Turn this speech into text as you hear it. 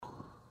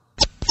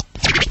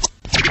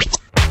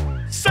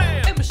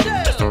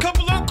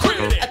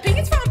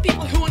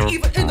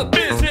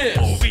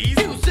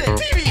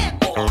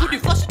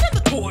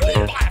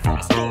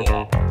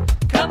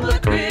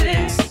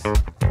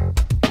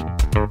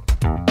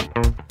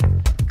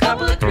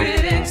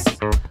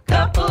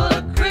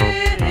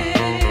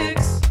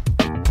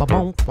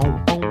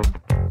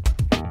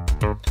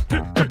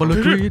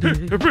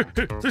greedy.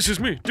 This is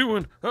me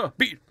doing a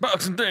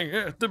beatboxing thing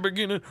at the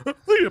beginning of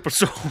the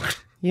episode.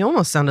 You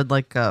almost sounded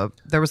like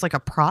there was like a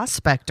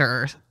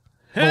prospector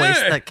voice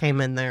that came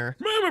in there.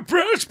 I'm a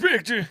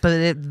prospector. But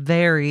it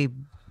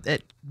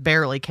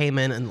barely came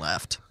in and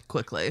left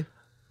quickly.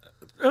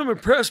 I'm a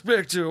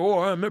prospector,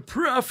 or I'm a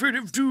prophet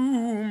of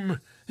doom.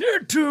 You're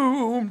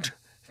doomed.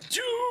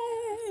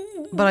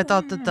 Doomed. But I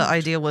thought that the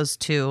idea was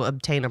to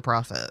obtain a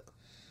profit.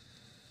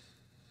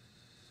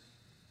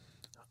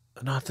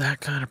 Not that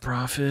kind of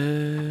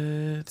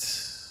profit.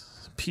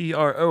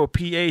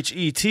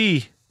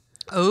 Prophet.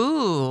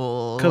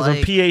 Oh. Because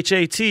I'm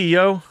PHAT,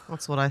 yo.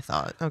 That's what I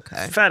thought.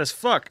 Okay. Fat as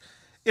fuck.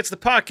 It's the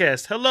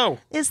podcast. Hello.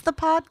 It's the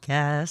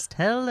podcast.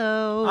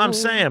 Hello. I'm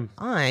Sam.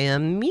 I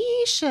am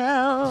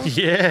Michelle.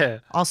 Yeah.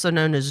 Also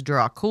known as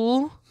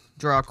Dracul,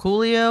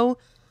 Draculio,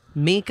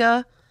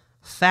 Mika,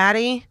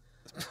 Fatty,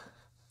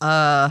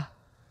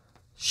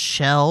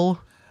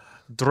 Shell.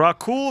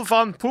 Dracul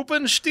von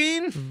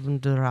Puppenstein?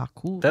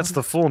 Dracul. That's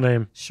the full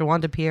name.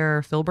 Shawanda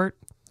Pierre Filbert.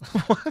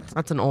 What?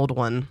 That's an old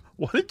one.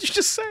 What did you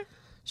just say?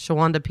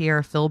 Shawanda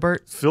Pierre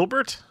Filbert.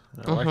 Filbert?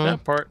 I like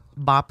that part.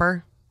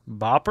 Bopper.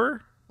 Bopper?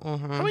 How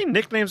many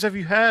nicknames have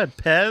you had?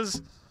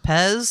 Pez?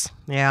 Pez.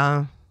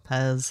 Yeah,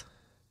 Pez.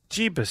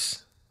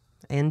 Jeebus.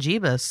 And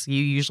Jeebus.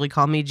 You usually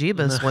call me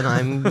Jeebus when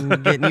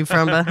I'm getting you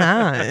from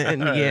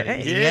behind.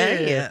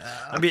 Yeah.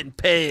 I'm getting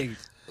pegged.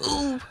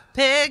 Ooh,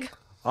 pig.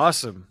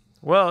 Awesome.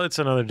 Well, it's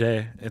another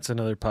day. It's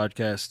another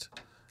podcast.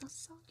 I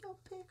saw your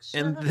picture.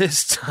 And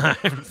this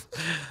time,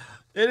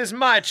 it is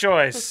my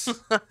choice.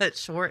 It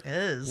sure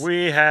is.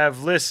 We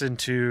have listened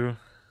to,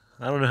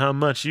 I don't know how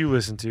much you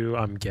listened to,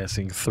 I'm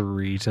guessing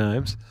 3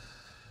 times,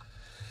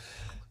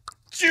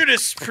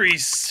 Judas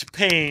Priest's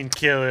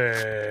Painkiller.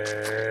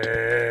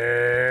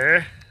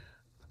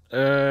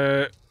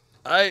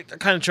 I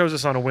kind of chose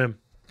this on a whim.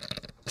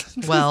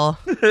 Well,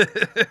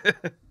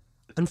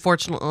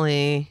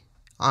 unfortunately,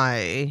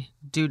 I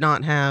do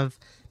not have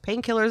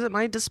painkillers at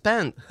my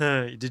dispense.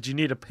 Did you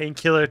need a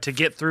painkiller to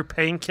get through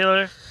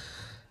Painkiller?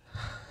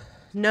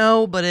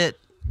 No, but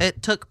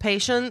it took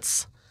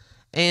patience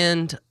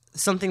and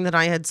something that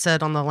I had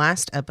said on the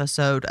last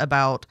episode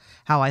about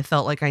how I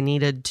felt like I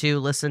needed to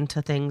listen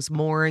to things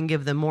more and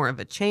give them more of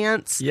a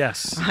chance.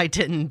 Yes. I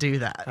didn't do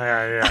that.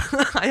 Yeah.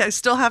 I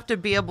still have to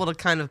be able to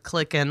kind of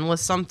click in with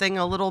something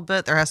a little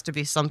bit. There has to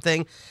be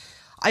something.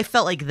 I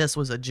felt like this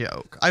was a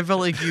joke. I felt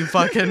like you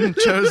fucking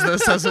chose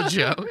this as a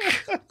joke.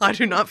 I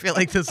do not feel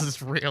like this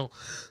is real.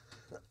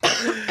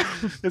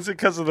 Is it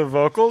because of the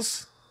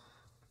vocals?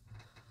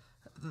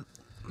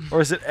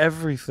 Or is it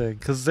everything?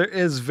 Because there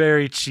is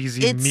very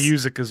cheesy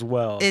music as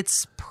well.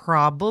 It's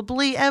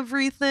probably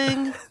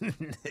everything.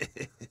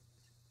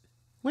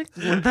 Look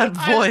at that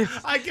voice.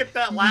 I get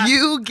that laugh.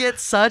 You get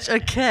such a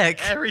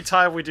kick. Every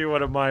time we do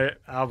one of my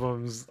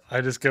albums,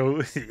 I just go...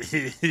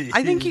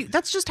 I think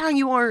that's just how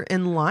you are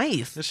in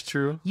life. That's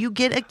true. You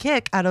get a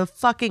kick out of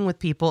fucking with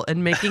people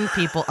and making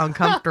people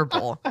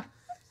uncomfortable.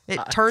 It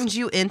turns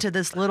you into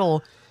this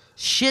little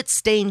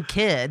shit-stained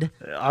kid.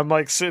 I'm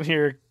like sitting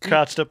here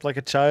crouched up like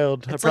a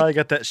child. I probably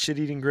got that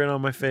shit-eating grin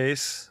on my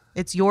face.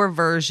 It's your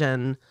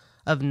version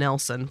of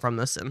Nelson from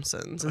The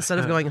Simpsons. Instead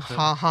of going,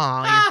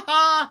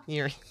 ha-ha,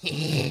 you're...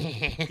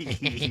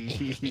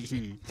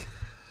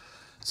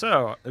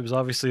 So, it was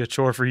obviously a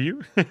chore for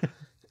you.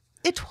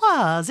 It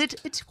was.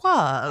 It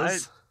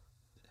was.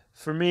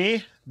 For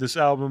me, this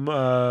album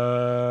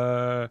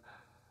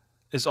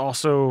is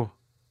also...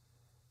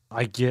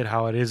 I get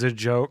how it is a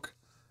joke,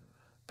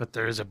 but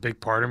there is a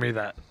big part of me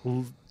that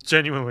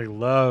genuinely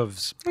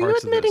loves parts of this. Are you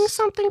admitting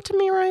something to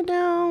me right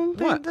now?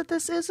 What? That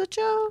this is a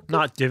joke?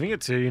 Not giving it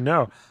to you,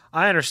 no.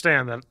 I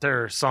understand that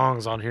there are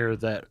songs on here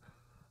that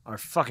are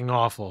fucking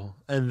awful,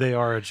 and they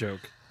are a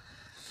joke.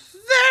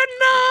 They're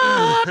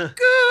not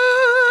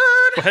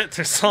good! But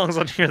there's songs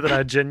on here that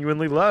I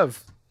genuinely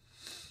love.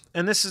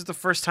 And this is the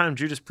first time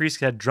Judas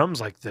Priest had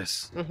drums like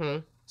this.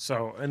 Mm-hmm.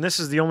 So, and this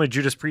is the only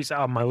Judas Priest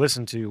album I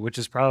listen to, which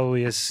is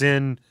probably a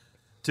sin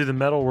to the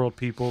metal world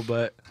people,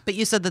 but... But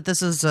you said that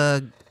this is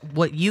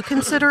what you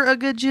consider a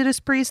good Judas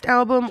Priest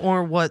album,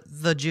 or what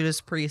the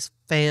Judas Priest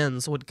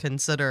fans would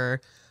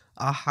consider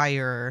a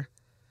higher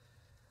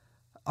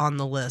on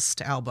the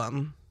list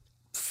album?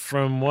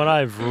 From what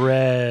I've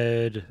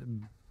read,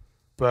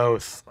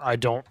 both. I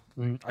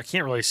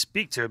can't really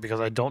speak to it because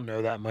I don't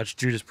know that much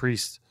Judas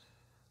Priest.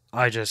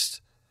 I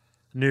just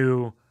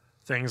knew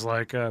things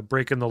like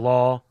Breaking the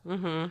Law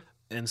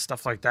and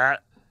stuff like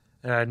that,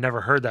 and I'd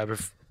never heard that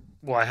before.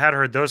 Well, I had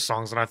heard those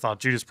songs, and I thought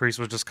Judas Priest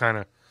was just kind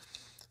of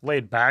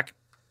laid back.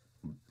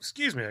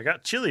 Excuse me, I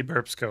got chili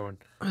burps going.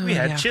 We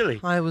had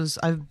chili.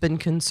 I've been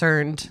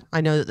concerned.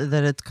 I know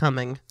that it's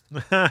coming.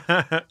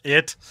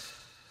 It?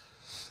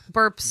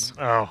 Burps.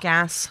 Oh.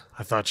 Gas.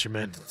 I thought you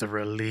meant the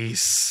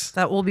release.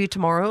 That will be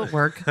tomorrow at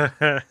work.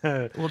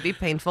 It will be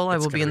painful. I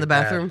will be in the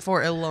bathroom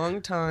for a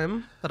long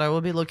time, but I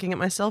will be looking at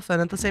my cell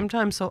phone at the same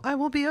time, so I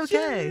will be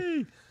okay.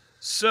 Yay.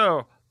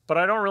 So, but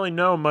I don't really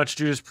know much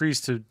Judas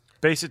Priest to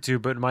base it to,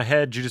 but in my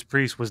head, Judas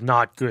Priest was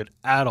not good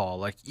at all.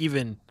 Like,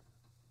 even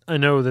I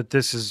know that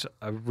this is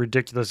a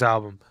ridiculous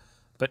album,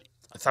 but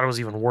I thought it was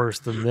even worse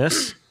than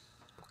this.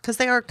 Because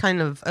they are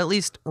kind of, at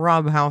least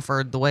Rob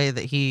Halford, the way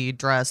that he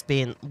dressed,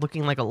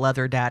 looking like a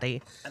leather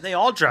daddy. And they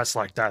all dress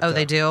like that. Oh, though.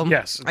 they do?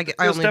 Yes. I It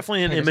was only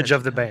definitely an paid image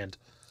of the attention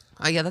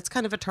band. Yeah, that's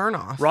kind of a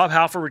turnoff. Rob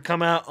Halford would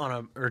come out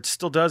or it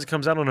still does, he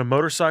comes out on a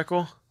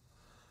motorcycle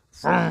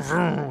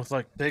with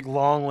like big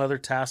long leather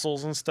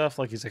tassels and stuff,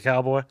 like he's a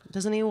cowboy.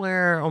 Doesn't he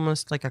wear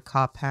almost like a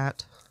cop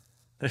hat?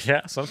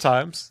 Yeah,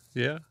 sometimes.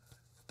 Yeah.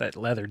 That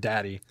leather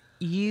daddy.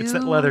 You, It's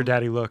that leather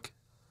daddy look.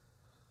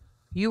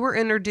 You were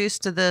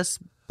introduced to this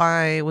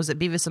by, was it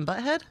Beavis and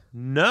Butthead?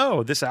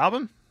 No, this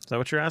album? Is that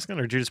what you're asking?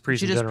 Or Judas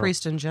Priest in Judas general?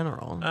 Priest in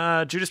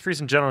general. Judas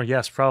Priest in general,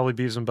 yes. Probably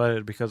Beavis and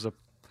Butthead because of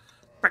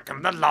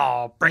breaking the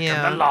law, breaking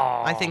the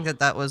law. I think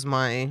that was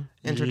my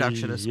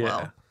introduction as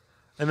well.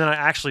 And then I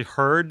actually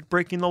heard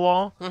Breaking the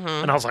Law,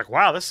 and I was like,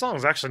 wow, this song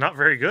is actually not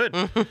very good.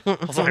 I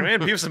was like, man,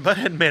 Beavis and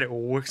Butthead made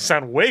it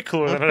sound way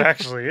cooler than it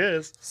actually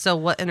is. So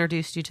what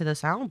introduced you to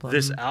this album?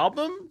 This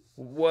album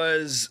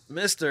was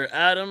Mr.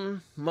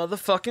 Adam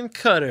motherfucking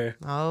Cutter.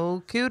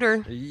 Oh,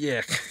 Cooter.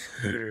 Yeah,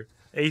 Cooter.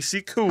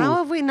 AC Cool. How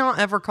have we not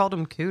ever called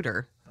him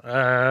Cooter?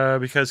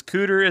 Because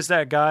Cooter is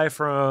that guy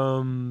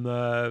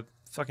from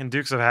fucking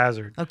Dukes of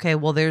Hazzard. Okay,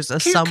 well, there's a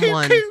Coo,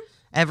 someone. coo, coo.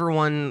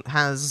 Everyone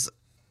has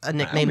a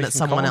nickname We that can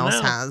someone call him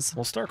else now. has.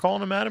 We'll start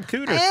calling him Adam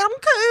Cooter. Adam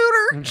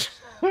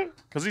Cooter.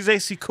 Because he's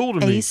AC Cool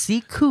to me.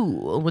 AC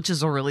Cool, which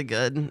is a really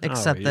good,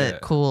 except yeah.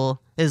 that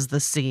cool is the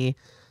C.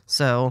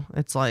 So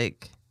it's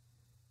like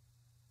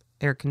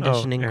air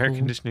conditioning air cool.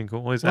 conditioning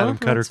cool. Well, he's Well, Adam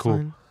Cutter that's cool.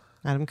 fine.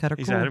 Adam Cutter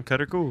He's cool. Adam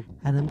Cutter cool.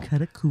 Adam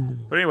Cutter cool.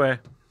 But anyway,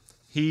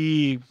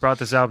 he brought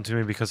this album to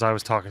me because I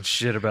was talking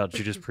shit about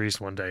Judas Priest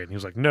one day, and he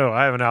was like, "No,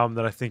 I have an album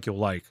that I think you'll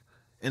like."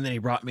 And then he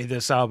brought me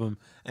this album,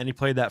 and he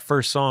played that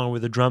first song where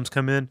the drums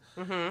come in.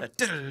 That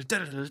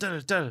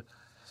da-da-da-da-da-da-da.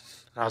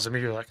 I was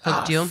immediately like,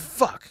 Hooked you?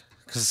 fuck,"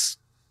 because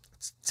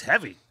it's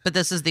heavy. But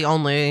this is the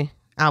only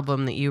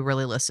album that you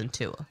really listened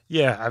to.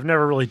 Yeah, I've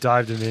never really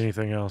dived into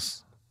anything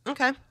else.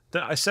 Okay.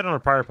 I said on a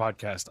prior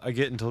podcast, I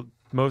get into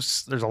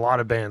there's a lot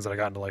of bands that I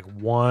got into like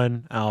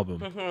one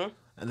album,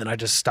 and then I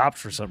just stopped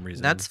for some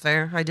reason. That's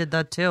fair. I did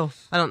that too.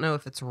 I don't know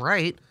if it's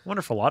right. I wonder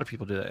if a lot of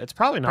people do that. It's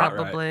probably not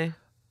right. Probably.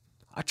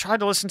 I tried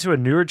to listen to a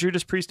newer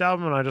Judas Priest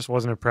album, and I just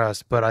wasn't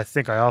impressed. But I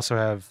think I also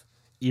have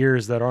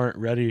ears that aren't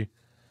ready.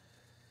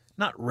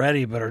 Not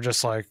ready, but are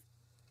just like,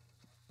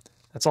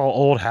 that's all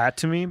old hat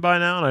to me by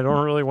now, and I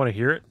don't really want to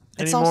hear it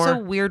It's anymore. also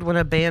weird when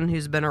a band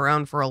who's been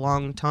around for a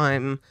long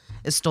time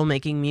is still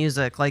making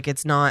music. Like,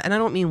 it's not, and I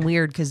don't mean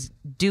weird because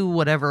do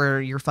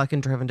whatever you're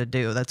fucking driven to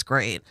do. That's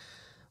great.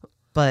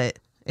 But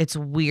it's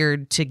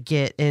weird to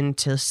get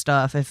into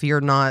stuff if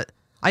you're not,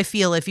 I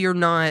feel if you're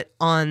not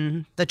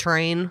on the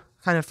train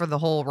kind of for the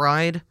whole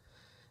ride,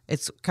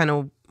 it's kind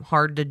of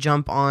hard to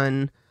jump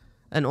on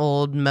an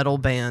old metal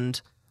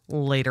band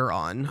later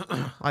on,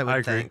 I would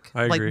agree. think.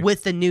 I agree. Like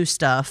with the new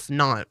stuff,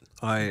 not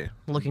I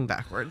looking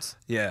backwards.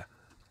 yeah,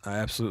 I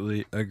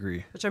absolutely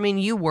agree. Which, I mean,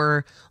 you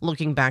were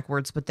looking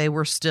backwards, but they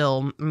were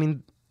still, I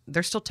mean,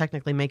 they're still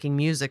technically making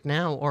music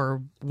now,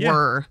 or Yeah.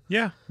 were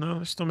Yeah, no,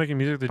 they're still making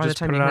music. They by the just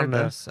time put you it out heard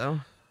on this.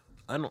 So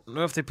I don't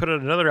know if they put out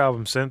another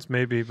album since,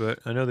 maybe, but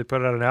I know they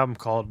put out an album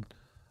called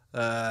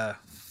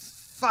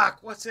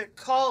what's it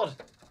called?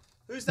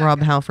 Who's that Rob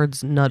guy?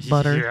 Halford's Nut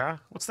Butter. Yeah.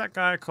 What's that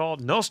guy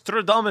called?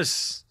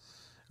 Nostradamus.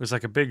 It was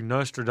like a big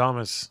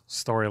Nostradamus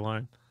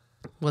storyline.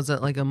 Was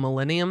it like a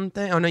millennium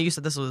thing? Oh, no, you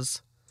said this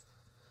was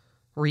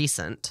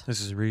recent.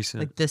 This is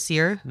recent. Like this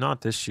year?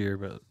 Not this year,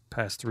 but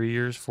past 3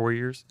 years, 4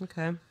 years.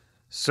 Okay.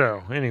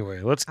 So,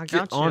 anyway, let's I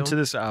get got on you. to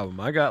this album.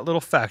 I got little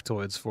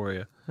factoids for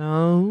you.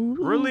 Oh.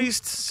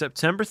 Released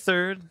September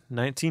 3rd,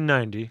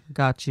 1990,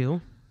 Got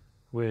you.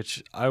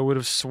 which I would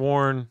have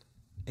sworn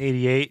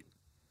 88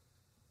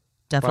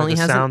 Definitely by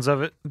the has sounds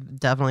of it.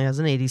 definitely has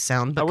an 80s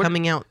sound, but would-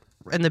 coming out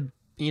in the,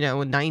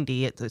 in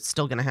 90, it's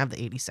still going to have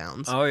the 80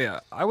 sounds. Oh yeah,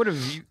 I would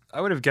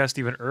have guessed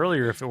even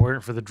earlier if it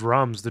weren't for the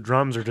drums. The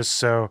drums are just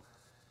so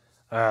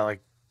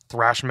like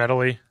thrash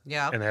metally,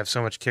 Yeah. and they have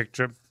so much kick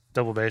drum,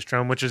 double bass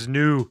drum, which is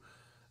new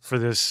for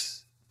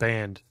this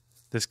band.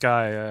 This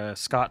guy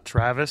Scott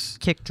Travis,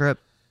 Kick drip.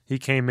 he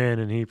came in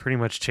and he pretty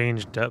much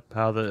changed up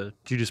how the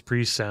Judas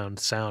Priest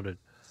sounded,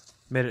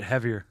 made it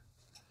heavier,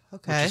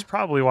 which Okay. is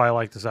probably why I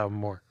like this album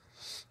more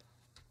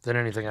than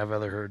anything I've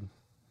ever heard.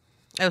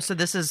 Oh, so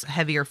this is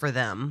heavier for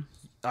them.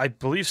 I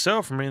believe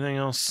so from anything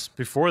else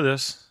before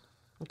this.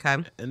 Okay.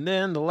 And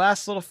then the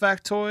last little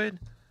factoid,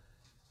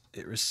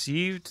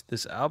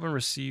 this album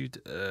received,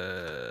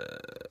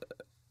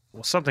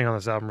 something on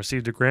this album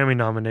received a Grammy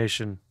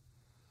nomination,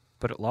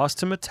 but it lost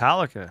to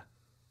Metallica.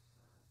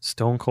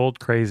 Stone Cold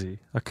Crazy,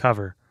 a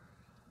cover.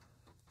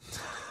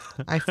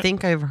 I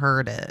think I've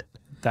heard it.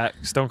 That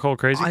Stone Cold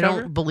Crazy I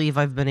cover? don't believe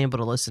I've been able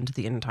to listen to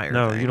the entire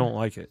No, thing. you don't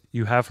like it.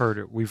 You have heard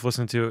it. We've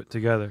listened to it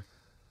together.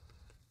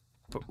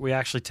 But we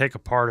actually take a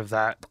part of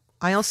that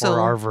I for also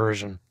our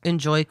version.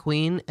 enjoy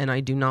Queen, and I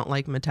do not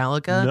like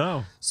Metallica.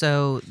 No.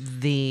 So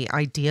the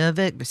idea of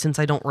it, since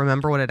I don't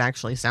remember what it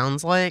actually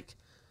sounds like,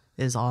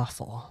 is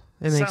awful.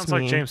 It makes Sounds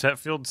me like James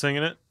Hetfield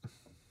singing it.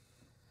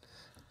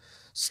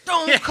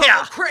 Stone Yeah.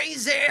 Cold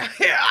Crazy.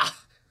 Yeah.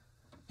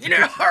 You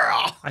know.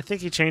 I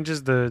think he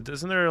changes the.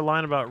 Isn't there a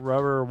line about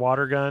rubber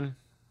water gun?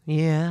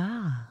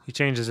 Yeah. He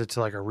changes it to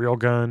like a real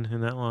gun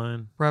in that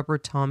line. Rubber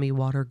Tommy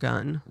water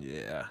gun.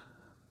 Yeah.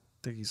 I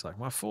think he's like,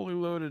 my fully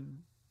loaded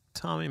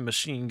Tommy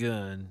machine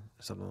gun.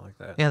 Something like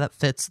that. Yeah, that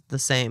fits the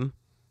same.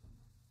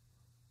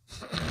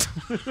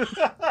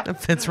 That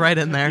fits right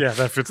in there. Yeah,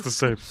 that fits the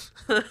same.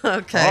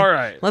 Okay. All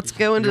right. Let's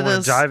go into You wanna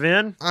this. dive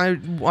in? I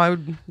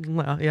would.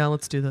 Well, yeah,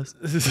 let's do this.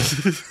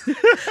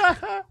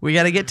 We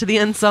got to get to the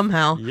end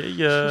somehow.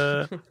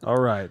 Yeah.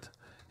 All right.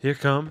 Here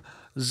come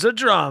the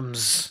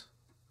drums.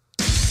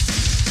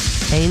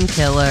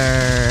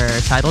 Painkiller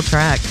title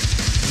track.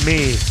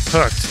 Me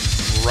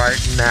hooked right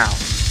now.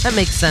 That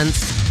makes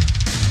sense.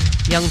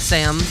 Young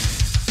Sam.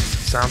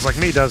 Sounds like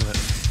me, doesn't it?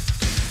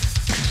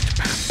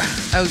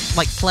 Oh,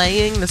 like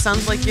playing? This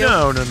sounds like you?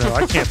 No.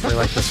 I can't play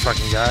like this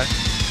fucking guy.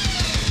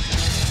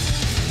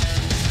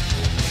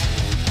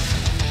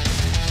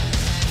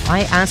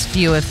 I asked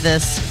you if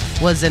this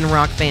was in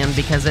Rock Band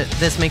because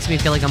this makes me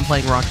feel like I'm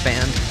playing Rock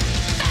Band.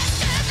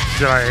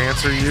 Did I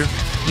answer you?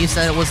 You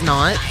said it was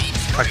not?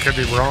 I could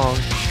be wrong.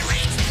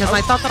 Because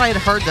I thought that I had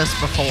heard this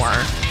before.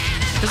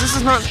 Because this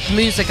is not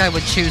music I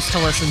would choose to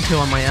listen to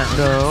on my own.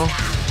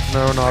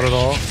 No, not at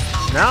all.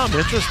 Now I'm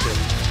interested.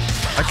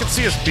 I could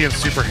see us being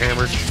super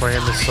hammered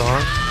playing this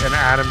song, and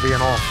Adam being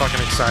all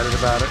fucking excited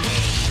about it.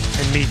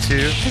 And me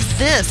too. Because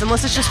this,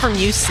 unless it's just from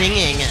you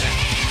singing it.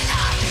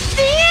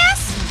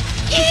 This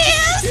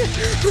is...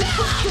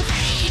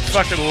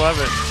 Fucking love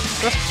it.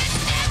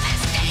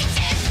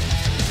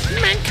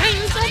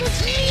 Mankind's on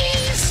its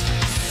knees.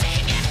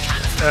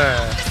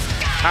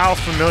 How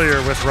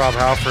familiar with Rob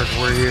Halford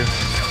were you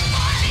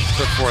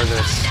before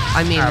this?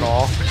 I mean, at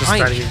all? Just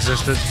that he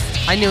existed?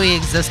 I knew he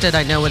existed.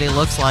 I know what he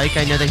looks like.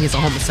 I know that he's a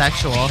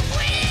homosexual.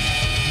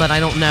 But I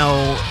don't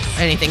know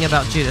anything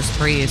about Judas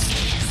Priest.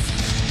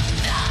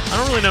 I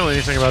don't really know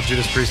anything about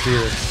Judas Priest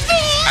either.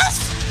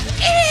 This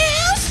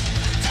is...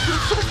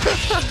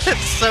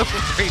 It's so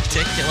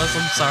ridiculous.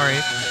 I'm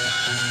sorry.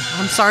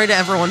 I'm sorry to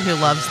everyone who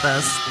loves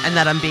this and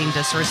that I'm being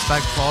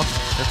disrespectful.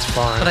 It's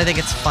fine. But I think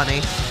it's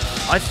funny.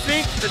 I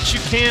think that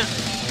you can't...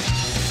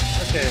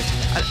 Okay.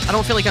 I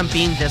don't feel like I'm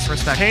being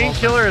disrespectful.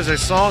 Painkiller is a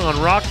song on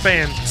Rock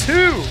Band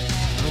 2.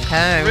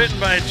 Okay. Written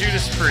by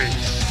Judas Priest.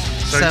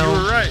 So you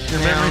were right. Your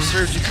memory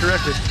serves you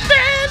correctly.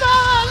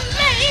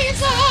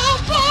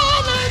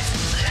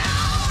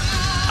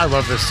 I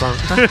love this song.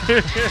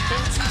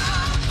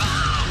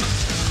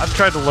 I've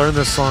tried to learn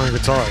this song on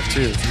guitar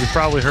too. You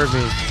probably heard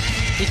me.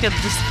 You could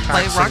just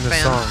play practicing Rock this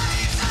Band. song.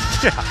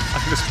 Yeah,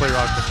 I can just play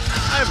Rock Band.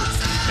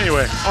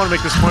 Anyway, I want to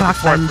make this point Rock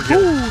before I Band. forget.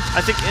 Woo.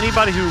 I think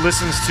anybody who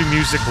listens to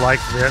music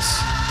like this,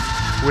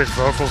 with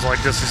vocals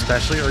like this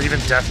especially, or even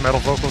death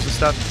metal vocals and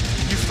stuff,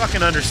 you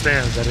fucking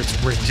understand that it's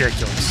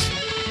ridiculous.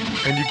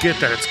 And you get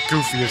that it's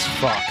goofy as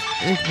fuck.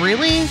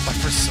 Really? But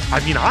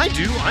I mean, I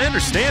do. I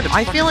understand. It's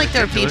I feel like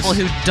there are ridiculous.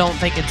 people who don't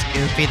think it's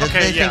goofy. That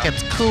Okay, they think yeah.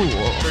 it's cool.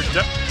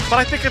 But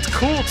I think it's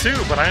cool too.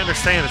 But I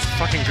understand it's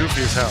fucking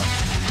goofy as hell.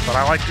 But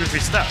I like goofy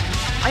stuff.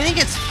 I think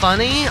it's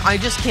funny. I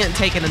just can't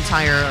take an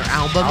entire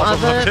album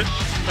of it.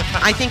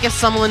 I think if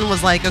someone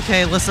was like,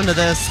 okay, listen to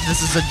this.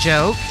 This is a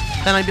joke.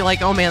 Then I'd be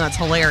like, oh man, that's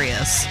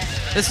hilarious.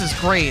 This is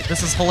great.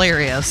 This is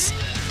hilarious.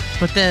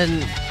 But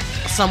then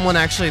someone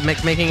actually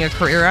making a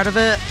career out of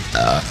it.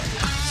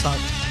 So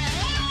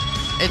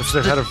Which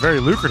they've had a very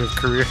lucrative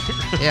career.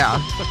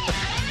 Yeah.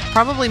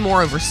 Probably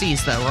more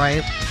overseas though,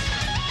 right?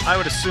 I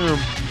would assume.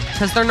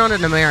 Because they're not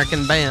an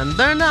American band.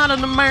 They're not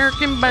an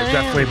American band.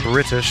 They're definitely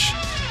British.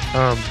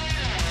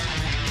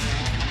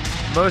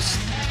 Most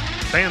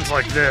bands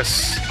like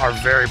this are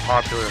very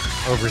popular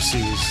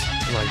overseas.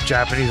 Like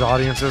Japanese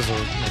audiences or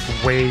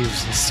like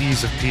waves and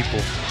seas of people.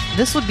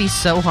 This would be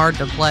so hard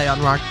to play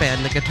on Rock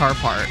Band, the guitar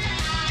part.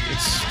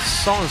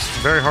 Song's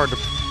very hard to...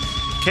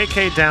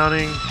 KK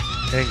Downing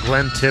and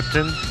Glenn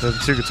Tipton, the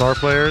two guitar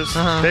players,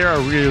 they are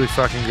really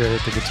fucking good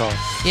at the guitar.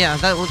 Yeah,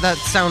 that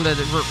sounded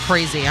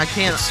crazy. I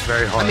can't... It's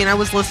very hard. I mean, I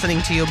was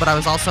listening to you, but I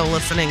was also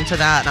listening to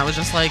that, and I was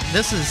just like,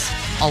 this is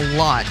a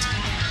lot.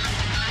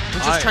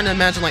 I'm just trying to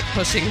imagine, like,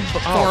 pushing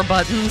 4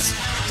 buttons.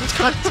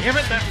 God damn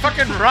it, that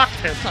fucking Rock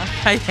Band.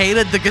 I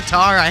hated the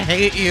guitar. I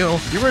hate you.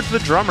 You were the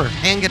drummer.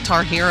 And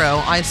Guitar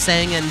Hero. I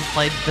sang and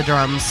played the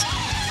drums.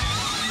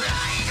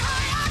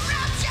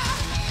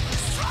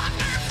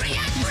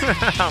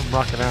 I'm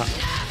rocking out.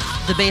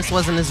 The bass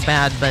wasn't as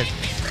bad, but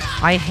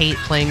I hate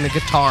playing the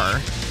guitar.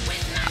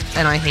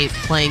 And I hate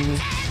playing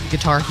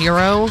Guitar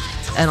Hero.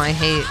 And I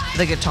hate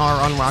the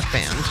guitar on Rock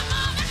Band.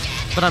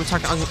 But I'm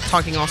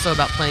talking also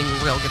about playing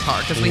real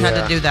guitar, because we had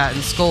to do that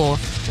in school.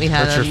 We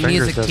had Hurts a your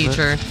fingers, music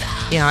teacher.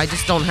 Yeah, I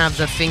just don't have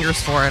the fingers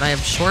for it. I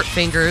have short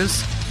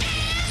fingers,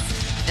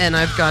 and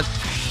I've got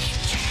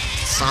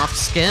soft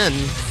skin.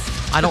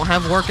 I don't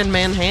have working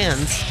man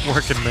hands.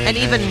 Working man And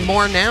even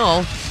more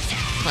now,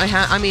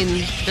 I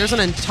mean, there's an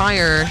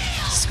entire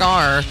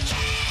scar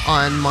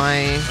on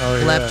my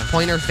left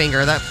pointer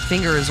finger. That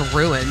finger is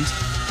ruined.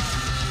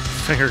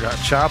 Finger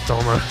got chopped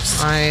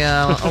almost. I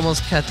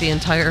almost cut the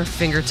entire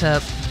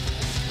fingertip.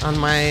 on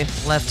my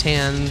left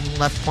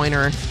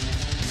pointer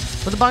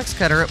with a box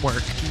cutter at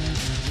work.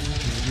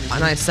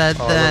 And I said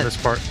I that love this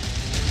part.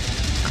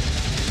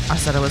 I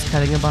said I was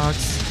cutting a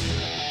box,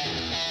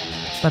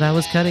 but I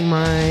was cutting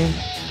my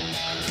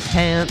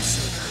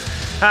pants.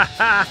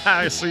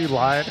 So you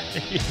lied.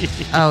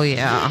 Oh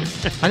yeah,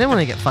 I didn't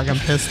want to get fucking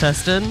piss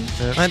tested.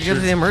 That's I had to go to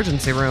true. the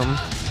emergency room,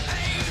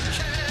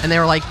 and they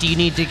were like, "Do you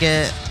need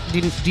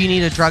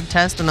a drug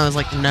test?" And I was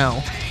like,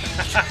 "No."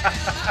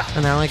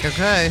 And they're like,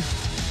 "Okay."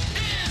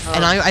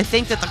 And I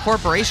think that the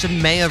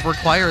corporation may have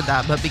required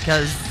that, but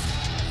because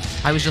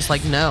I was just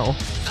like, "No,"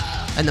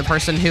 and the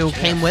person who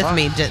came with fuck.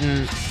 me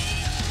didn't.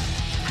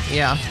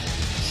 Yeah,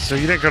 So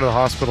you didn't go to the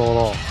hospital at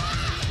all?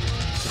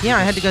 yeah,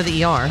 I had to go to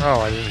the ER,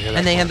 Oh, I didn't hear that.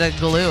 and they part. had to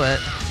glue it.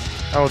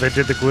 Oh, they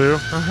did the glue?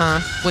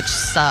 Which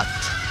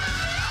sucked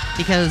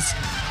because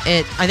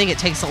I think it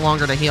takes it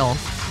longer to heal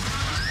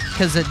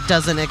because it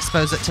doesn't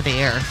expose it to the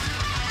air.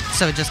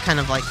 So it just kind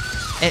of like,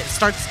 it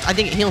starts, I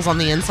think it heals on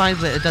the inside,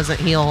 but it doesn't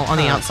heal on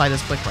the Huh. outside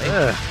as quickly.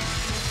 Ugh.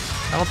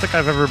 I don't think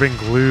I've ever been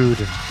glued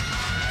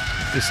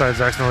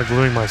besides accidentally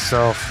gluing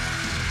myself.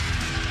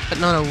 But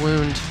not a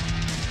wound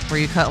where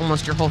you cut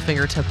almost your whole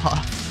fingertip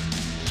off.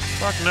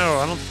 Fuck no,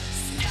 I don't.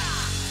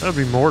 That would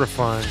be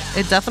mortifying.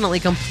 It definitely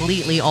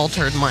completely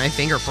altered my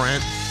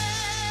fingerprint.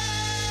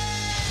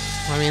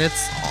 I mean,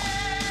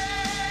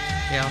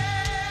 yeah.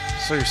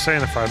 So you're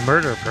saying if I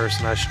murder a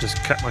person, I should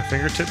just cut my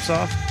fingertips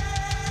off?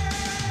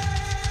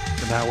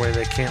 And that way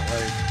they can't,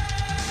 like,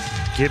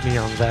 get me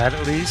on that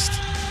at least?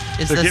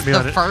 Is So this get me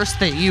on the it. first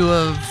that you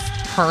have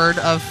heard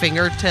of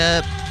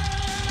fingerprints,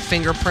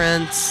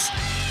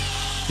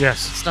 Yes,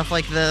 stuff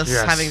like this,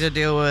 Yes. having to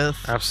do with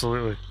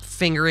absolutely.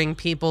 fingering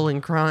people in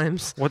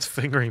crimes? What's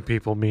fingering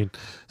people mean?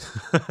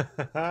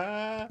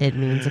 It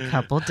means a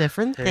couple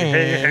different things.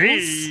 Hey,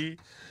 hey,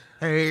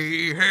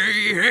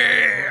 hey,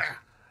 hey.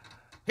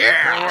 Here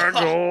I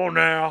go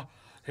now.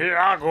 Here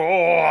I go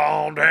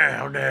on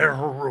down that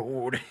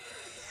road.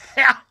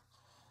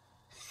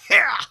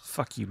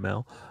 Fuck you,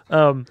 Mel.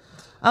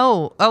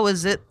 Oh,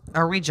 is it?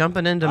 Are we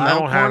jumping into I Mel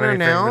don't have Corner anything.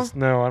 now?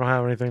 No, I don't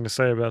have anything to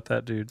say about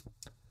that dude.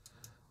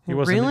 He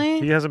wasn't.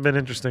 Really? He hasn't been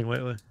interesting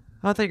lately.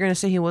 I thought you were going to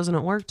say he wasn't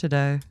at work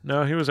today.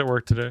 No, he was at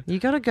work today. You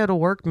got to go to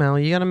work, Mel.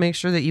 You got to make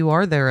sure that you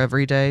are there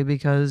every day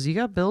because you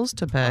got bills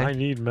to pay. I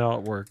need Mel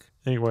at work.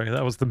 Anyway,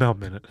 that was the Mel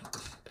minute.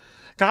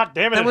 God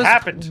damn it! That It was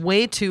happened.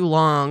 way too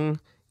long.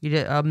 You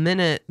did a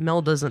minute.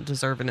 Mel doesn't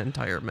deserve an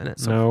entire minute.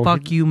 So No.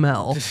 fuck you,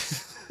 Mel.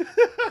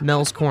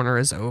 Mel's Corner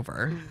is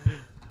over.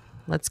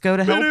 Let's go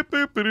to Hell.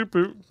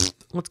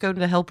 Let's go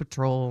to Hell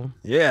Patrol.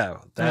 Yeah,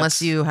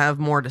 Unless you have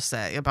more to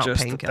say about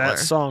just Painkiller. that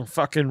song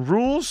fucking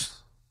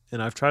rules,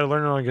 and I've tried to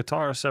learn it on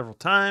guitar several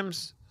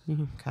times,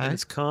 and Okay.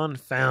 it's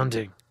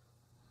confounding.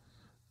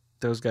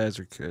 Those guys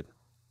are good.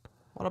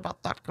 What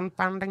about that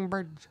confounding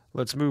bridge?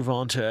 Let's move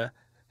on to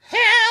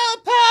Hell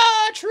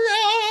Patrol.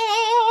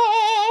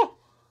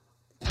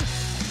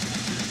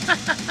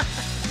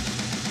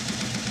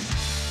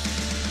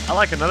 I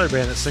like another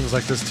band that sings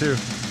like this too,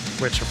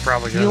 which are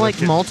probably gonna You like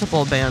get-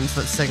 multiple bands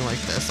that sing like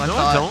this. No,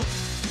 I don't.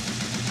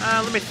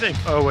 Let me think.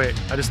 Oh wait,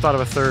 I just thought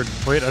of a third.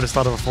 Wait, I just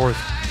thought of a fourth.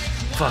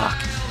 Fuck.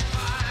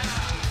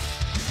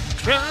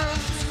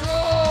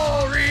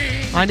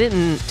 I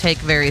didn't take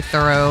very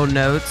thorough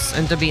notes,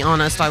 and to be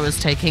honest, I was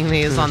taking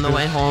these on the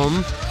way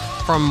home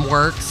from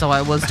work, so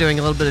I was doing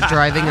a little bit of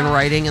driving and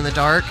writing in the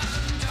dark.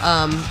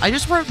 I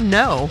just wrote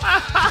no.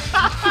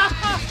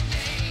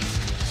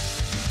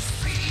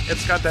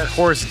 It's got that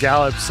horse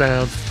gallop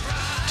sound.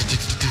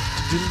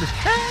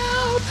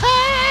 Hell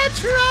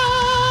Patrol.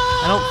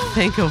 I don't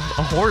think of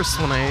a horse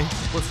when I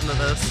listen to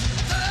this.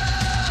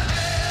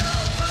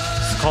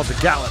 It's called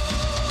the gallop.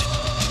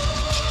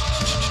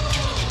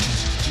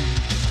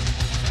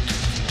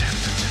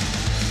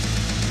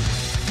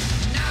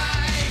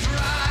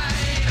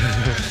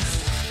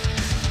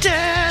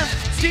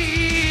 Death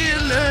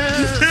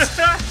dealers.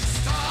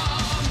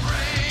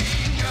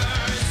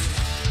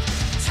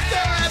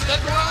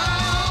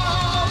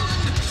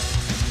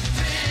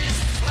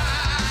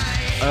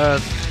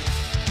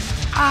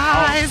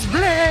 Eyes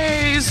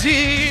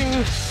blazing.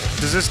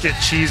 Does this get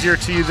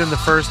cheesier to you than the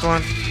first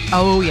one?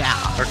 Oh yeah.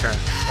 Okay.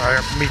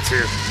 Me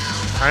too.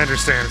 I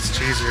understand it's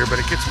cheesier, but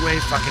it gets way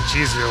fucking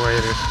cheesier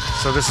later.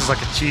 So this is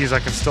like a cheese I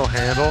can still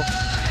handle.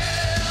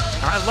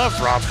 I love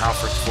Rob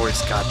Halford's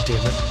voice, god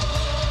damn it.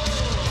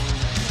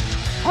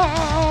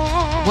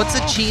 What's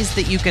a cheese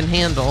that you can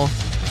handle?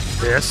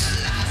 This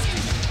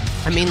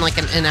I mean, like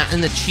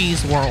in the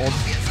cheese world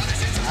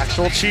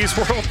actual cheese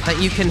world?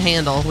 that you can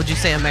handle. Would you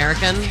say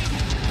American?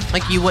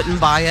 Like you wouldn't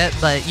buy it,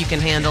 but you can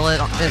handle it.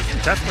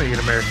 Definitely an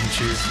American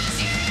cheese.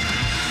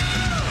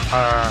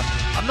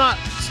 I'm not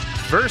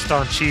versed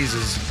on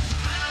cheeses.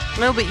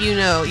 No, but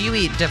you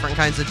eat different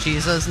kinds of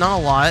cheeses. Not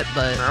a lot,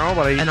 but No,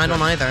 but I eat and I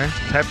don't either.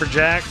 pepper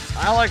jack.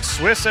 I like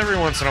Swiss every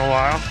once in a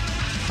while.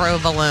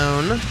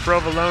 Provolone.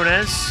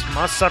 Provolones,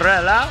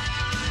 mozzarella.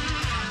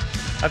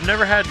 I've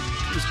never had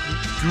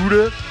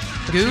Gouda.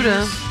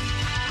 Gouda. cheese.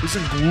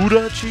 Isn't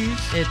Gouda cheese?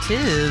 It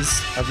is.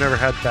 I've never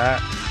had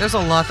that. There's a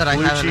lot that I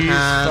Blue haven't cheese?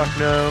 had. Fuck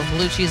no.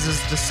 Blue cheese is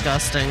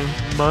disgusting.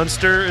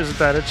 Munster, is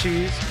that a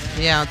cheese?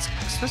 Yeah, it's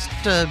supposed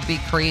to be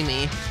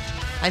creamy.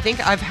 I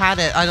think I've had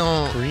it. I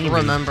don't Creamy.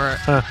 remember.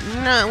 Huh.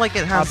 No, like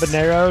it has.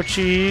 Habanero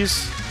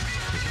cheese.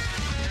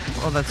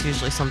 Well, that's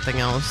usually something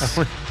else.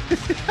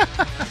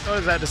 Oh,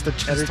 is that just the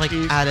cheddar Just like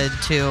cheese? added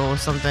to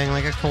something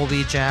like a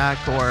Colby Jack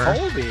or.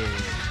 Colby.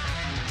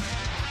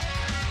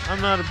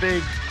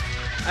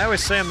 I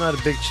always say I'm not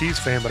a big cheese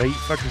fan, but I eat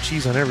fucking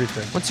cheese on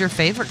everything. What's your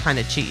favorite kind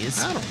of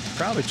cheese? I don't know.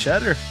 Probably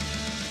cheddar.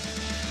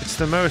 It's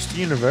the most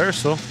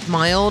universal.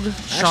 Mild,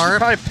 Actually, sharp,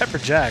 probably pepper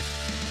jack.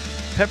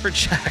 Pepper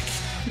jack.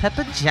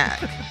 Pepper Jack.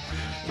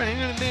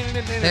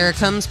 There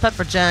comes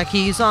Pepper Jack.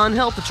 He's on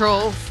Hell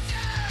Patrol.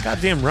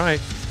 Goddamn right.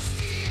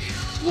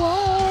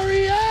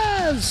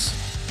 Warriors.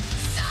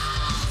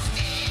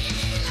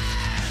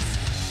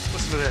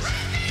 Listen to this.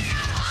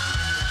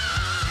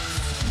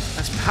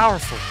 That's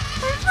powerful.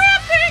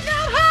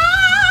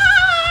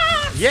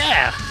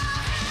 Yeah.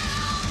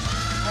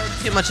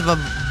 Too much of a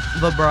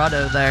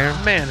vibrato there.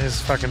 Man,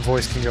 his fucking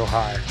voice can go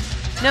high.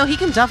 No, he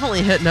can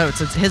definitely hit notes.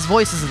 His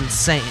voice is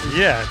insane.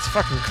 Yeah, it's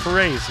fucking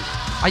crazy.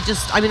 I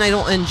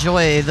don't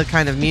enjoy the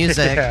kind of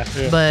music,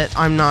 Yeah. but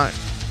I'm not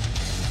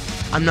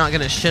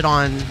gonna shit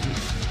on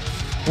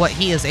what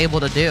he is able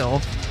to do,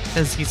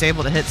 because he's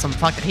able to hit some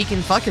he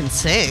can fucking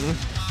sing,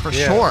 for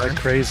Yeah, sure. like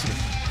crazy.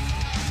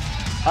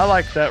 I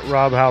like that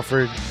Rob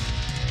Halford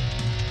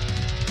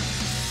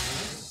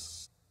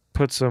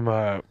put some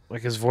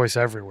like his voice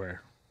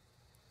everywhere.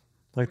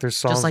 Like there's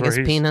songs Just like where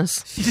his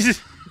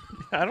penis.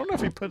 I don't know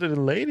if he put it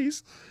in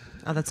ladies.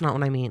 Oh, that's not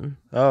what I mean.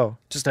 Oh,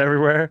 just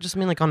everywhere. I just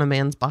mean like on a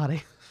man's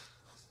body.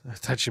 I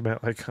thought you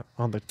meant like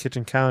on the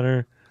kitchen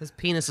counter. His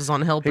penis is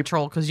on Hell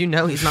Patrol because you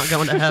know he's not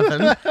going to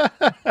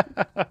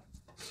heaven.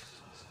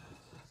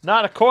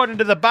 Not according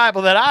to the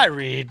Bible that I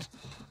read.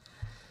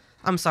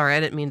 I'm sorry, I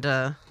didn't mean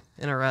to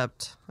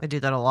interrupt. I do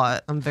that a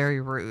lot. I'm very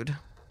rude.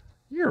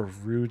 You're a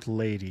rude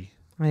lady.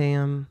 I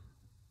am.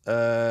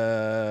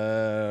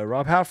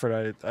 Rob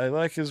Halford, I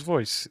like his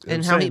voice.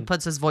 And how he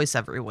puts his voice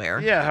everywhere.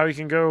 Yeah, how he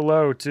can go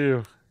low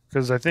too.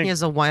 Because I think He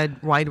has a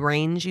wide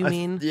range, you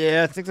mean?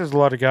 Yeah, I think there's a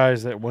lot of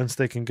guys that once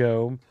they can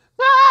go,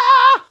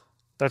 "Ah!"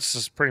 That's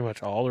just pretty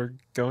much all they're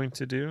going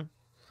to do.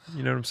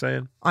 You know what I'm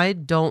saying? I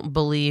don't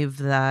believe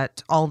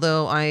that,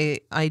 although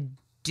I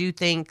do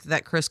think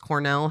that Chris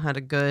Cornell had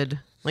a good,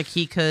 like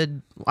he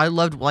could, I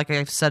loved, like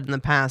I've said in the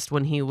past,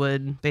 when he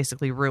would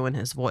basically ruin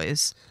his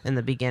voice in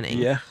the beginning.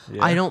 Yeah.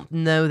 I don't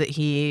know that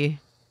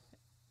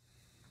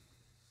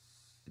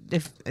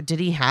did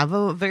he have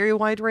a very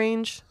wide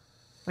range?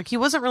 Like he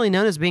wasn't really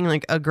known as being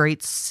like a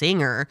great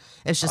singer.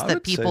 It's just I that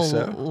would say people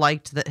so.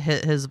 liked that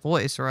his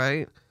voice,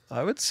 right?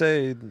 I would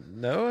say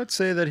no. I'd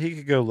say that he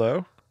could go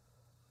low.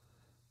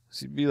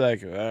 So he'd be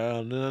like,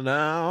 oh,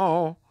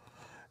 no.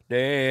 But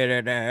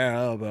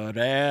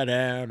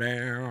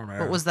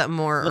was that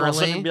more Then all of a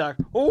sudden early? he'd be like,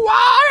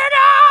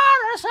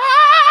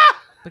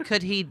 But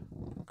could he?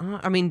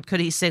 Could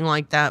he sing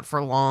like that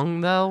for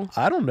long though,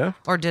 I don't know.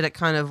 or did it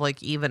kind of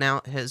like even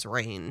out his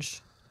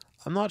range?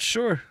 I'm not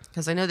sure.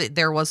 Because I know that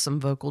there was some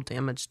vocal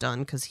damage done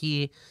because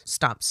he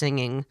stopped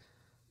singing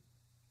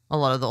a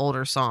lot of the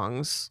older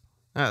songs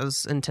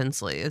as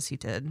intensely as he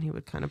did. He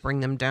would kind of bring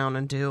them down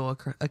and do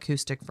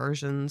acoustic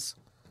versions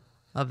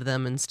of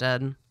them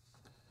instead.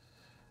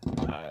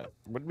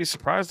 Wouldn't be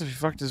surprised if he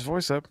fucked his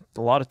voice up.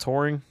 A lot of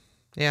touring.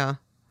 Yeah,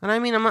 and I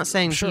mean, I'm not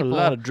saying Sure, people. a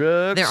lot of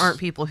drugs. There aren't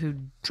people who.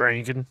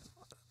 drinking.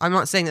 I'm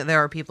not saying that there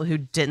are people who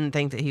didn't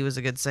think that he was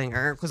a good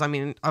singer, because I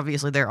mean,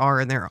 obviously there are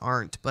and there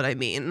aren't. But I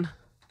mean,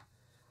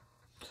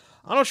 I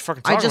don't know what you're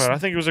fucking talking about. I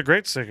think he was a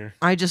great singer.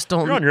 I just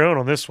don't. You're on your own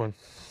on this one.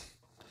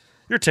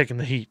 You're taking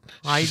the heat.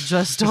 I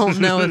just don't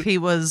know if he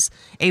was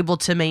able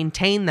to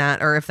maintain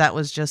that or if that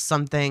was just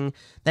something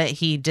that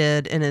he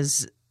did in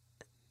his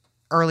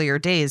earlier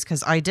days,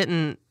 because I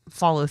didn't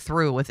follow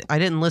through with it. I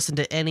didn't listen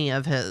to any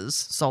of his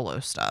solo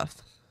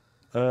stuff.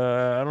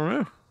 I don't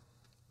know.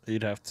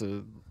 You'd have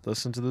to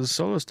listen to the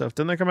solo stuff.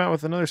 Didn't they come out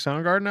with another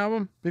Soundgarden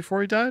album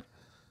before he died?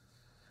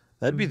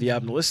 That'd be the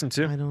album to listen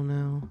to. I don't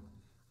know.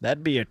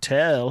 That'd be a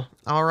tell.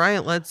 All right,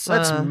 let's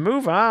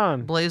move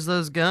on. blaze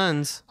those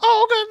guns.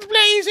 All guns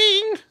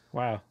blazing.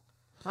 Wow.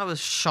 That was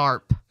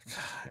sharp.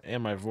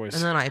 And my voice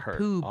And then I hurt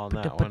poop. on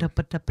that one.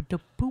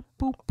 Poop,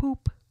 poop,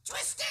 poop.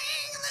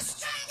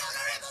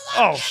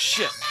 Oh,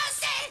 shit.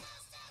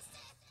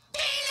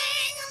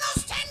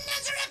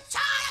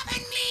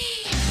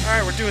 All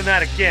right, we're doing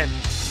that again.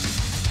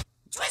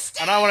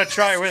 And I want to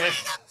try it with it.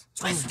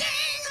 The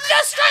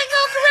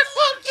strangle grip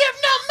won't give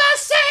no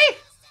mercy.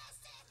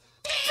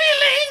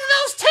 Feeling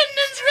those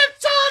tendons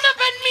ripped on up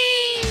in me.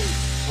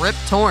 Rip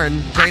Torn,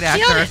 great I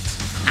killed actor. it.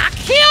 I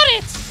killed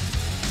it.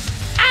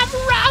 I'm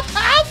Rob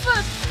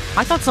Halford.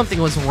 I thought something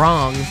was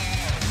wrong.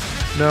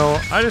 No,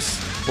 I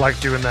just like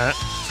doing that.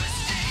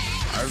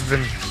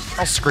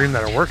 I'll scream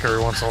that at work every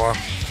once in a while.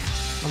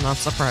 I'm not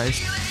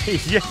surprised.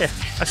 Yeah,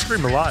 I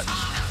scream a lot.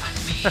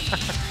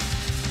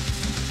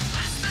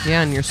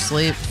 Yeah, in your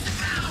sleep.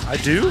 I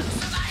do?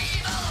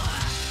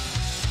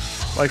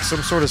 like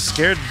some sort of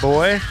scared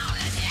boy.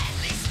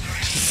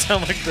 Just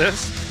sound like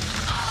this.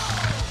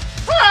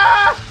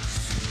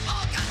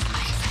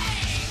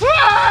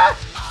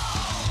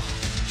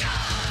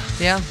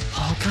 Yeah.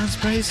 All guns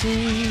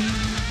blazing.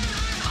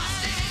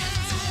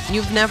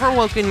 You've never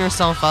woken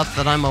yourself up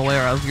that I'm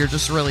aware of. You're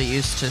just really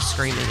used to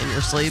screaming in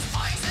your sleep.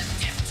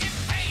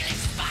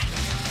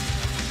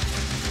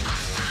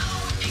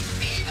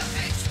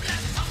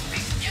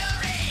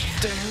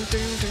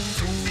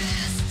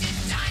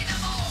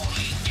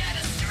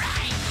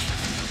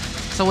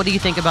 So what do you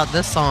think about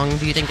this song?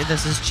 Do you think that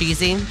this is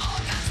cheesy?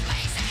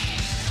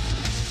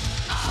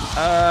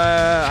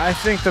 I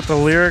think that the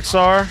lyrics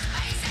are,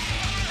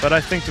 but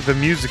I think that the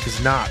music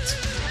is not.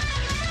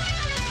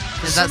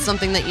 Is that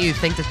something that you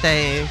think that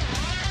they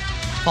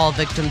fall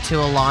victim to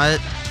a lot?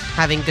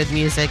 Having good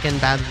music and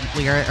bad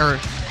lyric or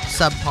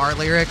subpar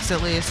lyrics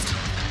at least?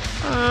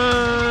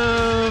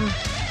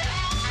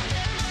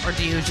 Or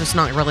do you just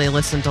not really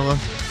listen to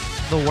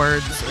the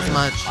words as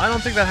much? I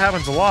don't think that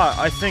happens a lot.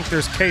 I think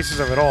there's cases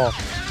of it all.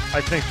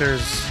 I think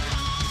there's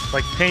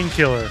like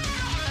Painkiller.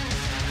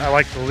 I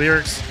like the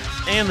lyrics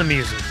and the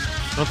music.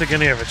 I don't think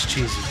any of it's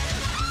cheesy.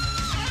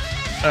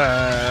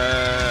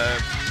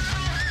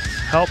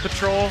 Hell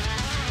Patrol.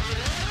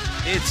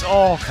 It's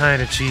all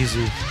kind of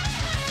cheesy.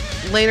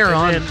 Later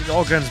on, And then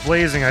All Guns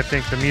Blazing, I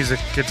think the music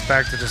gets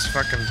back to just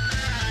fucking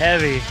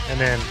heavy, and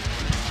then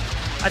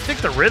I think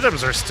the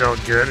rhythms are still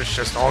good. It's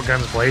just All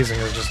Guns Blazing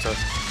is just a.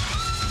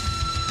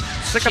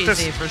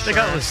 cheesy for They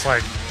got sure. this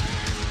like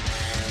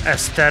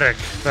aesthetic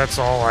that's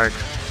all like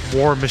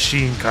War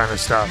Machine kind of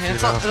stuff. Yeah, You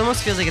it's know? it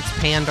almost feels like it's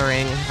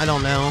pandering. I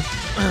don't know.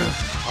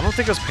 I don't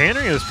think it's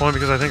pandering at this point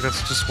because I think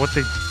that's just what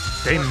they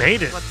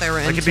made it. What they were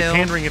Like it'd be into.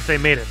 pandering if they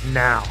made it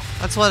now.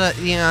 That's what,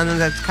 and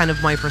that's kind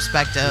of my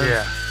perspective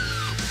Yeah.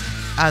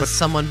 as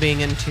someone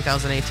being in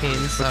 2018.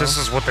 So But this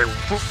is what they.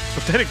 But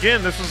then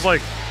again, this was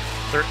like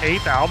their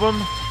 8th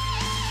album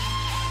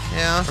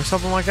yeah, or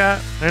something like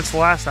that. And it's the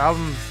last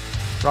album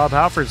Rob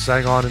Halford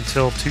sang on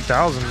until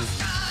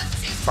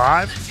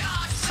 2005.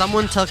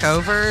 someone took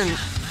over, and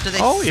do they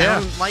Oh, yeah.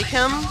 sound like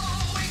him?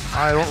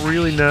 I don't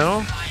really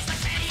know,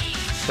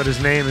 but his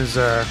name is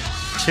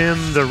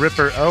Tim the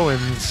Ripper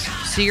Owens.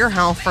 So you're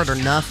Halford or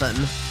nothing.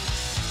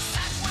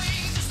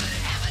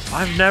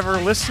 I've never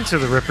listened to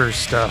the Ripper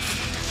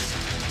stuff.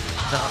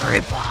 The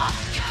Ripper.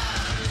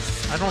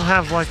 I don't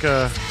have like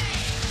an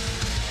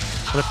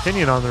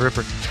opinion on the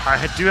Ripper.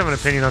 I do have an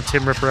opinion on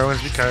Tim Ripper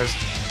Owens because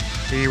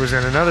he was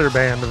in another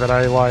band that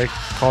I like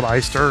called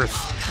Iced Earth,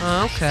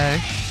 Oh,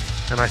 okay.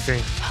 and I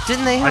think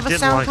Didn't they have a didn't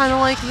sound like- kind of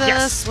like this?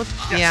 Yes.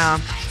 Yes. Yeah,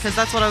 because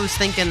that's what I was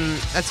thinking.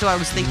 That's who I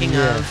was thinking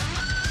Yeah. of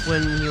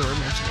when you were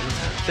mentioning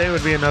that. they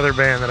would be another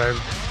band that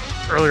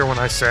earlier when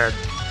I said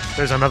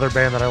there's another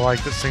band that I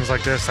like that sings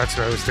like this. That's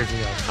who I was thinking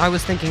of. I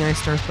was thinking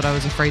Iced Earth, but I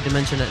was afraid to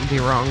mention it and be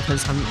wrong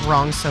because I'm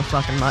wrong so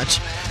fucking much.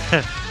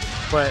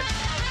 But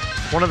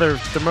one of the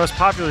most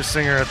popular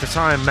singer at the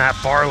time, Matt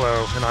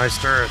Barlow in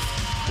Iced Earth,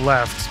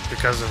 left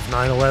because of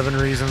 9/11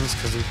 reasons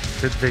because he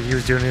didn't think he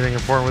was doing anything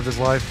important with his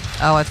life.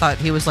 Oh, I thought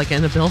he was like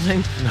in the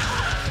building.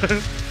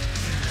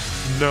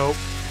 Nope.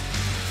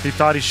 He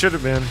thought he should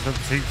have been. But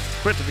he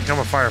quit to become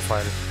a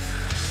firefighter.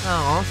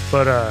 Oh,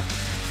 But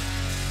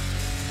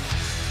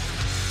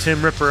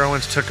Tim Ripper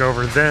Owens took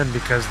over then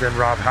because then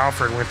Rob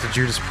Halford went to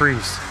Judas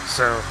Priest.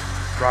 So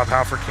Rob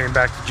Halford came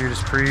back to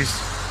Judas Priest.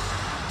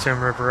 Tim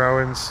Ripper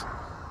Owens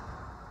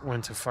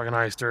went to fucking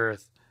Iced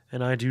Earth.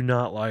 And I do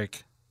not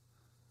like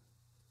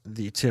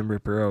the Tim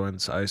Ripper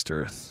Owens Iced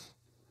Earth.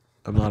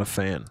 I'm not a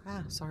fan.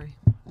 sorry.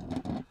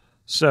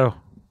 So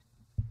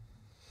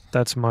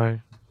that's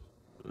my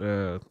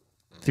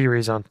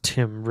theories on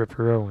Tim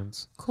Ripper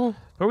Owens. Cool.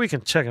 Or we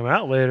can check him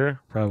out later.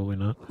 Probably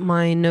not.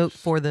 My note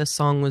for this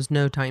song was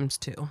no times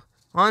 2.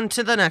 On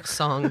to the next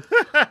song.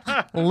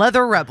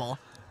 Leather Rebel.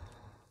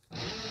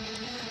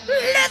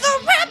 Leather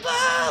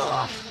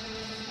Rebel!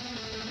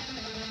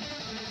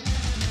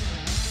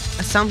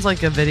 It sounds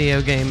like a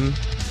video game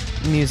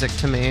music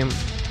to me.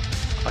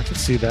 I can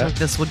see that. Like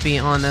this would be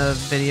on a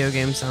video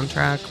game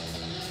soundtrack.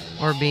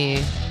 Or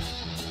be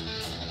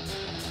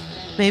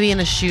maybe in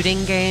a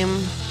shooting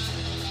game.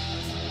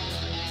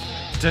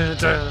 Dun,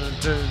 dun,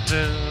 dun,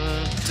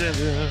 dun, dun,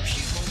 dun.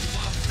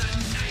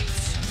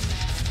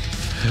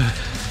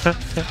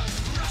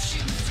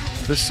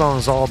 This song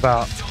is all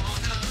about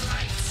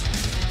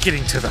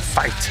getting to the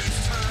fight.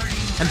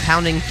 And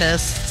pounding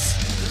fists.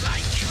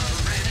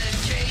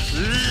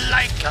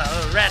 Like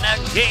a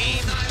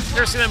renegade. You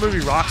ever seen that movie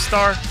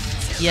Rockstar?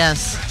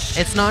 Yes.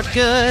 It's not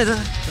good.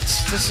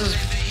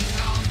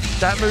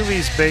 That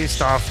movie's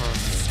based off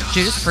of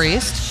Judas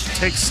Priest?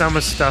 takes some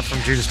of stuff from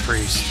Judas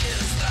Priest.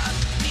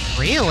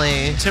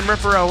 Really? Tim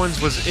Ripper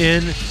Owens was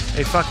in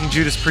a fucking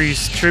Judas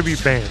Priest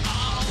tribute band.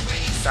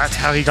 That's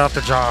how he got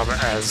the job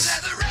as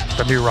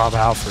the new Rob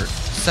Halford.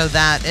 So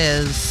that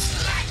is.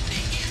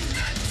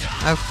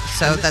 Oh,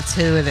 so that's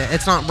who it is.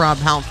 It's not Rob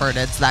Halford,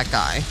 it's that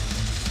guy.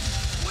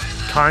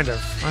 Kind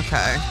of.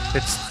 Okay.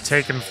 It's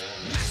taken.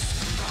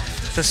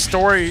 the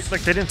story,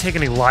 like they didn't take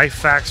any life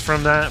facts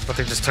from that, but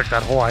they just took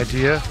that whole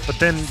idea. But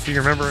then, do you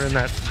remember in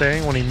that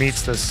thing when he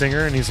meets the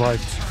singer and he's like,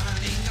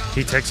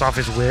 he takes off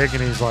his wig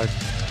and he's like,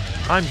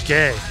 I'm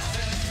gay.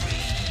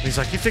 And he's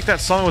like, you think that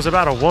song was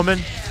about a woman?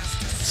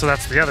 So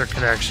that's the other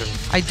connection.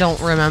 I don't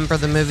remember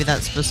the movie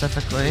that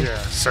specifically. Yeah.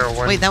 So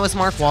when Wait, that was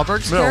Mark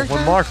Wahlberg's character?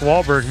 when Mark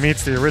Wahlberg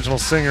meets the original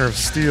singer of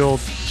Steel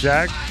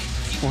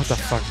what the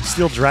fuck?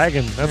 Steel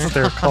Dragon. That's what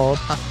they're called.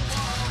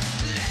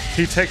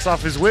 He takes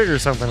off his wig or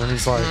something, and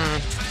he's like,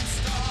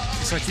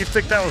 you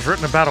think that was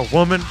written about a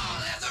woman?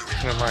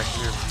 And I'm like,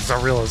 there's a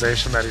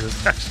realization that he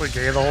was actually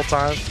gay the whole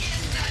time.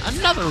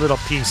 Another little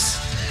piece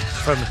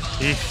from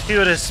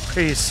Judas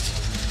Priest.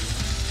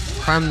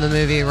 From the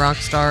movie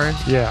Rockstar.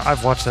 Yeah,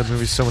 I've watched that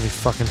movie so many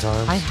fucking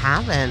times. I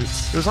haven't.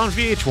 It was on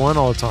VH1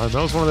 all the time.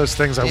 That was one of those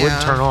things I wouldn't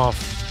Yeah. turn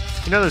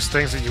off. You know those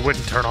things that you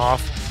wouldn't turn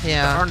off?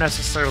 Yeah. That aren't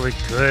necessarily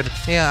good.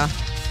 Yeah.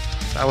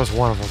 That was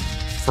one of them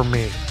for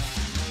me.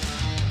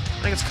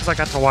 I think it's because I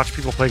got to watch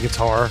people play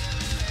guitar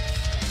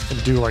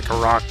and do like a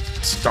rock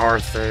star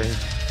thing.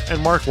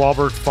 And Mark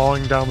Wahlberg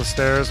falling down the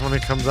stairs when he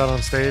comes out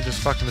on stage is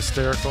fucking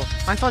hysterical.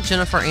 I thought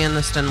Jennifer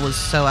Aniston was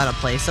so out of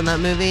place in that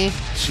movie.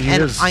 She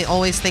and is. I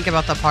always think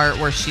about the part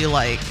where she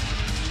like,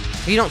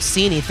 you don't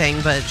see anything,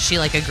 but she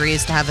like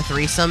agrees to have a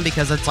threesome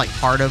because it's like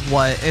part of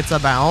what it's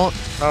about.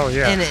 Oh,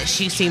 yeah. And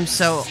she seems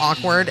so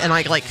awkward, and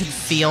I like could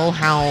feel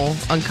how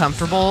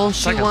uncomfortable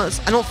she like a-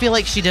 was. I don't feel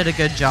like she did a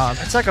good job.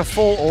 It's like a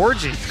full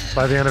orgy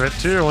by the end of it,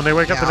 too. When they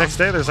wake up the Yeah. next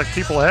day, there's like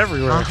people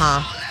everywhere.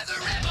 Uh-huh.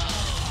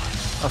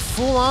 A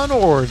full-on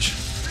orgy.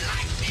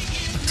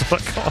 That's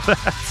what I call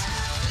that.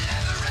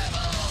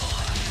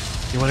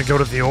 You want to go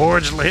to the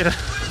orge later?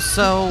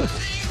 So,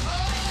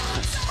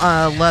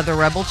 leather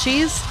rebel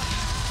cheese.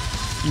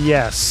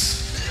 Yes.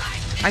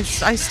 I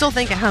still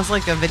think it has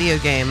like a video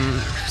game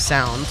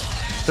sound.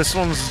 This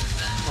one's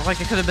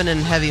Like it could have been in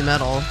heavy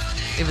metal,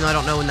 even though I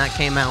don't know when that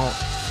came out.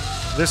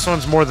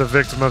 more the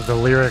victim of the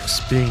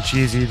lyrics being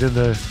cheesy than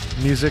the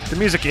music. The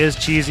music is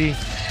cheesy,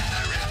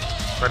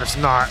 but it's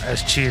not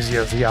as cheesy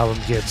as the album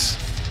gets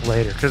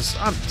later.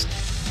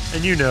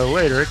 And you know,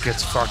 later it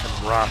gets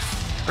fucking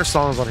rough. There's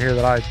songs on here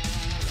that I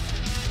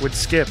would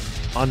skip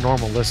on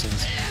normal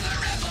listens.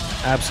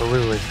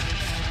 Absolutely.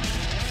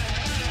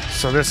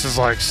 So this is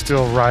like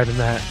still right in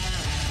that.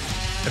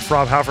 If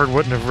Rob Halford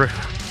wouldn't have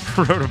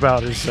wrote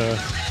about his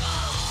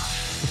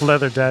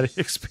leather daddy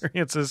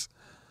experiences,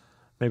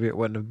 maybe it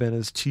wouldn't have been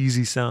as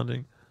cheesy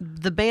sounding.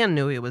 The band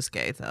knew he was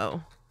gay,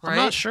 though. Right? I'm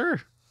not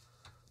sure.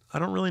 I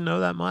don't really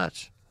know that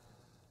much.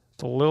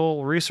 The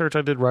little research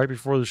I did right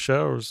before the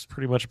show has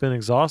pretty much been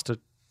exhausted.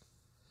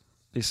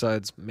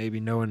 Besides maybe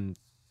knowing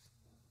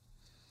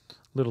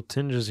little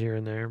tinges here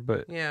and there,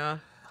 but Yeah.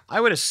 I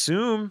would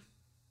assume.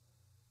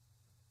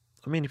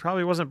 I mean, he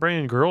probably wasn't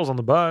bringing girls on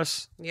the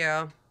bus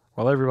Yeah.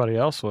 while everybody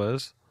else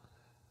was,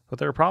 but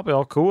they were probably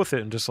all cool with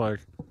it and just like,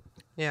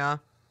 Yeah.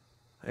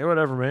 hey,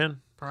 whatever,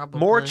 man. Probably.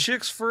 More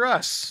chicks for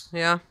us.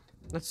 Yeah.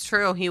 That's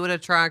true. He would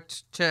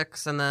attract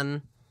chicks and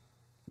then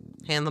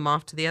hand them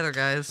off to the other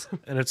guys.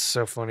 And it's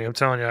so funny. I'm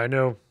telling you, I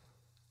know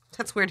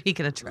That's weird. He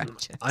can attract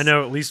chicks.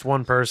 at least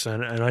one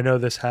person, and I know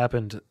this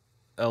happened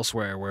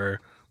elsewhere,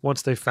 where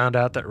once they found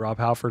out that Rob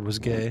Halford was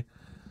gay,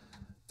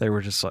 they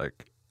were just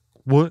like,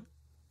 "What?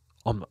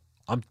 I'm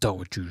done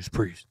with Judas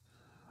Priest.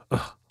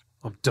 Ugh,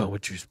 I'm done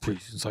with Judas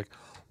Priest." It's like,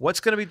 what's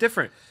going to be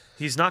different?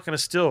 He's not going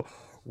to still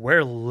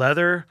wear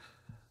leather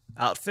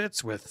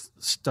outfits with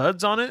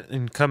studs on it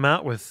and come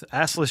out with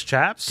assless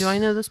chaps. Do I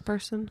know this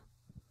person?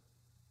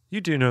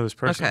 You do know this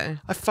person. Okay.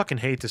 I fucking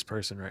hate this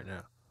person right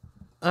now.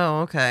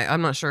 Oh, okay.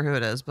 I'm not sure who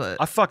it is, but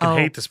I fucking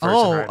hate this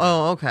person right now.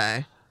 Oh,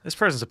 okay. This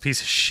person's a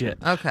piece of shit.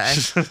 Okay.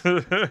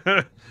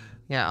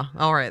 Yeah.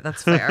 All right.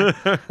 That's fair.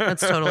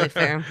 That's totally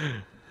fair.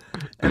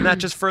 And that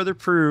just further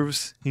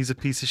proves he's a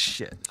piece of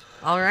shit.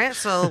 All right.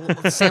 So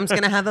Sam's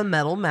going to have a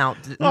metal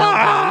meltdown.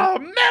 Oh,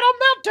 Metal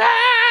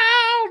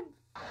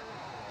Meltdown!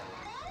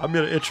 I'm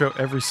going to intro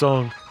every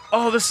song.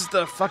 Oh, this is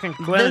the fucking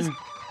Glenn.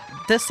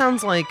 This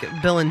sounds like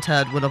Bill and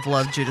Ted would have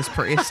loved Judas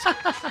Priest.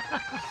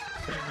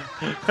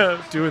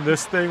 Doing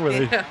this thing where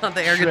they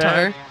The air shred.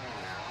 guitar.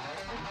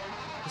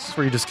 This is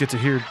where you just get to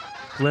hear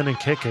Glenn and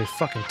KK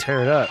fucking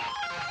tear it up.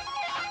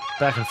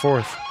 Back and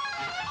forth.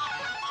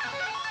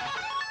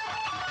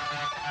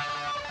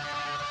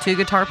 Two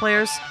guitar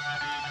players.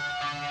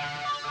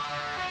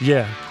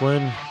 Yeah,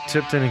 Glenn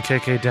Tipton and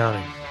KK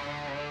Downing.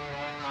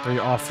 Very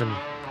often,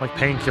 like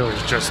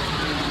Painkillers, just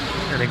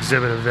an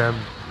exhibit of them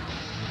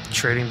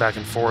trading back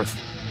and forth.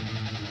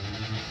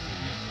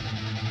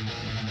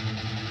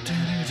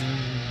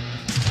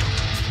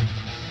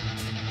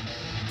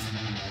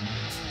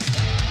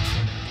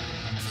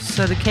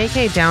 So the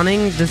KK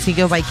Downing, does he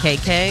go by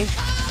KK?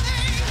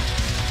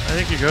 I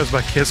think he goes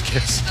by Kiss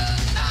Kiss.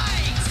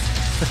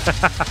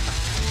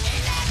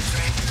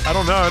 I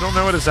don't know. I don't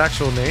know what his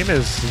actual name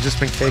is. He's just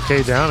been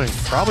KK Downing.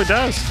 Probably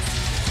does.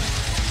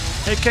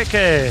 Hey,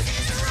 KK.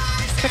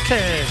 KK.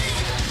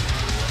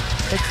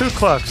 Hey, Ku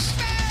Klux.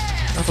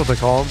 That's what they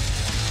call him.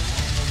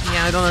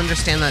 Yeah, I don't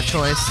understand that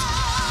choice.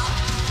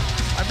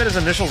 I bet his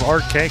initials are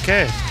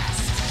KK.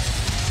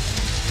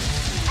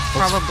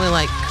 Probably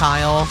like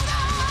Kyle.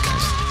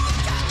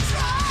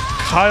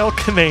 Kyle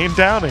Kinane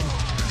Downing.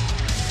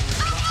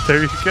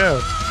 There you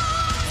go.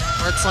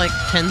 Or it's like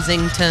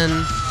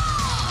Kensington.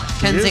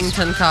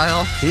 Kensington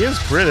Kyle. He is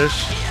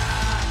British.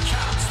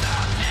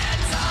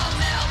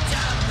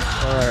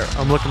 Alright,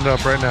 I'm looking it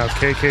up right now.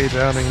 KK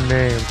Downing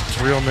name.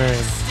 Real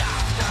name.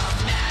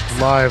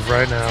 Live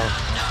right now.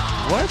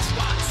 What?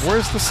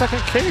 Where's the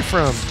second K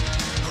from?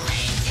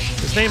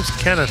 His name's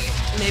Kenneth.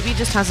 Maybe he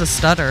just has a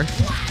stutter.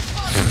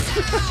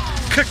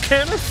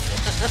 Kenneth?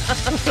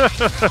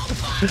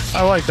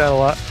 I like that a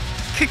lot.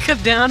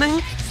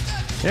 Downing?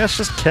 Yeah, it's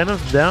just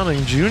Kenneth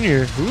Downing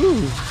Jr.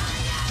 Ooh.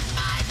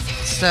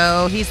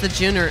 So he's the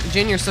junior,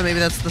 so maybe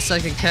that's the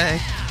second K.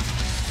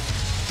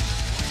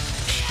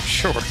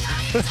 Sure.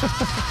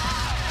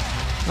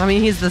 I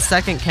mean, he's the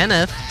second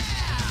Kenneth.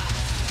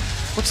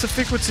 What's the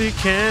frequency,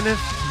 Kenneth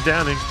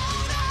Downing?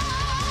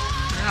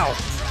 Ow.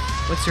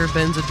 What's your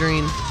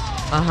Benzedrine?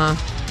 Uh-huh.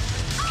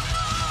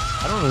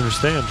 I don't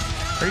understand.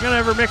 Are you gonna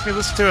ever make me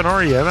listen to an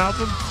REM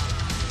album?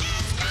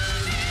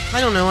 I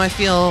don't know. I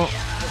feel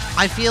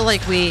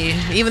like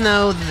even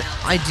though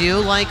I do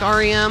like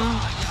REM,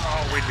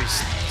 Oh, we'd be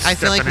I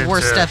feel like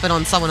we're stepping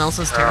on someone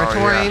else's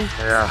territory. Oh,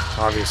 yeah,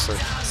 obviously.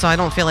 So I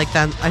don't feel like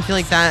that. I feel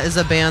like that is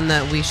a band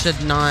that we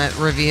should not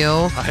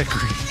review. I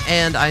agree.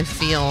 And I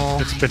feel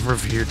It's been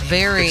reviewed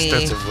very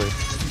extensively.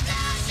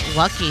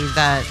 lucky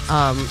that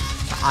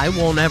I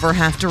won't ever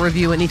have to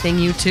review anything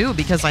U2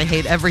 because I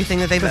hate everything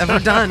that they've ever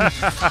done.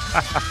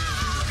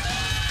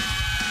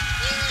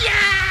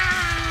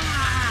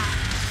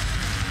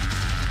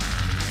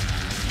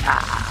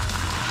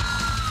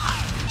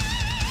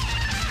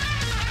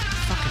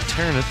 Fucking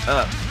tearing it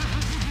up.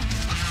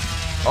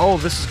 Oh,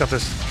 this has got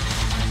this.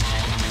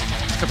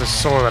 It's got this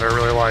solo that I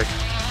really like.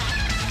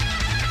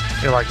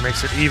 It like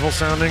makes it evil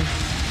sounding.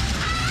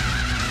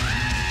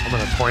 I'm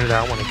gonna point it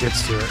out when it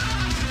gets to it.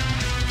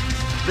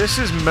 This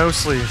is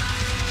mostly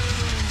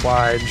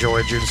why I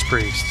enjoy Judas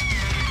Priest.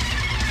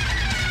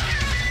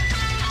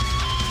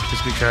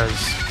 Is because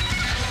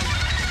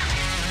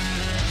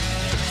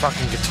the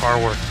fucking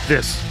guitar work.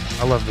 This.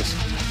 I love this.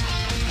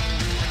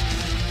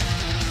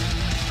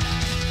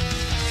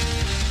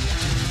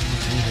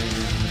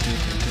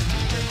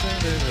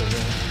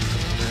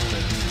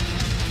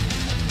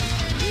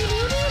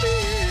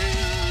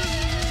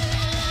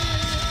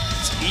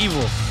 It's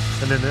evil.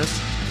 And then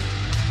this.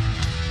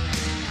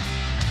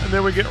 And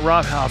then we get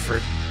Rob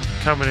Halford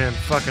coming in,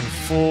 fucking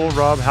full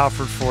Rob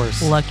Halford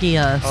force. Lucky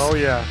us. Oh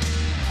yeah.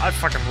 I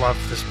fucking love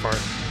this part.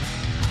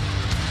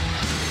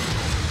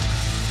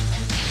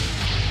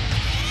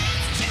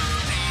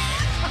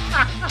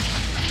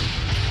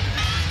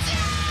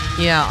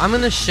 Yeah, I'm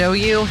gonna show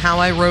you how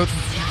I wrote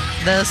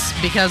this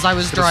because I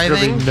was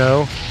driving.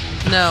 No.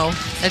 No,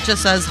 it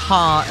just says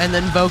ha and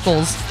then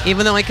vocals,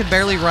 even though I could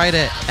barely write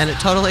it, and it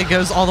totally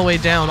goes all the way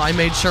down. I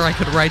made sure I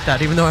could write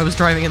that, even though I was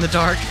driving in the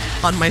dark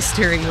on my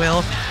steering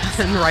wheel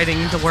and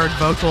writing the word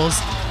vocals.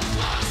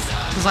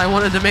 Because I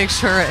wanted to make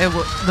sure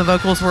the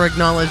vocals were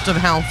acknowledged of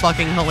how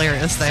fucking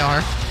hilarious they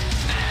are.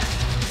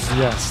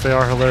 Yes, they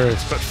are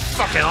hilarious, but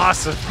fucking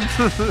awesome.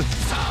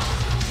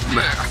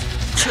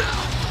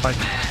 Like,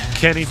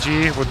 Kenny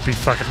G would be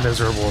fucking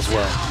miserable as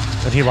well.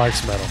 And he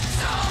likes metal.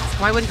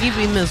 Why would he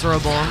be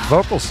miserable?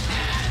 Vocals.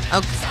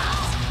 Okay.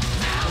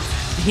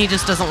 He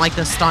just doesn't like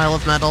this style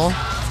of metal. He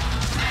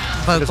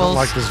Vocals. doesn't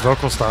like this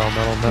vocal style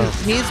metal, no.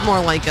 He's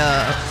more like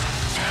a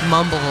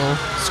mumble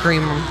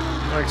screamer.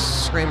 Like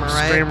Screamer,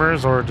 right?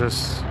 Screamers or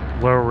just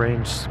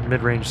low-range,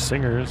 mid-range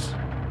singers.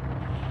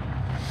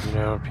 You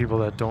know, people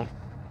that don't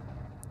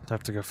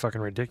have to go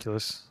fucking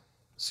ridiculous.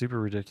 Super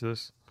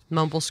ridiculous.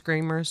 Mumble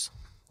screamers.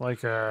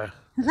 Like, You're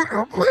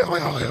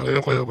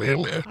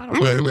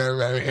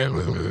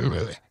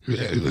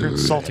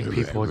insulting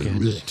people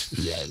again.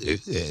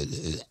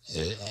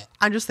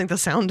 I just think the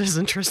sound is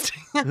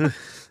interesting.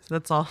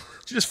 That's all.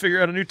 Did you just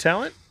figure out a new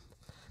talent?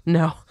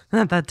 No,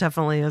 that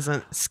definitely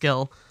isn't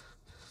skill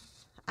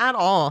at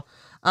all.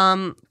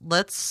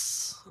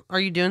 Are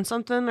you doing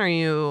something? Are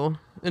you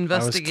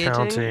investigating? I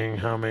was counting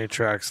how many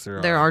tracks there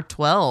are. There are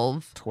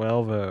 12.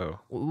 12.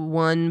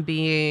 One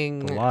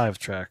being The live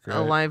track, right?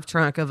 a live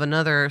track of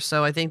another.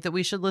 So I think that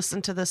we should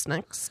listen to this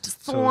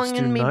next So song let's do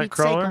and maybe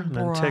Nightcrawler and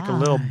then take a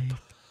little.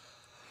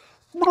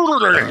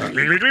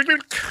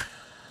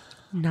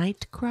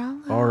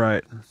 Nightcrawler. All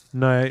right,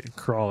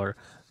 Nightcrawler.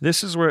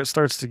 This is where it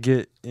starts to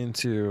get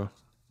into,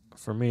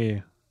 for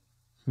me,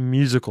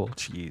 musical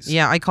cheese.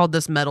 Yeah, I called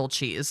this metal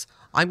cheese.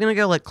 I'm gonna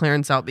go let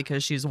Clarence out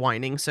because she's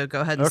whining. So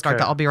go ahead and start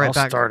that. I'll be right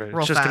back. Start it. Real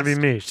It's just fast. gonna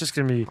be me. It's just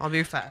gonna be I'll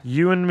be fast.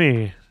 you and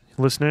me,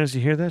 listeners.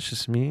 You hear that? It's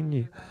just me and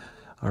you.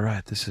 All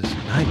right, this is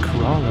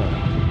Nightcrawler.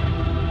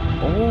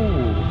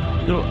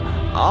 Oh, little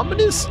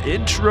ominous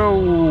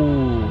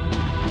intro.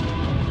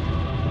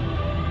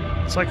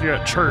 It's like you're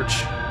at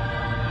church,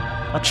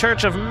 a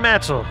church of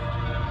metal,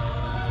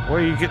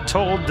 where you get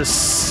told the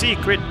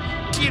secret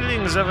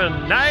dealings of a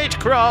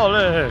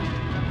Nightcrawler.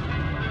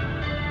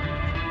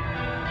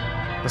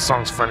 The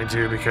song's funny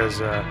too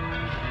because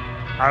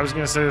I was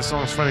gonna say this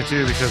song's funny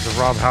too because of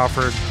Rob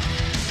Halford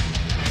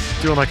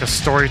doing like a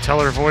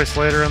storyteller voice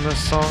later in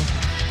this song.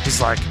 He's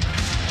like,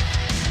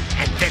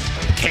 And then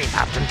we came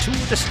out into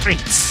the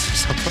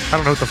streets. I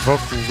don't know what the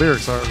vocal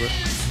lyrics are, but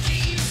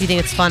You think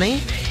it's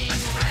funny?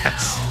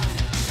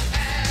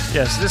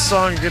 yes, this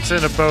song gets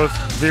into both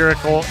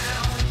lyrical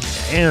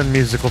and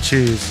musical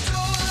cheese.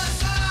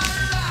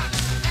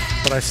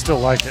 But I still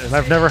like it, and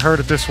I've never heard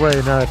it this way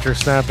now after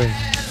snapping.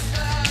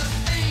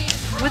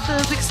 With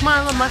a big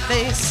smile on my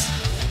face.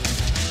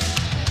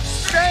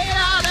 Straight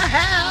out of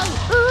hell.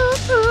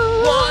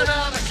 One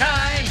of a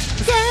kind.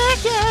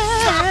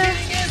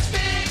 Talking is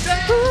big.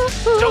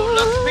 Don't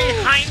look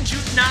behind you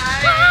now.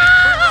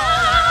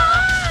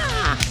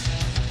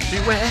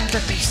 Beware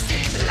the beast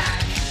in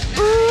black.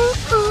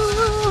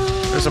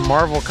 There's a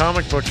Marvel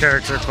comic book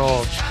character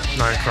called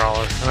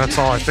Nightcrawler, and that's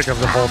all I think of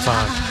the whole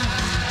time.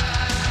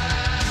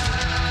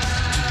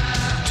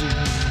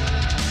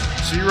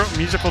 So you wrote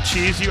musical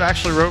cheese? You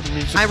actually wrote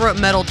musical I wrote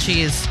metal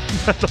cheese.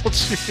 metal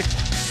cheese?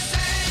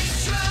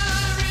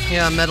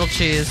 Yeah, metal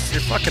cheese.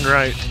 You're fucking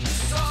right.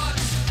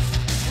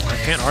 I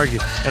can't argue.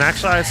 And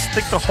actually, I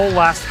think the whole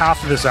last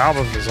half of this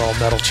album is all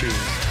metal cheese.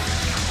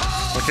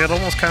 Like, it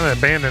almost kind of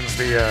abandons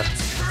the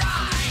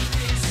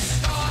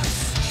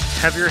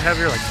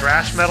heavier, like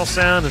thrash metal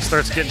sound and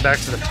starts getting back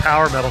to the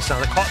power metal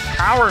sound. They call it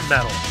power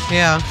metal.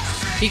 Yeah.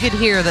 You could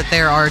hear that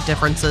there are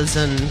differences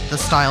in the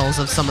styles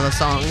of some of the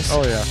songs.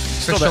 Oh, yeah. for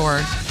Still sure.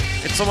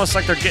 It's almost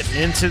like they're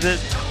getting into the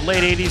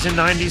late 80s and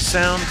 90s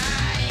sound.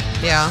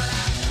 Yeah.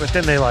 But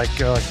then they like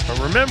go, but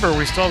remember,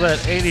 we still have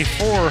that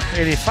 84,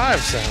 85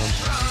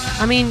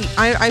 sound. I mean,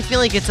 I feel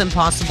like it's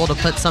impossible to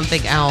put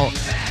something out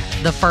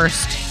the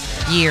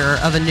first year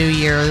of a new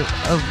year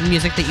of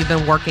music that you've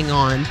been working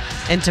on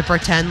and to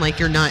pretend like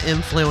you're not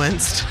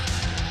influenced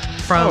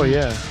from Oh,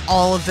 yeah.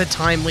 all of the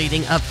time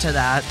leading up to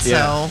that.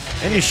 Yeah.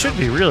 And you should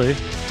be, really.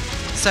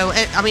 So,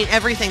 I mean,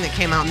 everything that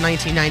came out in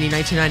 1990,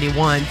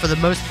 1991, for the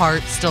most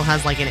part, still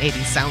has like an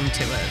 80s sound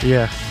to it.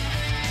 Yeah.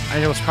 I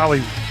know it's probably,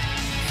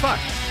 fuck,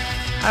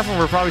 half of them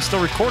were probably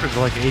still recorded in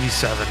like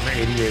 87,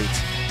 88.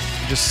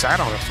 Just sat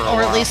on it for a while.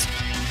 Or at least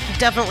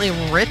definitely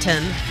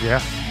written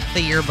Yeah.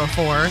 the year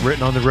before.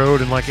 Written on the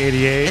road in like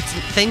 88.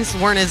 Things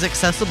weren't as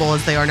accessible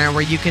as they are now,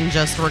 where you can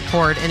just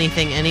record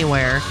anything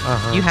anywhere.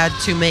 Uh-huh. You had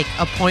to make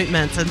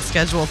appointments and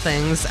schedule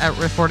things at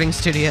recording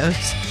studios,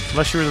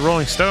 Unless you were the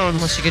Rolling Stones.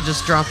 unless you could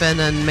just drop in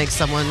and make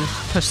someone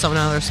push someone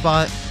out of their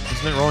spot.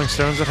 Isn't it Rolling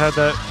Stones that had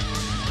that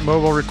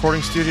mobile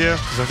recording studio?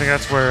 Because I think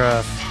that's where,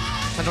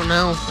 I don't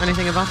know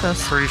anything about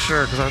this. pretty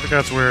sure, because I think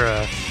that's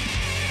where,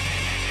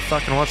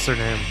 fucking what's their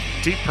name?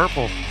 Deep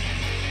Purple.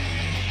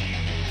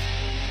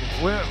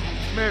 Well,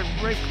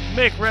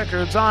 make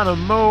records on a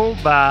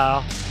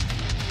mobile.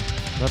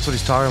 That's what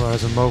he's talking about,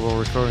 as a mobile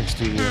recording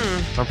studio.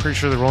 I'm pretty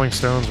sure the Rolling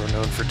Stones were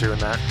known for doing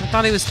that. I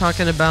thought he was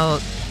talking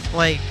about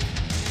like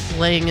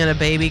laying in a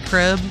baby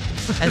crib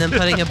and then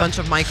putting a bunch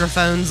of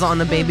microphones on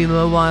a baby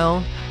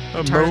mobile,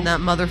 turning that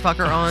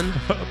motherfucker on.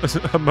 Is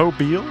it a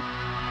mobile?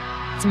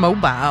 It's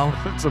mobile.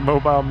 It's a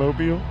mobile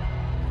mobile.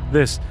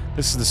 This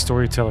is the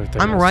storyteller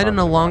thing. I'm riding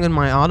along in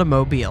my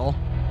automobile.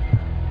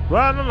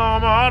 Riding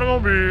along my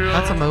automobile.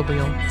 That's a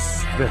mobile.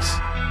 This.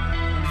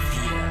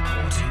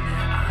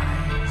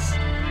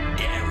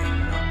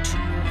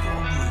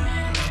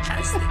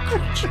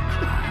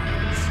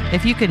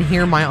 If you could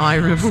hear my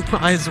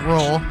eyes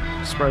roll,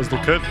 Surprised they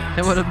could.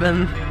 it would have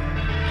been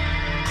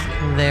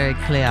very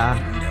clear.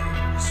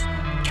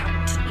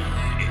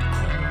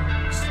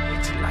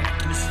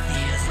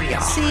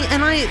 See,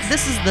 and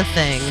this is the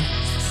thing.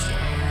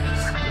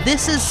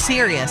 This is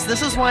serious.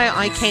 This is why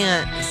I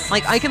can't,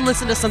 like, I can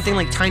listen to something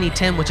like Tiny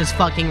Tim, which is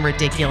fucking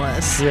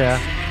ridiculous. Yeah.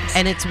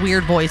 And it's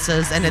weird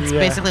voices, and it's Yeah.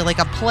 basically like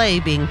a play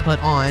being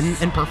put on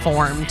and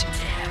performed.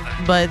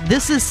 But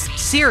this is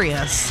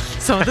serious.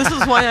 So this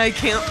is why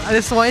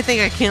this is why I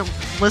think I can't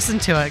listen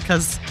to it,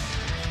 because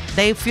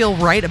they feel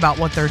right about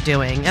what they're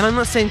doing. And I'm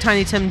not saying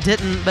Tiny Tim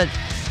didn't, but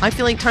I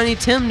feel like Tiny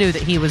Tim knew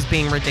that he was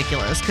being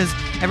ridiculous, because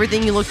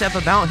everything you looked up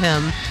about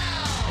him,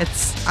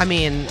 it's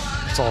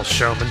all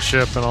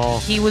showmanship and all.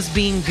 he was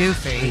being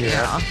goofy.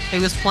 Yeah. He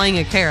was playing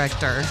a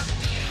character.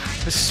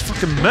 This is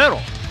fucking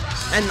metal.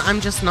 And I'm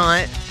just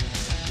not.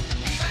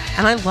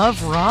 And I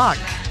love rock.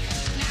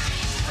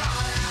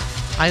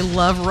 I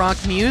love rock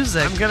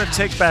music, I'm gonna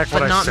take back what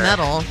but I not said.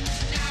 metal.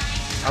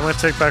 I'm gonna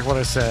take back what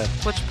I said.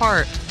 Which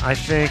part? I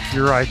think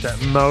you're right that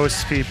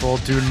most people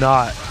do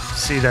not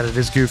see that it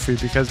is goofy,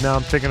 because now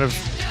I'm thinking of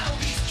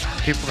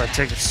people that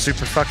take it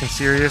super fucking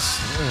serious.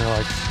 You know,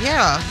 like,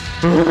 Yeah.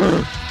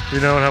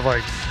 and have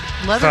like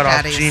Leather cut off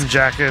caddies. jean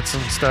jackets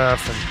and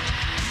stuff, and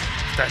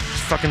that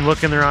fucking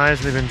look in their eyes.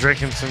 And they've been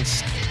drinking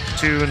since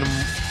 2 in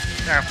the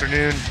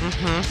afternoon.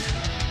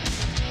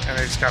 Mm-hmm. And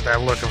they just got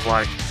that look of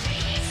like,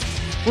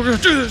 we're gonna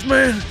do this,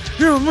 man.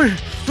 You and me.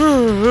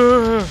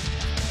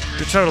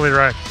 You're totally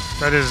right.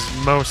 That is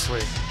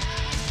mostly.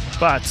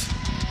 But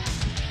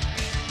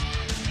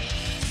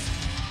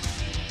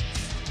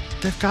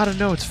they've got to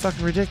know it's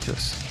fucking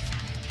ridiculous.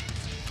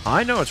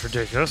 I know it's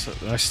ridiculous.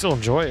 I still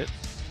enjoy it.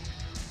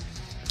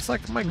 It's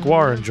like my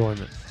guar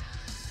enjoyment.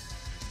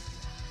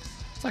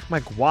 It's like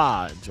my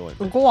Gua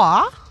enjoyment.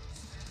 Gua?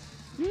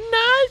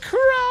 Nightcrawler!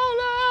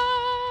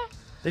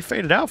 They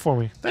faded out for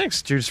me.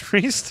 Thanks, Judas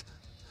Priest.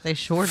 They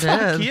sure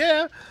Fuck did.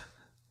 yeah.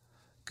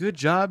 Good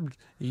job,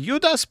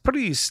 Judas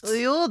Priest.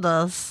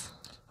 Judas.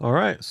 All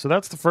right, so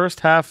that's the first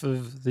half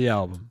of the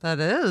album. That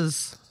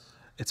is.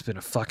 It's been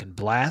a fucking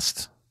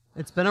blast.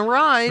 It's been a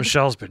ride.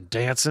 Michelle's been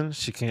dancing.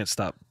 She can't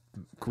stop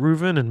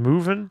grooving and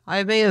moving.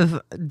 I may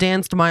have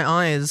danced my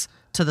eyes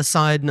to the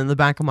side and in the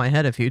back of my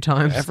head a few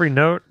times. Every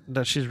note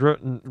that she's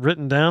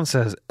written down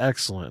says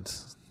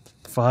excellent.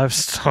 5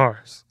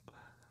 stars.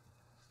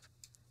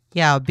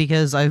 Yeah,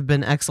 because I've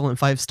been excellent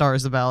 5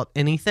 stars about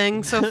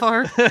anything so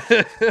far.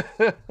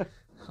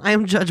 I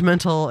am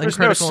judgmental and There's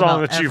no critical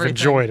song about that you've everything.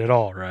 enjoyed at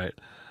all, right?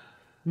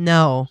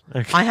 No.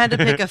 Okay. I had to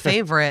pick a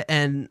favorite,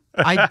 and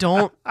I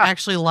don't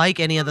actually like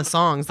any of the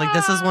songs. Like,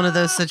 this is one of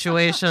those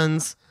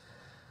situations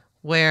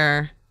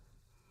where,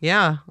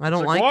 yeah, I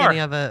don't like War. any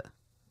of it.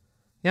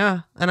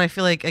 Yeah, and I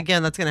feel like,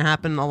 again, that's going to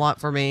happen a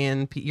lot for me,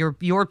 and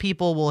your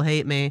people will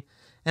hate me,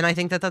 and I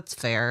think that that's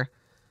fair.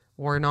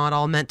 We're not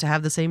all meant to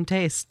have the same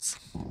tastes.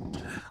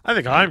 I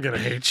think I'm going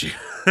to hate you.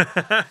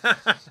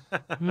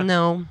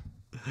 No.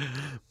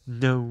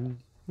 No.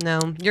 No,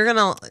 you're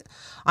gonna.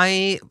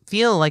 I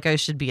feel like I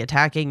should be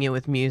attacking you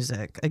with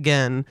music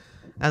again,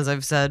 as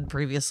I've said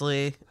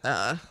previously.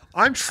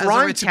 I'm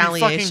trying to be fucking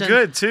retaliation.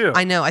 good, too.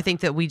 I know. I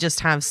think that we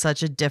just have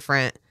such a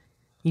different.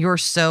 You're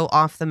so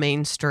off the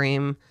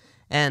mainstream,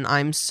 and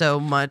I'm so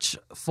much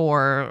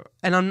for.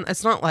 And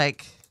it's not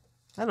like,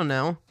 I don't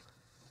know.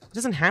 It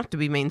doesn't have to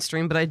be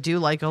mainstream, but I do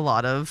like a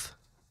lot of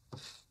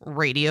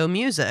radio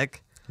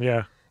music.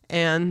 Yeah.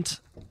 And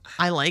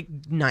I like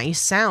nice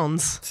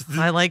sounds.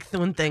 I like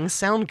when things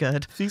sound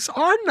good. These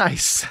are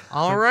nice.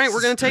 All right,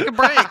 we're going to take a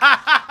break.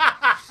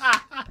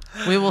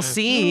 We will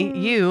see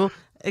you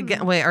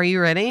again. Wait, are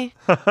you ready?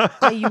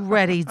 Are you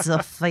ready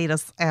to fade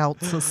us out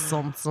to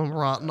something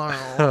right now?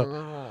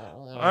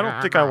 I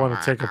don't think I want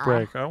to take a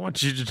break. I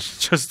want you to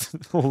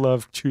just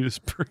love Judas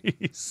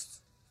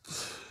Priest.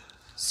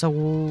 So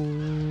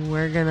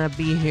we're going to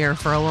be here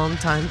for a long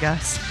time,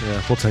 guys.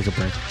 Yeah, we'll take a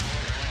break.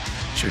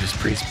 Judas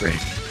Priest break.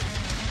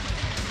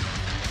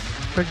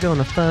 We're going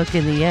to fuck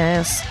in the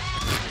ass.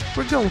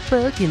 We're going to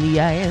fuck in the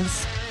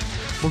ass.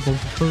 We're going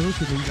to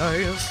fuck in the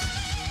ass.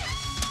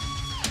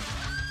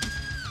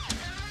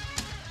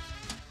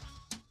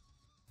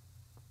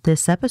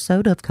 This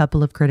episode of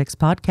Couple of Critics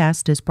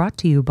podcast is brought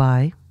to you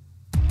by...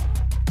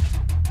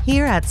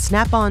 Here at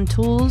Snap-on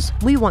Tools,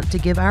 we want to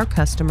give our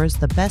customers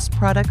the best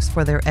products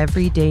for their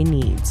everyday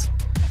needs.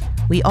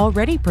 We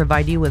already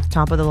provide you with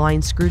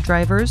top-of-the-line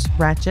screwdrivers,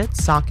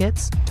 ratchets,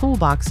 sockets,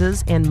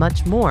 toolboxes, and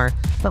much more,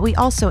 but we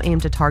also aim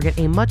to target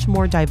a much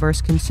more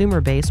diverse consumer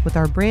base with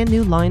our brand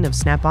new line of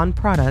Snap-on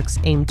products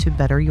aimed to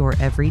better your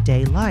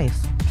everyday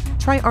life.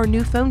 Try our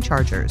new phone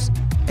chargers,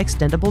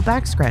 extendable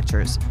back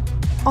scratchers,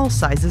 all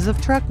sizes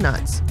of truck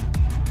nuts,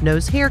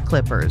 nose hair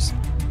clippers,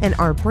 and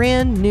our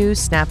brand new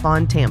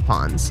Snap-on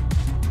tampons.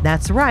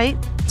 That's right,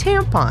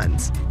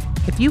 tampons.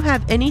 If you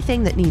have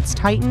anything that needs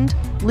tightened,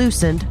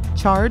 loosened,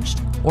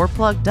 charged, or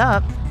plugged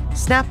up,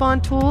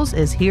 Snap-on Tools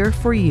is here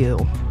for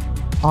you.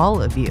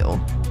 All of you.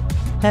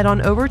 Head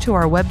on over to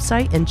our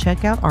website and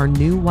check out our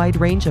new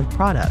wide range of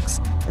products,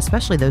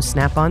 especially those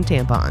Snap-on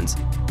tampons.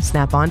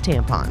 Snap-on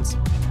tampons.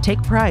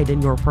 Take pride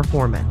in your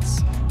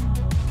performance.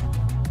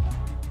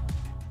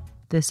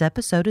 This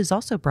episode is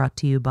also brought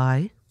to you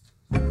by...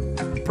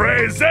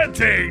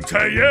 Presenting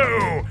to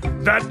you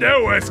the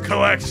newest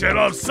collection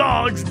of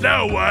songs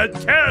no one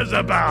cares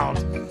about.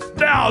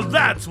 Now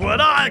that's what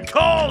I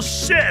call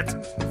shit.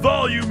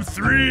 Volume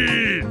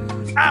 3.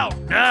 Out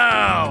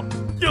now.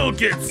 You'll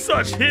get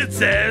such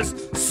hits as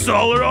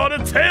Solar on a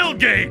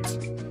Tailgate.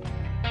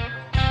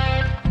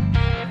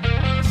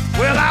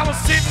 Well, I was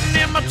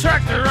sitting in my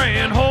tractor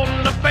and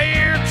holding a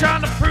beer,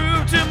 trying to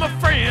prove to my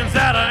friends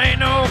that I ain't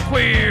no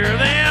queer.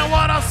 Then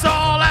what I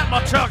saw at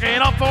my truck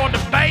ain't up for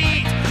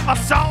debate. I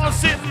saw her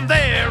sitting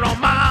there on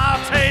my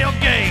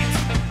tailgate.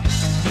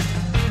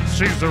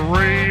 She's a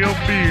real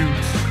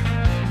beaut.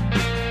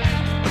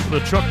 The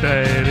truck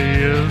that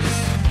is.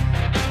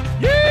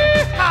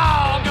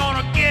 Yeehaw,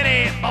 gonna get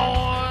it,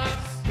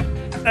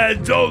 boys.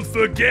 And don't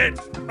forget,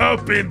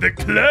 up in the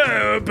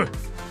club.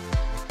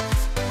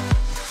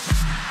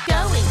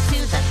 Going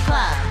to the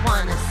club,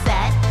 wanna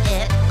set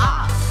it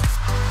off.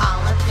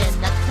 All up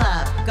in the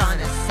club,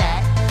 gonna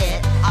set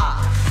it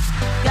off.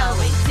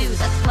 Going to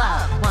the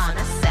club,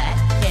 wanna set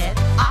it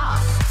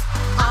off.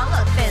 All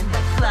up in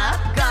the club,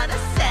 gonna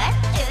set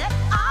it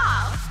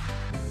off.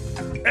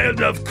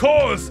 And of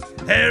course,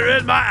 hair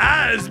in my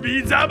eyes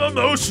means I'm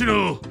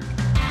emotional.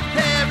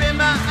 Hair in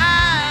my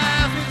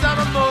eyes means I'm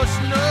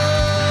emotional.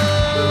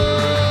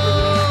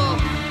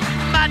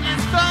 My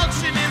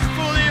dysfunction is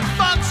fully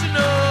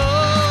functional.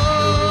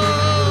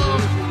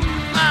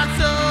 I'm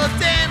so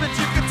damaged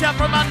you can tell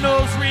from my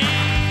nose ring.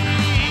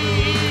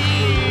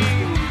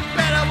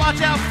 Better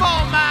watch out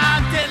for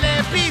my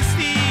deadly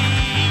beastie.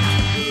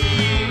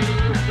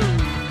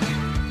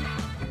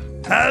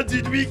 How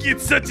did we get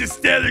such a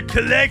stellar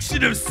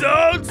collection of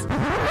songs?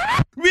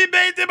 We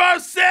made them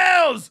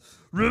ourselves!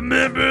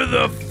 Remember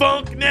the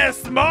Funk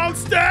Nest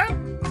Monster?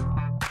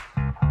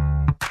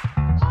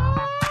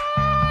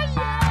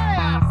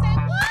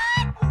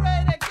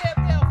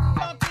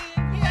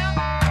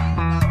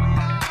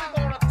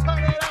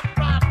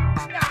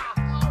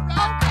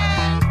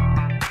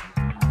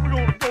 We're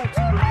gonna go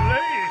to the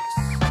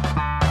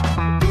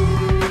lakes.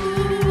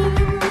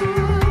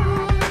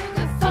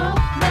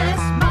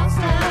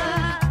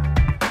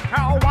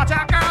 Oh, watch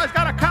out, girl, he's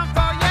gonna come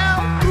for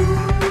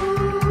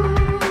you.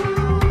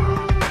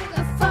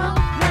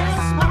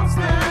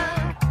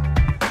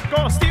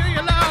 Gonna steal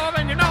your love,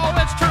 and you know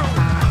it's true.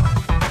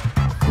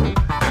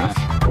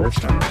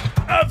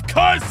 Of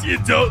course you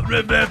don't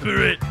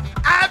remember it.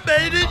 I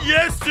made it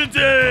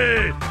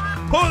yesterday.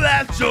 Pull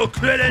out your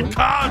credit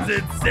cards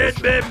and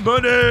send me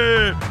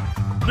money.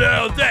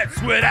 Now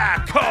that's what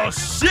I call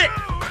shit.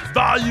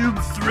 Volume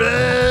 3.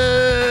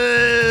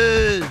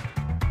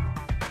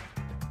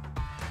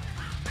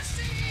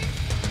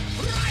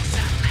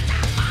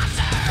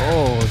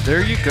 Oh,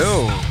 there you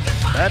go.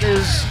 That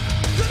is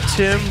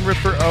Tim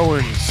Ripper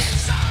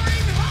Owens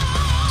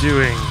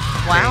doing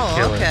Wow,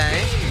 Painkiller.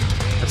 okay.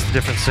 That's a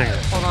different singer.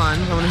 Hold on,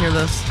 I want to hear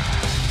this.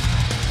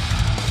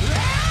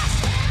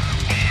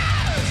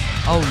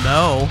 Oh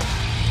no.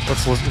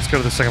 Let's go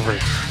to the second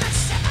verse.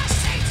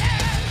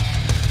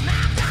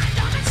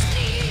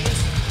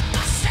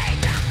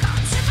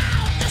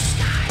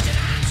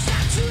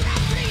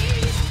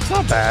 It's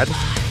not bad.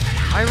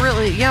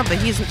 Yeah, but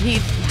he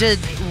did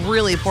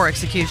really poor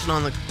execution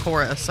on the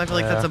chorus. I feel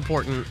like that's Yeah.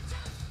 important.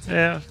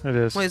 Yeah, it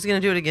is. Well, he's gonna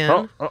do it again.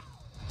 Oh,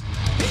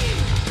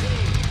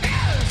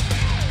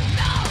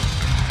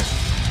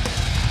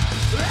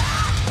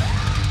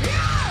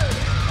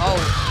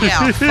 Oh,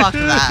 yeah, fuck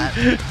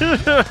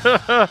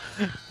that.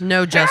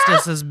 No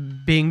justice is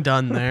being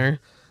done there.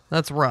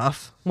 That's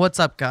rough. What's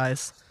up,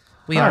 guys?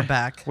 We are Hi.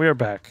 back. We are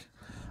back.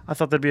 I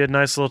thought that'd be a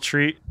nice little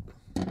treat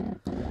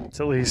to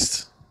at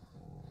least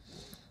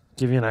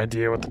give you an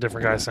idea what the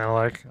different guys sound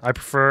like. I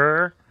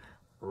prefer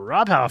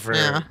Rob Halford.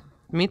 Yeah,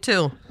 me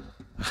too.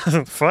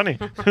 Funny.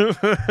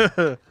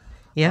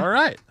 Yeah, All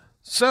right.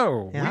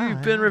 So, Yeah.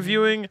 we've been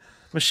reviewing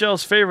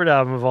Michelle's favorite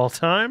album of all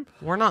time,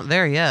 we're not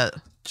there yet.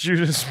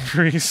 Judas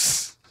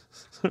Priest.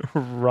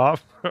 Rob.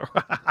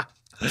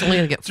 It's only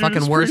gonna get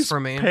fucking worse for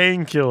me.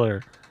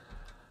 Painkiller.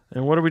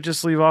 And what did we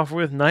just leave off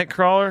with?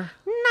 Nightcrawler?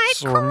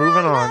 So we're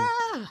moving on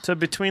to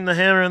Between the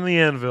Hammer and the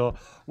Anvil,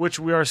 which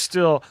we are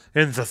still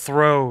in the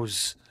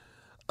throes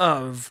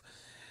of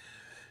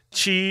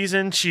cheese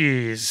and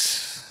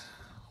cheese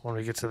when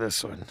we get to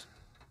this one.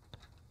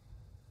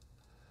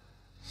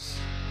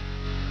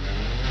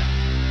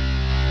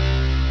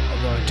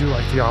 Although I do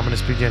like the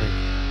ominous beginning.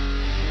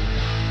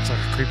 It's like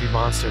a creepy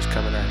monster's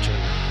coming at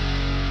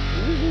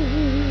you.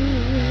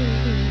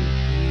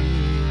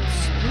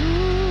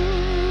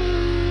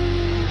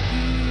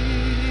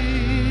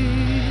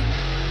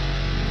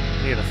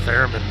 Need a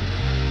theremin.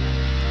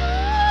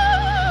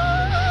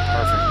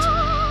 Perfect.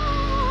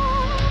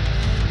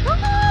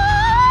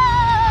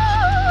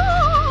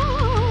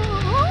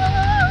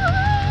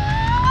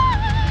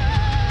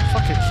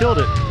 Fucking killed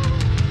it.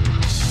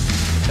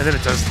 And then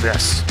it does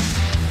this.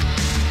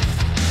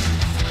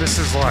 This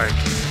is like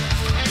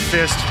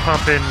fist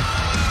pumping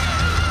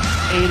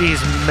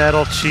 80s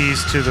metal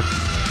cheese to the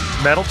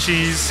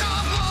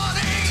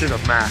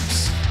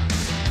max.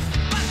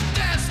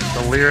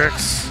 The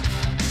lyrics,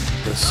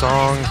 the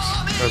songs,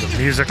 or the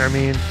music, I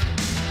mean,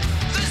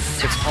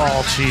 it's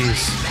all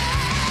cheese.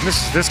 And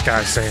this is this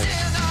guy saying it.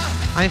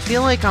 I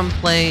feel like I'm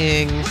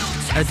playing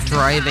a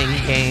driving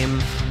game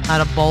at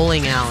a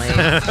bowling alley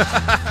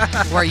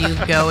where you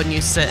go and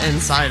you sit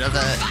inside of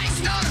it.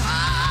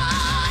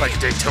 Like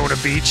Daytona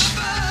Beach.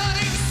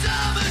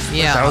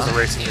 Yeah. That was a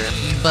racing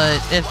game. But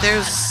if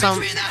there's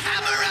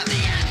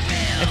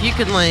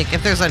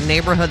if there's a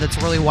neighborhood that's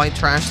really white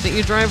trash that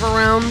you drive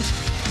around,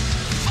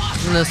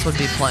 then this would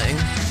be playing.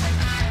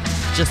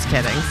 Just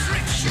kidding.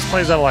 This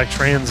plays out of like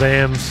Trans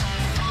Ams.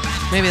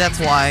 Maybe that's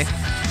why.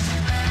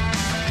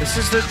 This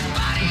is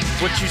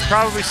what you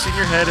probably see in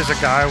your head is a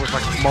guy with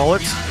like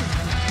mullets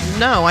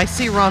No, I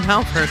see Rob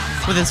Halford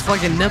with his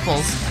fucking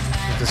nipples.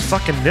 with his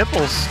fucking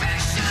nipples.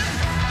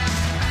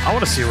 I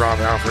want to see Rob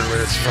Halford with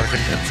his fucking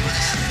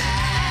nipples.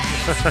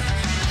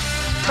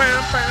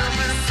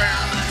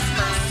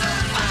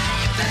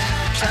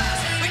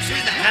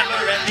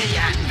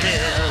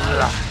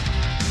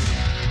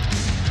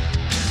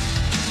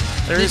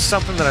 There is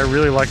something that I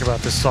really like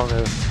about this song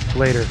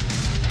later.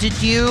 Did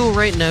you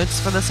write notes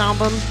for this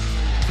album?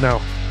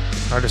 No,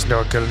 I just know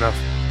it good enough.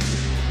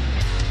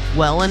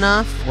 Well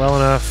enough? Well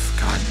enough.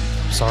 God,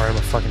 I'm sorry, I'm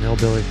a fucking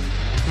hillbilly.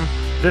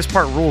 This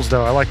part rules,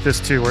 though. I like this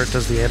too, where it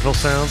does the anvil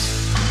sounds.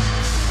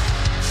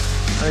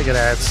 I think it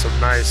adds some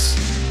nice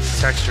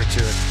texture to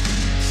it.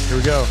 Here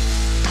we go.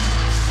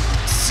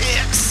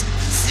 6,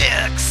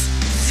 6,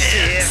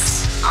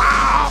 6.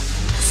 Oh,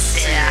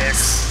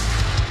 6.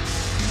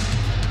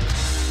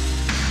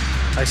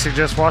 I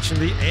suggest watching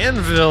the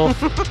Anvil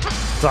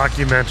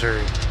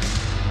documentary.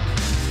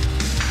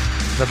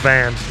 The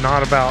band,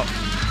 not about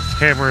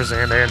hammers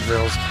and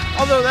anvils.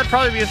 Although that'd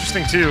probably be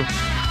interesting too.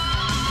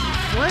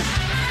 What?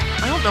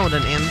 I don't know what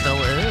an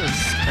anvil is.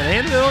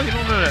 An anvil? You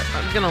don't know that?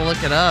 I'm gonna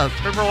look it up.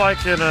 Remember,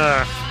 like in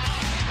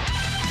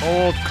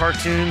old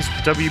cartoons,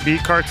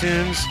 WB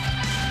cartoons,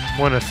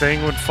 when a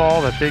thing would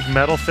fall, that big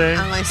metal thing,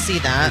 Oh, I see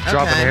that.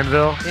 drop an Okay.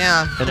 anvil,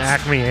 Yeah. an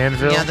Acme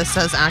anvil. Yeah, this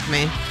says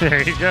Acme.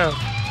 There you go.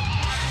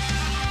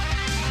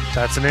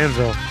 That's an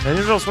anvil. An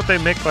anvil is what they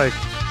make, like,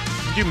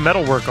 you do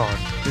metal work on.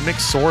 They make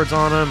swords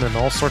on them and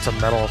all sorts of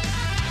metal.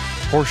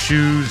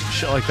 Horseshoes,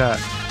 shit like that.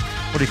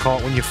 What do you call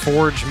it when you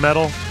forge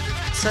metal?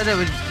 Said it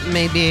would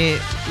maybe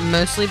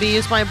mostly be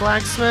used by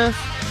blacksmith.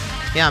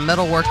 Yeah,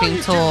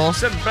 metalworking tool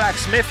Some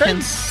blacksmithing.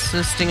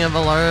 consisting of a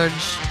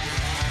large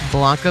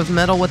block of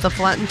metal with a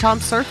flattened top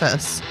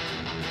surface.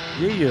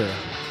 Yeah.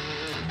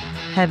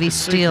 Heavy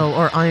steel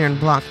or iron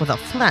block with a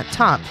flat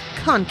top,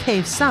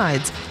 concave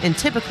sides, and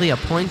typically a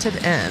pointed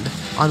end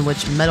on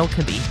which metal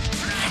can be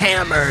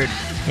hammered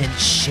and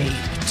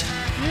shaped.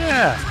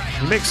 Yeah.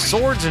 You make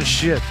swords and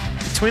shit.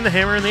 Between the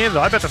hammer and the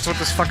anvil. I bet that's what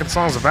this fucking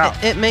song's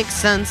about. It makes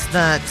sense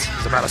that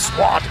It's about a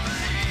sword.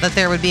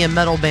 there would be a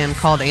metal band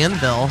called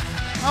Anvil.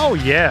 Oh,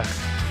 yeah.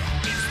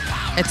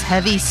 It's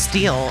heavy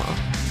steel,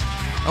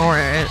 or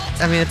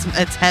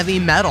it's heavy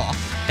metal.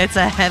 It's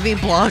a heavy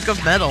block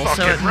of metal,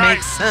 so it Fucking right.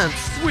 makes sense.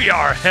 We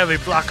are a heavy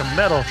block of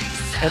metal.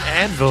 An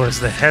anvil is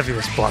the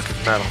heaviest block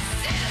of metal.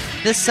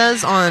 This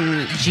says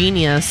on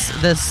Genius,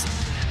 this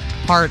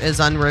part is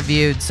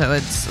unreviewed,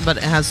 but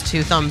it has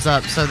 2 thumbs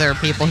up. So there are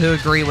people who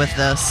agree with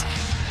this.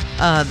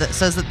 That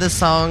says that this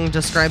song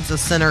describes a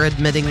sinner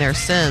admitting their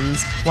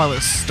sins while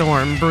a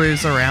storm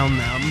brews around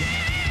them.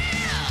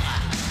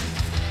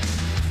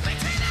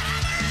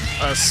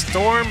 A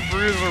storm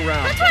brews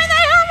around.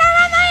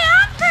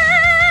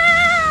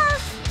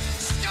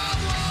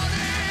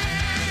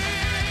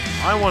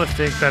 I want to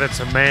think that it's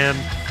a man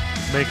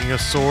making a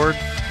sword,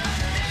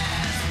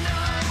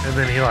 and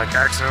then he like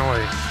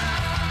accidentally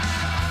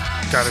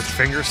got his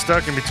finger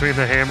stuck in between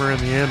the hammer and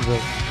the anvil.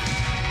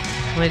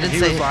 They did He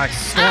say was like,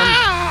 storm.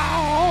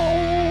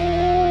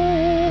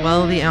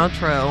 Well, the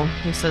outro,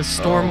 he says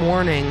storm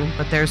warning,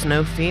 but there's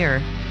no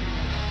fear.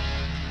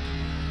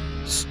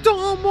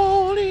 "Storm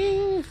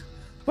warning,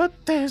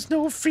 but there's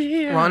no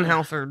fear." Ron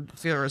Halford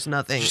fears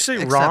nothing. Did you say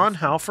except- Ron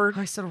Halford?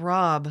 I said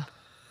Rob.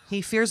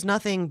 He fears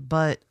nothing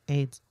but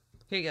AIDS.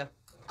 Here you go.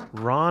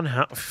 Ron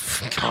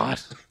God.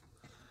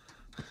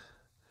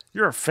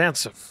 You're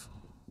offensive.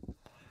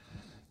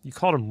 You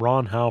called him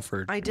Ron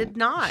Halford. I did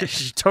not.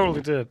 You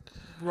totally did.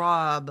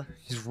 Rob.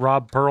 He's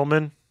Rob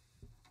Perlman.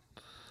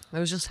 I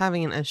was just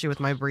having an issue with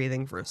my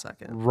breathing for a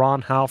second.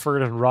 Ron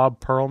Halford and Rob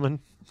Perlman.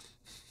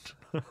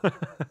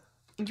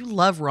 You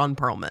love Ron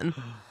Perlman.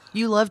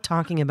 You love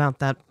talking about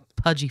that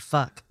pudgy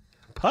fuck.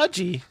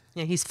 Pudgy?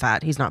 Yeah, he's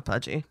fat. He's not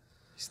pudgy.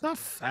 He's not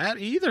fat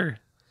either.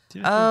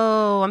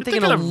 Oh, I'm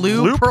thinking of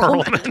Lou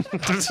Pearlman.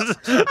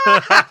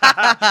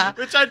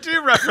 Which I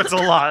do reference a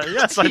lot.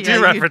 Yes, I do Yeah,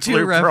 reference you do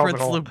Lou reference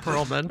Pearlman. Lou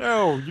Pearlman.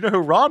 No, you know who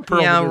Ron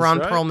Perlman Yeah, is, Ron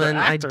right? Perlman, The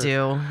I actor.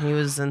 do. He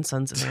was in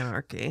Sons of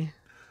Anarchy.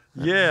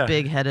 Yeah.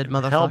 Big-headed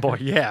motherfucker. Hellboy,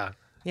 yeah.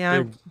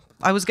 Yeah, Big-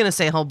 I was going to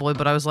say Hellboy,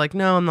 but I was like,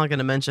 no, I'm not going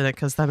to mention it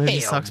because that movie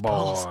sucks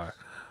balls. Hellboy.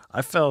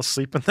 I fell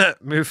asleep in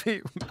that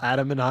movie.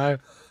 Adam Cooter.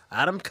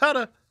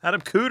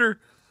 Adam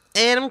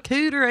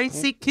Cooter,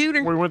 AC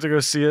Cooter. We went to go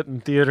see it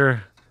in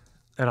theater,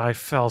 and I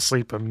fell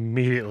asleep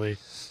immediately.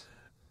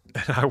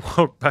 And I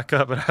woke back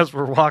up, and as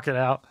we're walking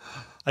out,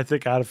 I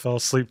think Adam fell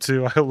asleep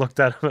too. I looked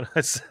at him and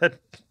I said,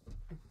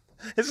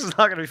 "This is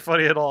not going to be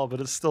funny at all, but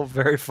it's still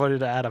very funny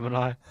to Adam and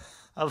I."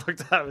 I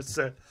looked at him and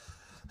said,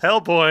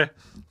 "Hellboy,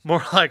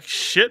 more like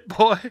shit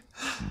boy."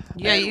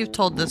 Yeah, you've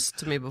told this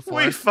to me before.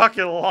 We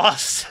fucking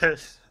lost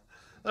it.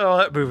 Oh,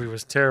 that movie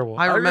was terrible.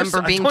 I remember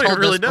being don't even told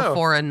really this know.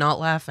 before and not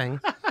laughing.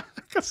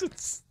 Because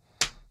it's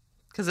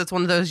Because it's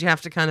one of those you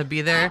have to kind of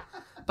be there.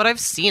 But I've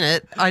seen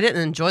it. I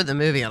didn't enjoy the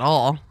movie at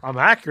all. I'm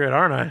accurate,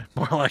 aren't I?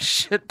 More like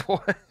shit boy.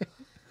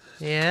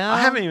 Yeah.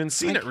 I haven't even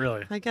seen it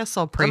really. I guess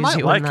I'll I praise might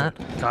you like on that.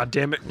 it. God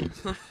damn it.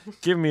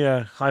 Give me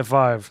a high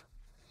five.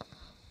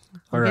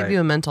 I'll All give right. you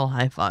a mental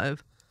high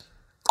five.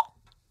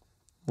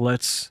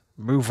 Let's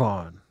move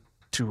on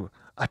to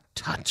a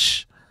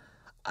touch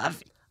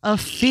of A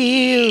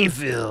feel,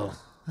 evil.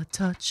 a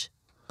touch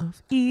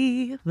of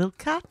evil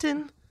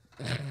cotton.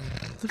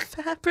 The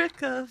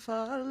fabric of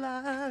our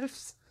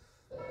lives.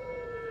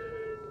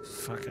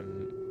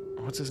 Fucking,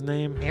 what's his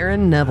name?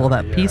 Aaron Neville,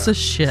 that yeah. piece of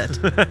shit.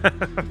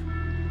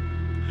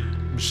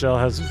 Michelle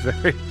has a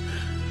very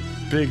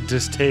big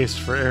distaste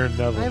for Aaron I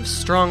Neville. have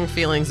strong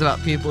feelings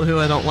about people who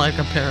I don't like,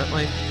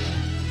 apparently.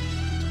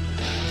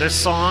 This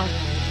song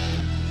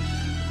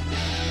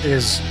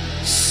is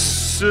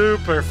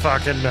super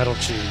fucking metal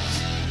cheese.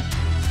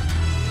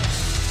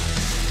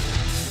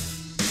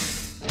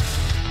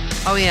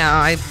 Oh, yeah,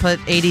 I put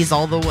 80s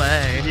all the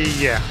way.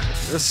 Yeah,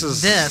 this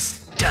is This.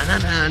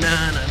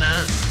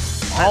 Da-na-na-na-na-na.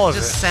 all of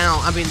Just it.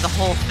 sound, I mean, the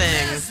whole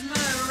thing.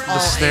 The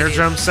snare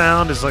drum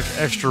sound is like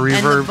extra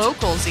And the reverb.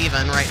 vocals,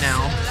 even, right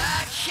now.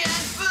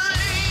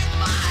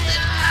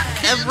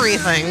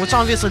 Everything, which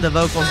obviously the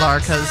vocals are,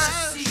 because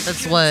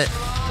that's what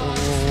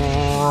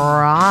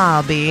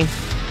Robbie.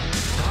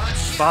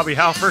 Bobby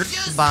Halford.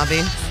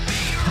 Bobby.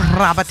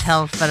 Robert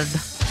Telford.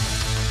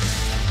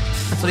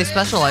 That's what he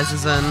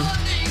specializes in.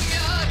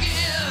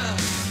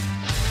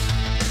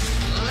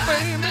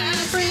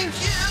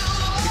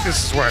 I think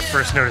this is where I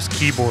first noticed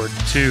keyboard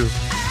too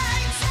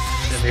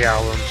in the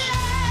album.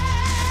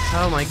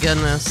 Oh my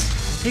goodness.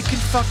 He can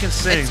fucking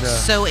sing It's though.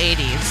 so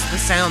 80s, the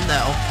sound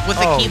though. With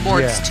the Oh,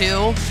 keyboards yeah.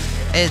 too,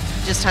 it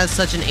just has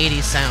such an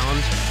 80s sound.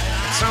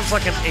 It sounds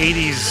like an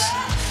 80s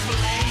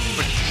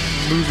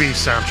like, movie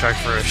soundtrack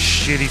for a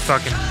shitty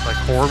fucking like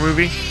horror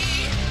movie.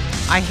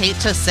 I hate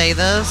to say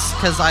this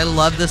because I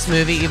love this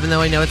movie, even though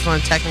I know it's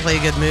not technically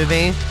a good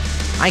movie.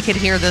 I could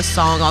hear this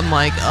song on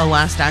like a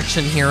Last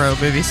Action Hero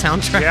movie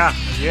soundtrack.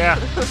 Yeah.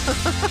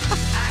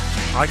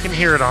 I can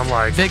hear it on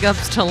like Big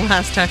ups to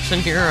Last Action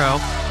Hero.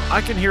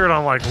 I can hear it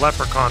on like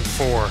Leprechaun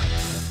 4.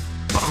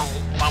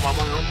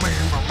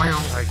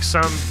 Like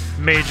some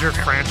major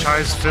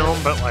franchise film,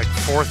 but like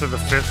fourth or the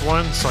fifth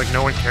one, so like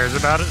no one cares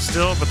about it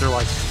still, but they're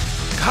like,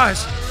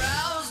 guys,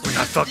 we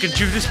got fucking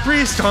Judas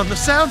Priest on the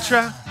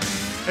soundtrack.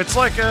 It's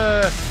like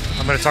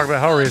I'm gonna talk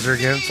about Hellraiser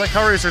again. It's like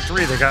Hellraiser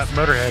 3, they got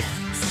Motorhead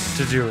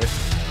to do it.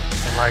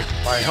 And like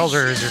by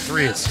Hellraiser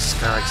 3, it's just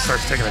kinda like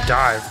starts taking a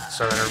dive.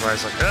 So then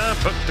everybody's like,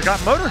 but they got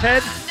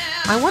Motorhead.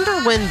 I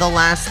wonder when the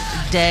last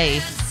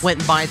day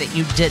went by that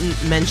you didn't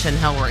mention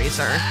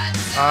Hellraiser.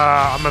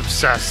 I'm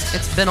obsessed.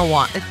 It's been a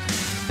while.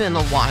 It's been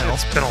a while.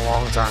 It's been a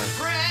long time.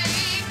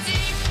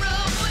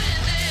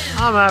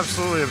 I'm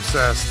absolutely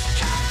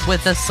obsessed.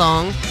 With this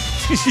song.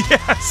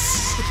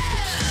 Yes.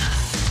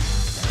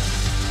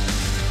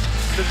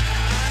 The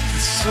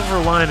silver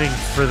lining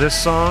for this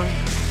song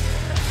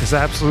is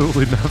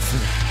absolutely nothing.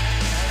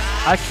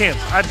 I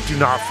do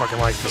not fucking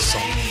like this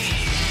song.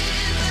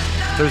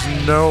 There's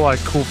no like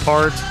cool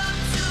part.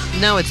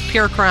 No, it's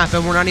pure crap,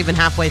 and we're not even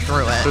halfway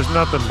through it. There's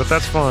nothing, but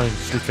that's fine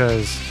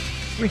because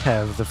we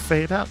have the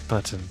fade out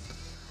button.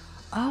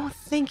 Oh,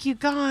 thank you,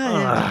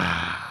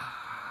 God.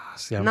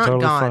 See, I'm Not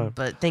totally God, fine.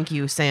 but thank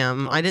you,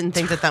 Sam. I didn't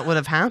think that would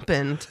have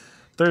happened.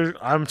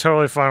 I'm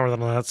totally fine with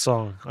that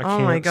song. I Oh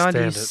can't my God, you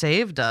stand it.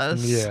 saved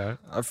us. Yeah,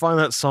 I find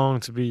that song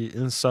to be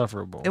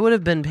insufferable. It would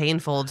have been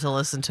painful to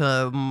listen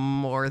to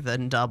more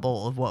than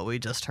double of what we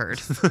just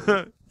heard.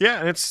 Yeah,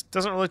 and it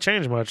doesn't really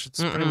change much. It's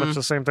pretty much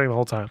the same thing the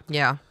whole time.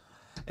 Yeah.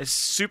 It's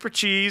super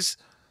cheese.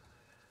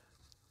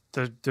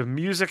 The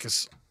music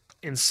is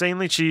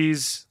insanely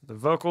cheese. The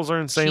vocals are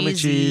insanely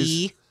cheese.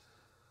 Cheesy.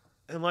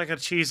 And like a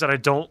cheese that I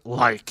don't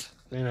like.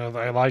 You know,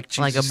 I like cheese.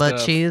 Like a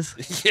butt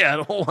cheese? Yeah,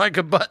 I don't like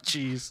a butt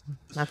cheese.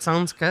 That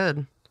sounds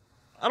good.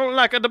 I don't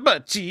like a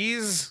butt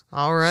cheese.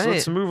 All So right.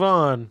 let's move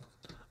on.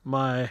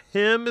 My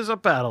hymn is a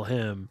battle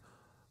hymn.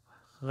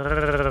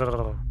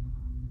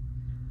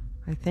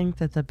 I think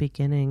that the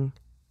beginning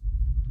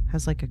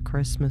has like a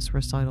Christmas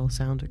recital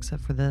sound,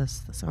 except for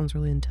this. That sounds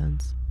really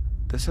intense.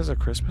 This has a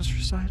Christmas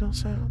recital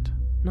sound?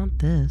 Not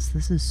this.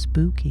 This is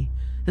spooky.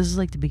 This is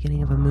like the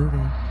beginning of a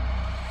movie.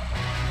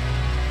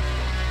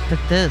 But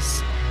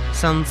this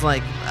sounds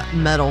like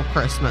metal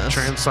Christmas.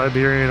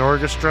 Trans-Siberian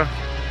Orchestra?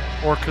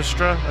 I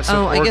said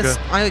Oh, I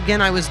orga. guess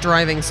I was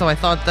driving, so I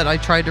thought that I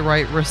tried to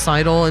write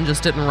recital and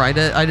just didn't write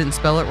it. I didn't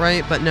spell it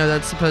right, but no,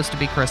 that's supposed to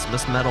be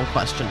Christmas metal ?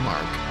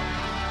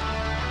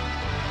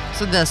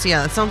 So this,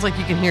 yeah, it sounds like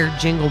you can hear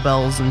jingle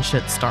bells and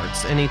shit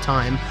starts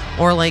anytime.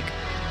 Or like,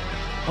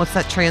 what's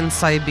that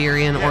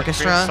Trans-Siberian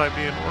Orchestra?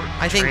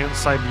 I think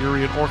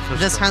Trans-Siberian Orchestra.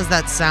 This has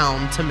that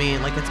sound to me,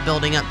 like it's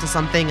building up to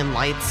something and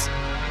lights.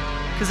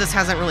 Because this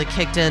hasn't really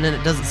kicked in and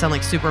it doesn't sound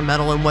like super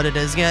metal and what it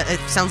is yet. It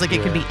sounds like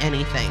it could be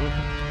anything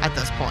at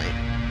this point.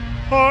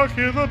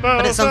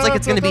 But it sounds like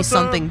it's going to be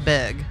something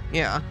big.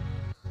 Yeah.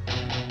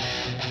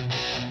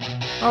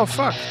 Oh,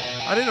 fuck.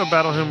 I didn't know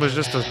Battle Hymn was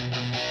just a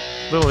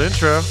little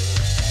intro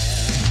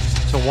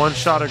to One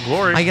Shot at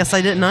Glory. I guess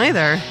I didn't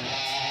either.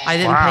 I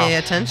didn't Wow. pay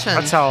attention.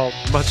 That's how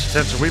much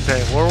attention we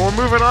pay. Well, we're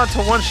moving on to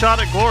One Shot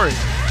at Glory.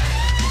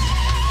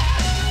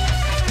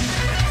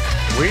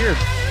 Weird.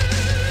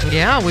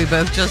 Yeah, we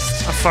both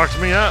just... That fucked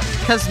me up.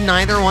 Because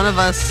neither one of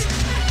us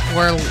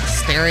were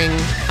staring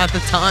at the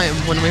time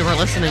when we were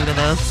listening to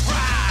this.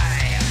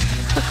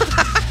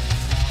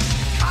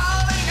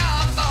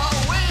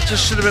 It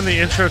just should have been the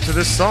intro to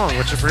this song,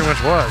 which it pretty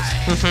much was.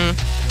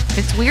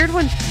 It's weird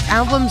when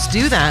albums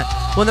do that.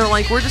 When they're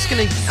like, we're just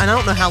going to... I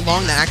don't know how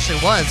long that actually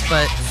was,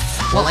 but...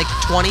 What, like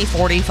 20,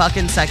 40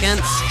 fucking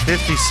seconds?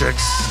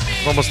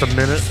 56, almost a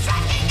minute.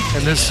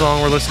 And this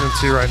song we're listening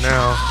to right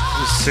now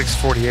is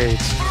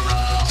 6:48.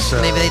 So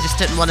Maybe they just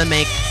didn't want to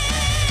make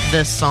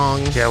this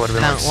song yeah, it would have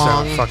been that like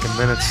long. 7 fucking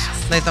minutes.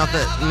 They thought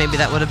that maybe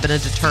that would have been a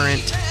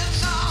deterrent.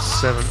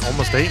 7,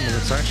 almost 8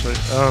 minutes actually.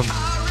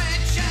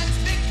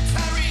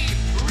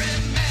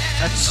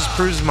 That just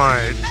proves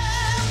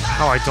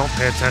how I don't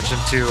pay attention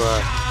to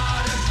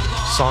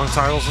song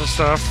titles and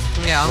stuff.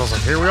 Yeah. I was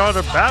like, here we are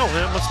to Battle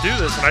Hymn, let's do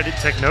this. And I didn't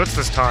take notes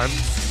this time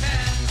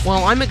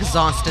Well, I'm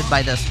exhausted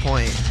by this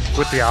point.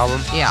 with the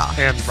album. Yeah.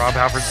 And Rob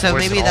Halford's So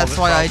voice maybe and all that's of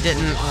it, why I probably.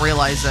 didn't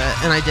realize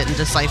it and I didn't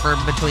decipher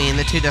between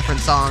the two different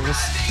songs.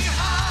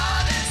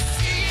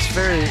 It's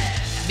very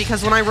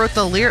because when I wrote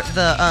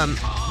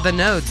the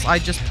notes, I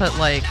just put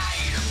like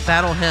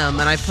battle hymn,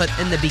 and I put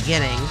in the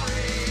beginning.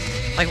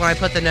 Like when I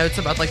put the notes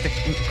about like the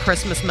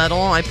Christmas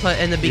metal, I put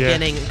in the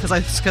beginning because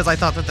I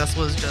thought that this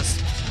was just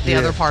the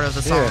other part of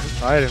the song.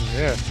 Yeah, I didn't.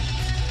 Yeah.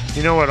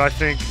 You know what I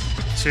think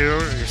too?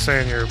 You're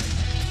saying you're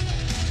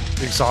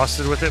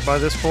exhausted with it by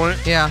this point.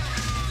 Yeah.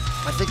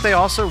 I think they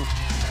also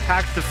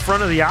packed the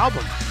front of the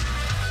album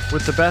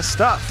with the best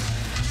stuff.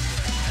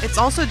 It's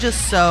also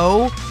just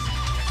so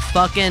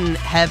fucking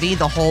heavy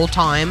the whole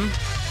time.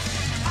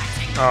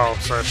 Oh,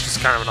 so it's just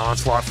kind of an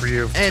onslaught for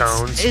you of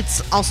tones.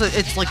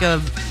 It's like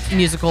a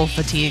musical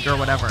fatigue or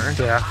whatever.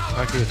 Yeah,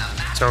 I could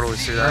totally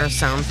see Or that.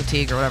 sound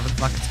fatigue or whatever the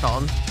fuck it's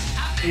called.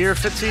 Ear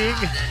fatigue?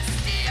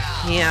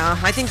 Yeah,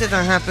 I think that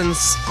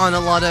happens on a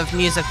lot of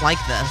music like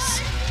this,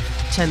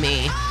 to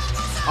me.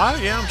 Oh,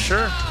 yeah, I'm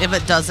sure. If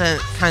it doesn't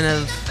kind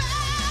of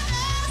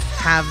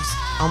have...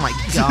 Oh my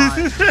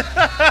god.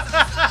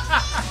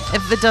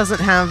 If it doesn't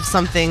have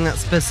something that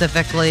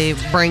specifically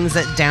brings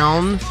it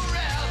down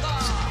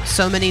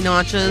so many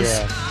notches,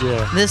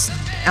 Yeah. this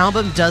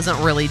album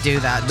doesn't really do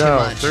that too No,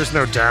 much. there's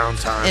no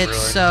downtime, It's really.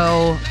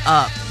 so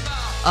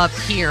up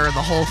here the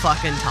whole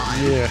fucking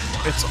time. Yeah,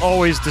 it's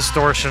always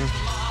distortion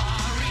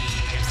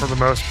for the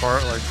most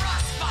part, like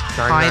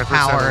 99% High of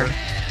powered. it.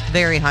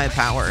 Very high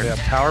powered. Yeah,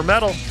 power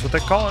metal. That's what they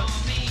call it.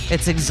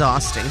 It's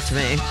exhausting to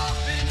me.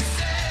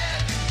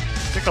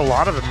 I think a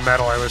lot of the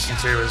metal I listen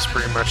to is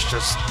pretty much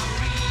just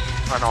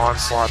an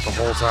onslaught the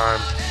whole time.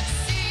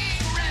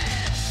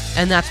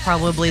 And that's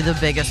probably the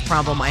biggest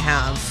problem I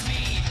have.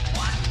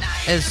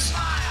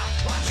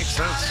 Makes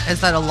sense.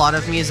 Is that a lot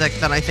of music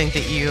that I think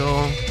that you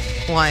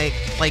like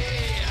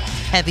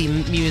heavy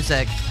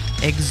music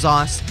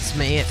exhausts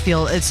me.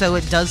 So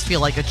it does feel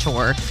like a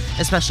chore,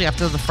 especially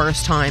after the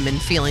first time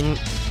and feeling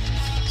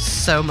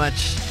so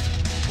much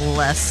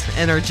less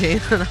energy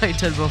than I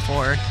did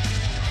before.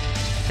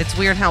 It's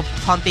weird how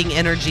pumping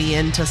energy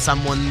into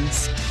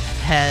someone's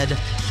head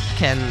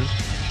can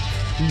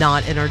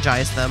not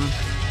energize them.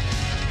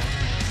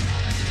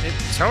 It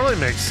totally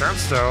makes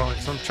sense though.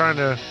 Like, I'm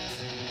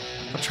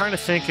trying to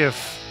think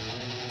if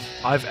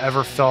I've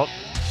ever felt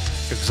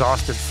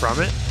exhausted from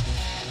it,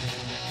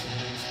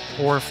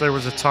 or if there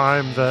was a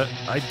time that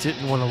I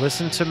didn't want to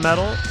listen to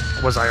metal.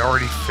 Was I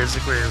already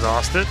physically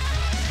exhausted?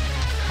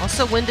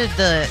 Also, when did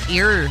the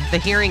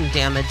hearing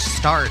damage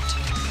start?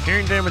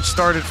 Hearing damage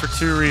started for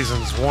two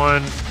reasons.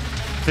 One,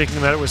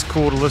 thinking that it was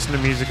cool to listen to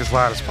music as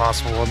loud as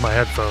possible on my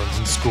headphones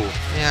in school.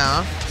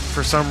 Yeah.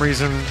 For some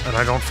reason, and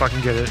I don't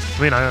fucking get it.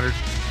 I mean, I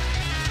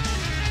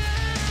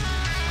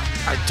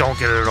don't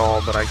get it at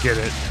all, but I get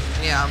it.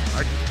 Yeah.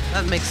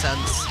 That makes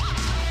sense.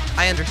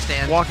 I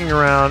understand. Walking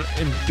around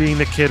and being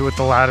the kid with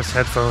the loudest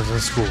headphones in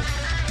school.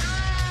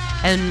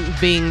 And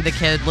being the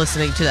kid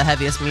listening to the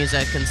heaviest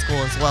music in school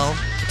as well.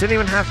 It didn't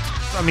even have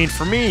to, I mean,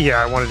 for me,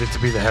 yeah, I wanted it to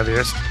be the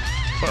heaviest.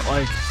 But,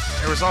 like,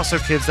 there was also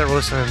kids that were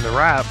listening to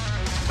rap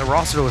that were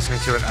also listening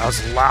to it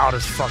as loud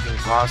as fucking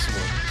possible.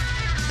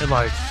 And,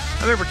 like,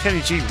 I remember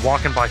Kenny G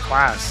walking by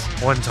class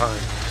one time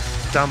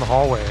down the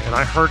hallway, and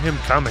I heard him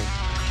coming.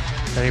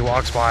 And he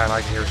walks by, and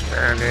I can hear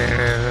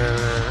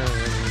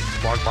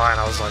walk by, and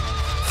I was like,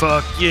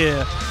 fuck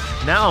yeah.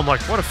 Now I'm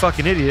like, what a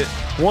fucking idiot.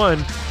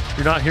 One,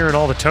 you're not hearing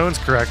all the tones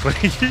correctly.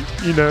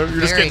 You know, you're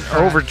just Very getting correct.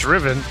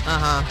 overdriven.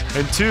 Uh-huh.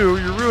 And two,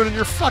 you're ruining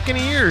your fucking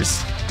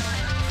ears.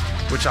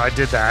 Which I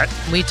did that.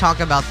 We talk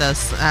about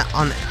this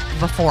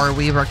before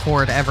we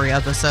record every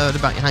episode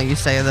about how you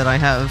say that I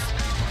have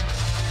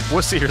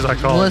Wuss ears, I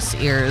call wuss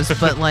ears,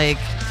 but like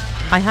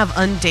I have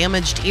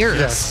undamaged ears. it.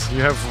 Yes,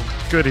 you have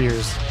good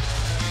ears.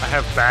 I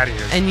have bad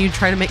ears. And you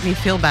try to make me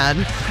feel bad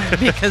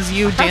because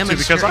you damaged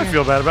because your I ear.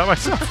 feel bad about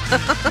myself.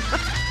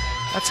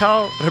 That's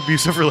how an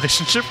abusive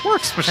relationship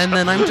works, Michelle. And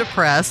then I'm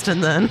depressed,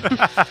 and then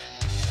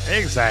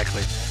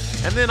Exactly.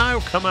 And then I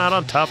will come out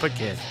on top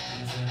again.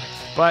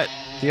 But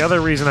the other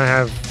reason I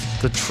have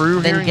the true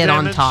then hearing get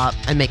on damage- top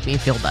and make me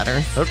feel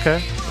better.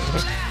 Okay.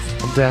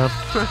 I'm down.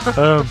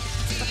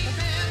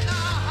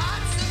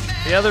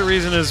 The other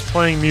reason is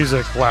playing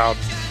music loud.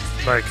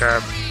 Like,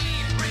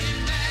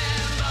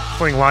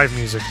 playing live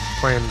music,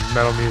 playing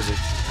metal music.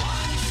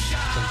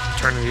 And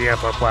turning the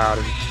amp up loud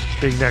and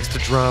being next to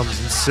drums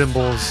and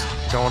cymbals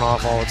going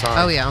off all the time.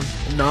 Oh yeah.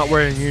 Not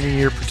wearing any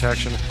ear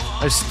protection.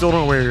 I still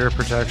don't wear ear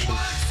protection.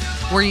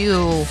 Were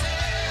you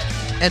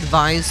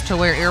advised to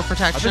wear ear I've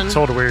protection? been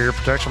told to wear ear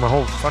protection my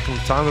whole fucking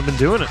time I've been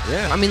doing it.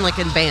 Yeah. I mean, like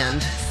in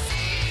band.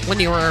 When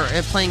you were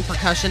playing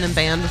percussion in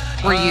band,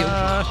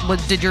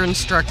 did your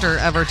instructor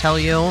ever tell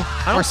you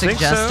I or don't think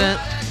suggest so.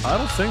 it? I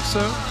don't think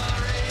so.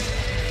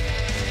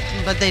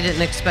 But they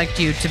didn't expect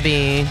you to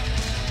be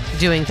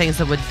doing things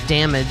that would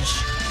damage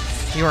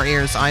your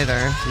ears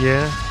either.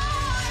 Yeah.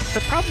 They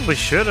probably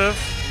should have.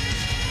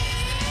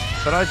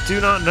 But I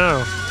do not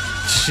know.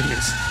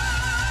 Jeez.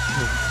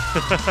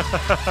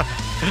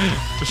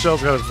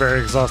 Michelle's got a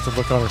very exhausted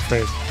look on her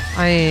face.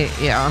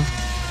 Yeah.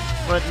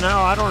 But no,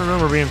 I don't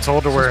remember being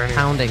told to wear any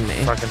Pounding me.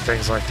 fucking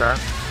things like that.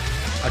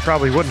 I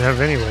probably wouldn't have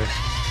anyway.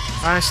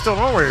 I still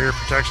don't wear ear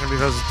protection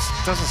because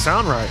it doesn't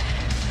sound right.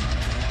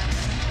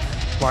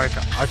 Like,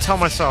 I tell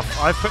myself,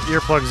 I put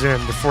earplugs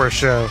in before a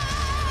show.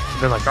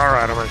 Been like, all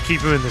right, I'm gonna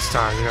keep them in this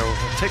time. You know,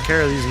 take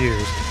care of these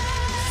ears.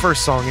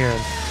 First song in.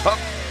 Oh,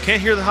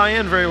 can't hear the high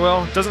end very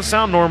well. Doesn't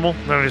sound normal.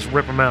 Then I just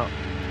rip them out.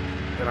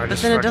 And I But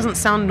just then it fucking- doesn't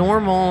sound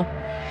normal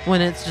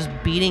when it's just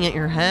beating at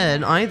your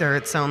head either.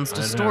 It sounds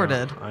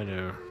distorted. I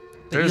know.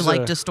 But you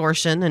like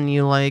distortion and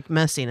you like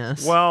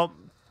messiness. Well,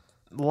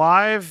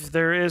 live,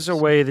 there is a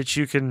way that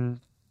you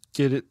can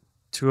get it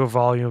to a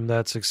volume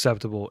that's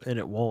acceptable and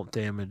it won't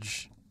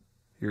damage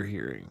your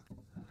hearing.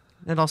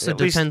 it also at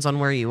least- depends on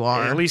where you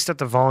are. At least at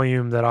the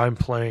volume that I'm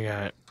playing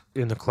at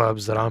in the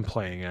clubs that I'm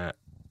playing at,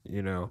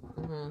 you know.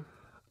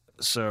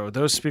 So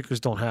those speakers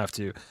don't have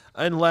to,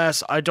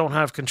 unless I don't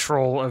have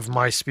control of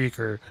my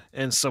speaker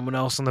and someone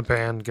else in the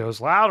band goes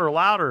louder,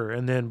 louder,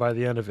 and then by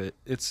the end of it,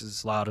 it's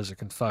as loud as it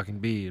can fucking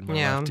be in my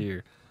Yeah. left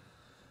ear.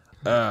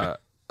 Other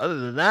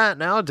than that,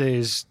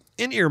 nowadays,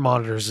 in-ear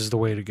monitors is the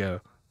way to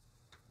go.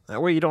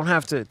 That way you don't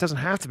have to, it doesn't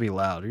have to be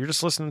loud. You're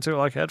just listening to it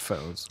like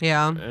headphones.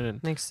 Yeah,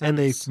 And, makes sense. and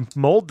they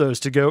mold those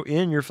to go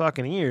in your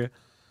fucking ear.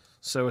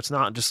 So it's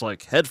not just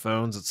like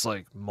headphones, it's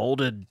like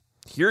molded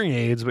hearing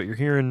aids, but you're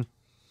hearing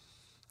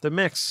the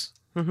mix.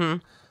 Mm-hmm.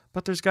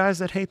 But there's guys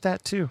that hate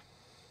that too.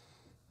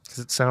 Because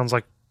it sounds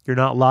like you're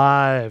not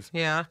live.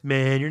 Yeah.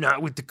 Man, you're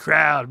not with the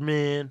crowd,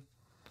 man.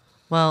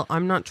 Well,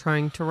 I'm not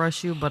trying to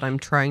rush you, but I'm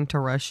trying to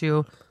rush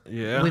you.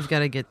 Yeah. We've got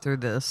to get through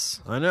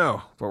this. I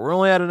know. But we're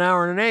only at an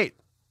hour and 8.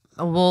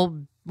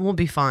 We'll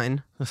be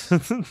fine.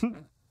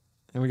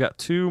 And we got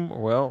 2 more.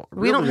 Well,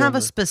 We don't really have a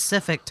only-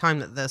 specific time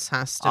that this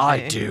has to be.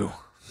 I do.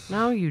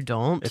 No, you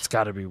don't. It's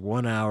got to be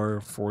 1 hour,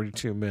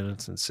 42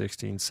 minutes, and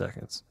 16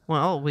 seconds.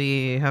 Well,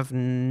 we have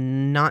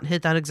not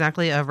hit that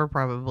exactly ever,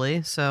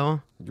 probably.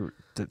 So,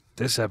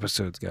 This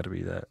episode's got to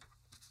be that.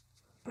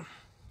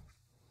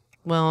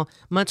 well,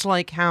 much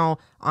like how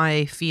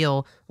I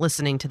feel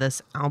listening to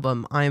this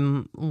album,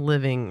 I'm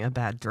living a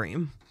bad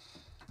dream.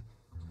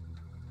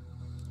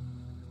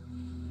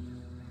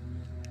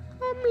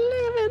 I'm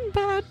living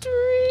bad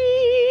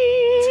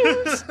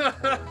dreams.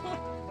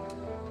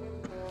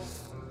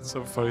 It's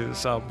so funny.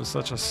 This album is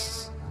such a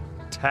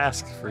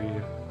task for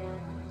you.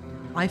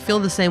 I feel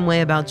the same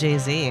way about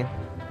Jay-Z.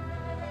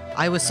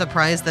 I was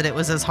surprised that it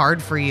was as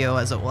hard for you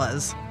as it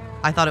was.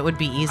 I thought it would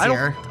be I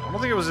easier. don't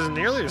think it was as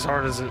nearly as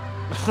hard as it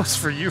was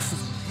for you,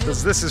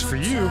 because this is for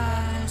you.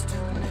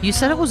 You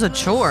said it was a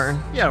chore.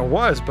 Yeah, it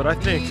was, but I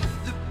think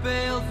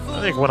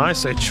when I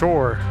say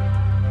chore,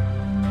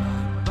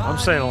 I'm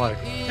saying like,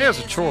 hey,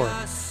 it's a chore.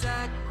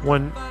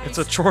 When it's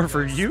a chore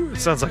for you, it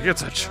sounds like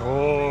it's a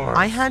chore.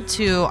 I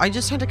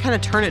just had to kind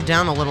of turn it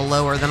down a little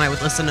lower than I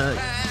would listen to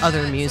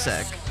other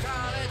music.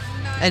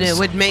 And it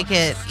would make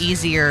it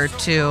easier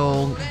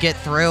to get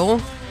through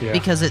Yeah.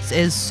 because it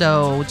is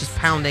so just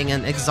pounding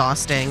and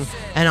exhausting.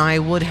 And I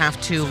would have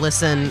to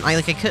listen.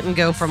 I couldn't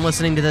go from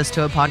listening to this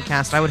to a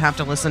podcast. I would have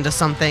to listen to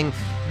something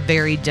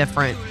very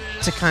different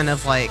to kind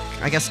of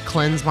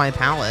cleanse my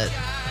palate.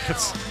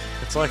 It's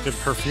like in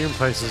perfume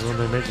places when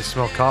they make you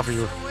smell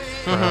coffee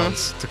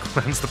grounds to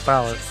cleanse the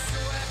palate.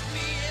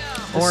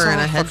 This Or in song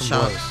a head fucking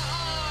shop. blows.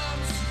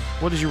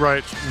 What did you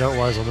write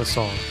note-wise on this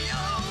song?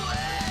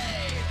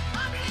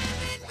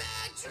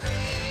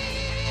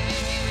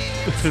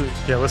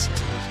 Yeah, listen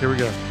to this. Here we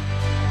go.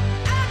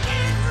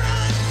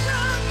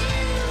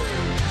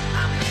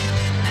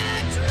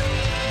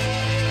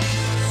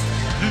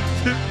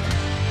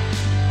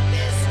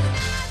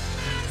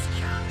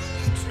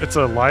 It's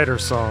a lighter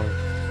song.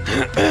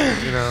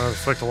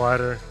 Flick the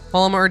lighter.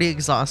 Well, I'm already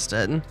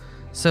exhausted.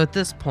 So at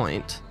this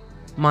point,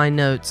 my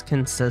notes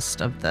consist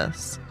of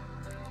this.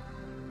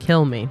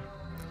 Kill me.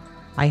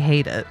 I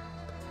hate it.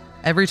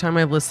 Every time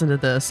I've listened to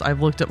this,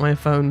 I've looked at my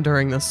phone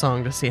during this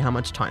song to see how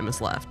much time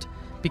is left.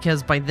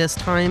 Because by this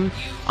time,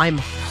 I'm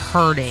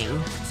hurting.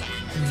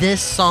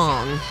 This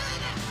song,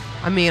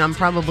 I'm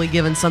probably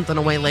giving something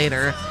away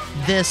later.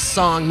 This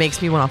song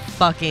makes me want to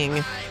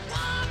fucking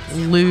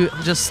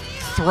just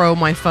throw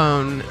my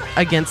phone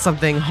against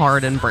something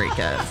hard and break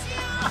it.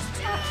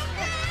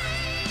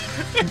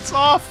 It's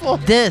awful.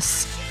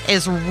 This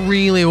is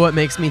really what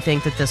makes me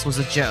think that this was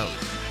a joke.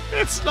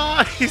 It's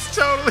not. He's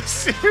totally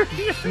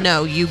serious.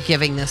 No, you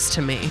giving this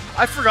to me.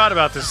 I forgot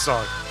about this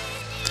song.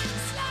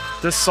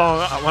 This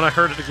song, when I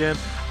heard it again,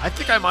 I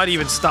think I might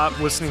even stop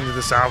listening to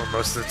this album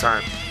most of the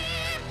time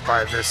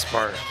by this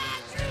part.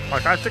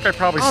 I think I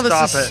probably Oh,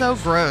 stop this is it so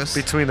gross.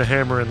 between the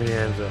hammer and the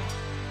anvil.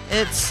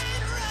 It's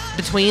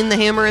between the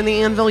hammer and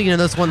the anvil. You know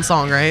this one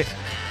song, right?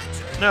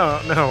 No,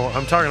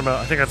 I'm talking about.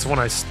 I think that's when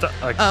I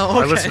Oh,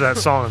 I okay. listened to that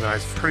song and I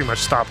pretty much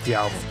stopped the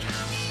album.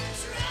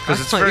 I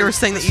thought you were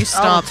saying that you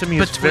stopped to me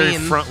it's very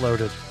between. front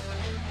loaded.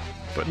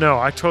 But no,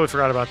 I totally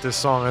forgot about this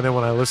song, and then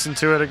when I listened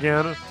to it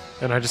again,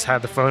 and I just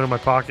had the phone in my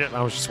pocket and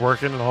I was just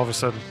working, and all of a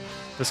sudden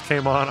this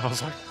came on, I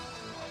was like,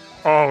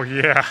 oh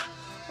yeah,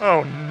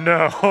 oh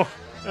no.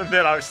 And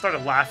then I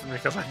started laughing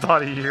because I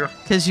thought of you.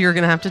 Because you're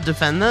gonna have to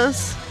defend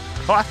this.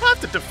 Oh, I don't have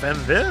to defend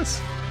this.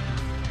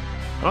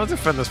 I don't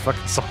defend this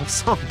fucking song. This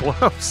song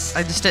blows.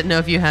 I just didn't know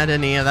if you had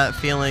any of that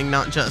feeling,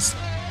 not just,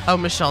 oh,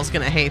 Michelle's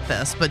gonna hate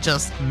this, but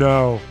just,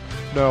 No.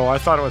 No, I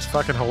thought it was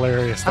fucking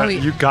hilarious that Oh,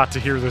 yeah. you got to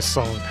hear this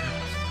song.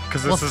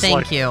 Because Well, this is thank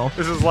like, you.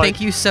 This is like,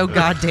 Thank you so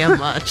goddamn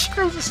much.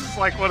 This is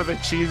like one of the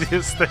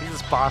cheesiest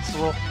things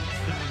possible.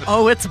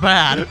 Oh, it's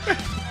bad.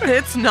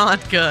 It's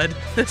not good.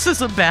 This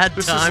is a bad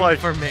This is time like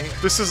for me.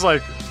 This is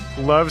like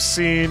love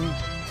scene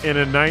in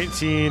a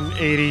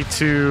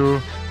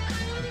 1982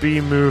 B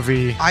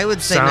movie. I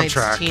would say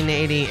soundtrack.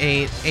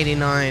 1988,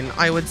 89.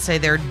 I would say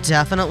there are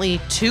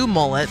definitely two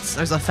mullets.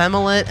 There's a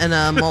femullet and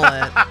a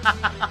mullet.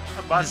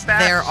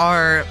 Mustache. There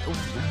are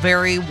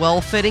very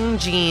well-fitting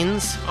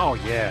jeans, Oh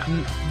yeah.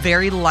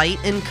 very light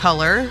in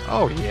color.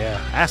 Oh yeah.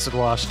 Acid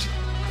washed.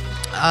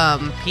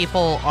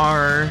 People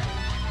are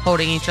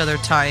holding each other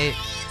tight.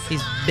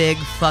 These big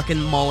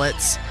fucking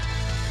mullets.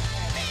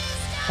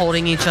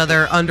 Holding each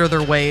other under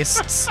their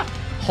waists.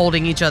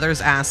 Holding each other's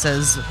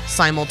asses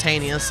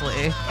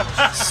simultaneously.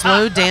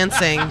 Slow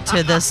dancing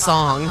to this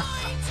song.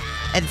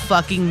 And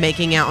fucking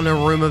making out in a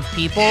room of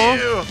people.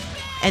 Ew.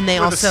 And they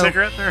With also... a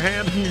cigarette in their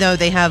hand. No,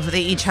 they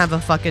each have a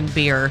fucking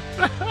beer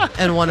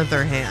in one of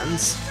their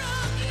hands.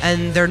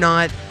 And they're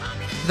not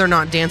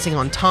dancing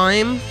on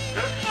time.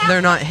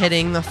 They're not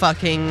hitting the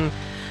fucking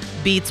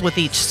beats with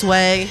each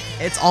sway.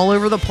 It's all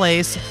over the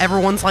place.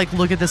 Everyone's like,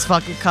 look at this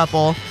fucking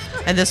couple.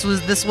 And this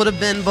would have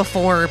been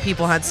before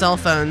people had cell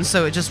phones,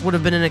 so it just would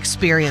have been an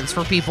experience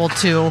for people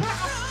to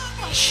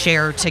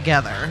share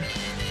together.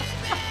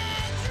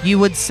 You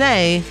would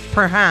say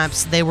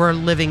perhaps they were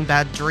living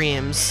bad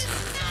dreams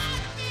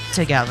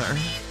together.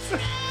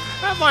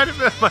 That might have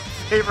been my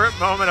favorite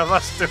moment of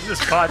us doing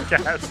this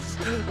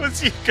podcast.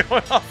 Was you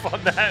going off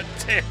on that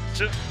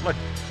tangent? Like,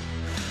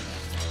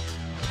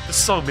 this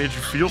song made you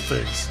feel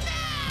things.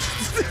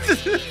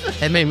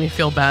 It made me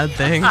feel bad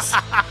things.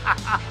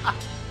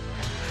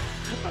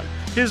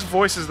 His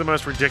voice is the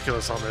most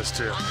ridiculous on this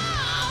too.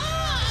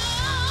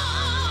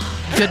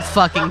 Good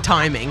fucking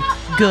timing.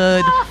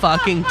 Good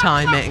fucking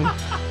timing.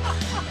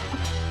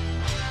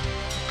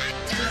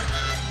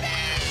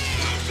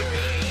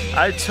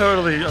 I'm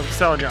telling you,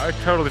 I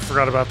totally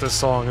forgot about this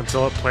song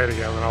until it played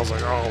again, and I was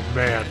like, oh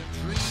man.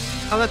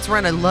 Oh, that's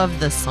right. I love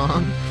this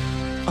song.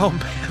 Oh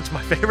man, it's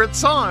my favorite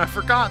song. I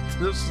forgot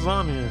this is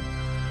on here.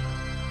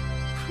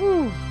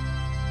 Whew.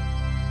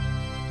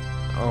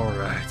 All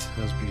right,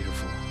 that was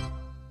beautiful.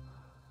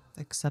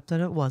 Except that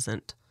it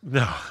wasn't.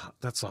 No,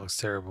 that song's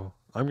terrible.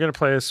 I'm going to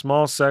play a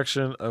small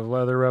section of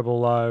Leather Rebel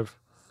Live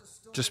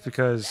just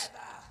because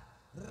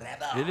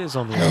it is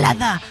on the album.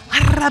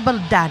 Leather Rebel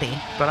Daddy.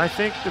 But I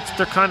think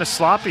they're kind of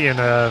sloppy and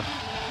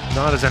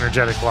not as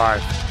energetic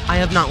live. I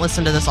have not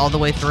listened to this all the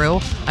way through.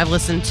 I've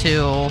listened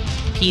to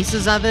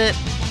pieces of it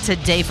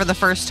today for the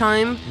first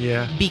time.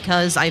 Yeah.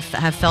 Because I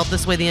have felt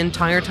this way the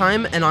entire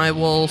time, and I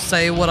will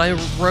say what I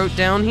wrote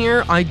down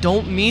here. I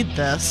don't need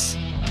this.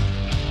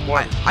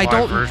 What? I live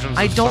don't. versions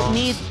I of don't songs?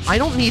 need. I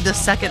don't need the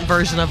second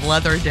version of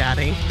Leather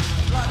Daddy.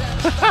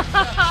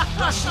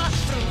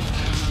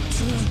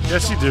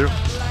 Yes, you do.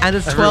 Out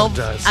of Everyone 12,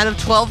 does. out of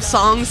 12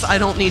 songs, I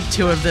don't need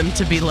 2 of them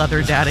to be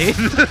Leather Daddy.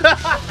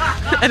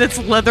 And it's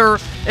Leather.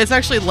 It's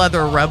actually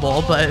Leather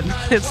Rebel, but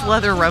it's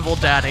Leather Rebel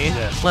Daddy.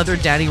 Yeah. Leather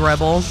Daddy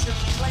Rebel.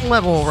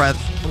 Level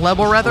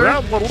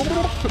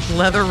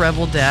Leather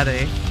Rebel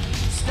Daddy.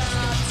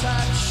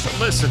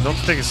 Listen, don't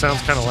you think it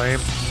sounds kind of lame?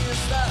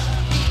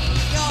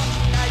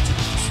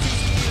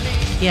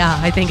 Yeah,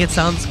 I think it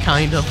sounds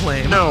kind of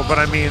lame. No, but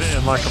I mean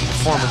in like a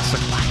performance.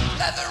 Like,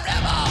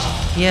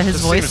 Yeah, his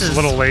this voice seems is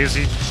a little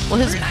lazy. well.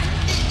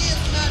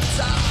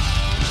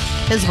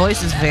 His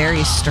voice is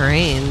very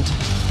strained.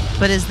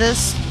 But is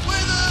this?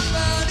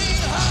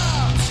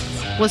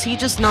 Was he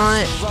just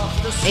not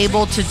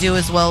able to do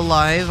as well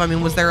live? I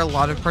mean, was there a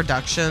lot of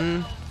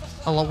production?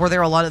 Were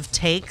there a lot of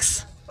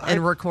takes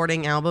in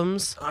recording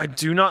albums? I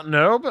do not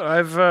know, but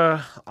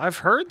I've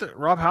heard that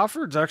Rob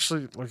Halford's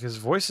actually like his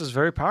voice is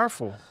very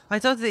powerful. I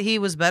thought that he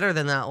was better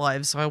than that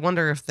live, so I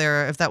wonder if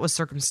that was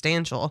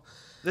circumstantial.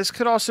 This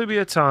could also be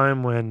a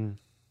time when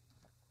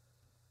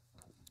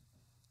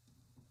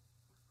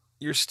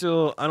you're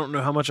still, I don't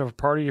know how much of a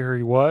partier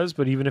he was,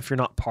 but even if you're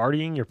not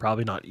partying, you're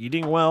probably not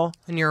eating well.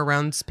 And you're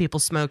around people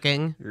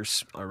smoking. You're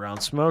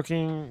around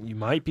smoking, you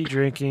might be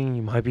drinking,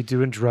 you might be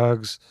doing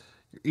drugs,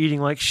 you're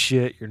eating like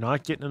shit, you're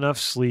not getting enough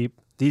sleep.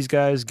 These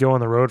guys go on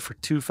the road for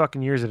 2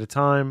 fucking years at a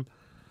time.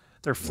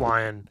 They're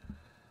flying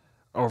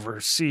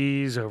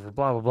overseas, over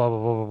blah, blah, blah, blah,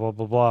 blah, blah,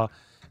 blah, blah.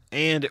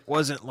 And it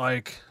wasn't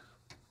like,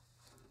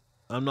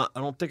 I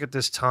don't think at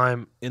this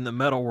time in the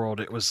metal world,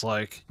 it was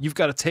like, you've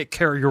got to take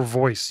care of your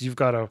voice. You've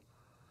got to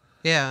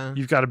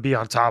be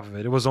on top of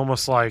it. It was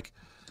almost like,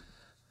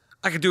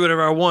 I can do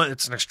whatever I want.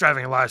 It's an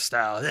extravagant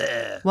lifestyle.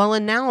 Yeah. Well,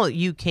 and now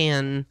you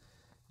can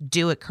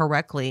do it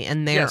correctly,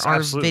 and there Yes, are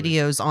absolutely.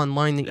 videos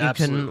online that you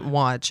Absolutely. can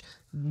watch.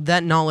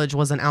 That knowledge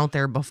wasn't out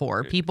there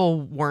before.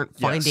 People weren't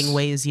finding Yes.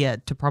 ways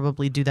yet to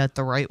probably do that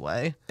the right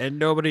way. And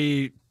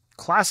nobody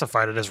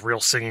classified it as real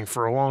singing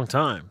for a long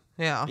time.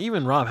 Yeah.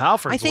 Even Rob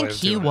Halford's I think way of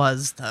he doing it.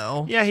 was,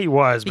 though. Yeah, he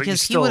was. But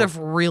Because he would have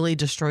really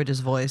destroyed his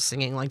voice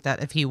singing like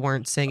that if he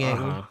weren't singing.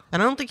 Uh-huh.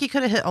 And I don't think he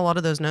could have hit a lot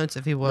of those notes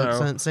if he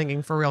wasn't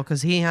singing for real,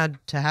 because he had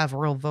to have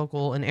real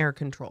vocal and air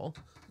control.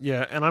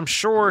 Yeah, and I'm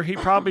sure he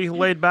probably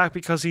laid back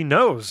because he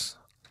knows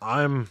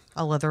I'm.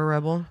 A leather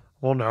rebel.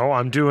 Well, no,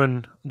 I'm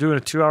doing a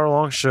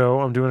 2-hour-long show.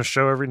 I'm doing a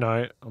show every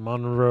night. I'm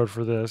on the road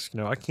for this.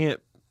 I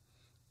can't.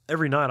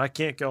 Every night, I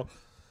can't go.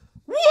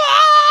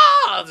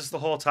 Wah! Just the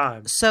whole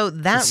time. So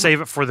that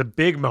Save it for the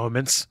big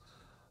moments,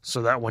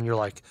 so that when you're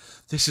like,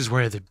 this is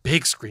where the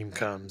big scream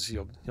comes,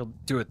 you'll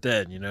do it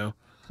then.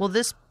 well,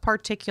 this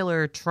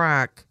particular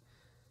track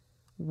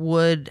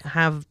would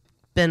have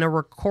been a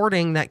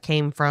recording that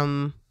came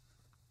from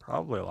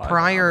Probably a live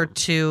prior album.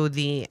 to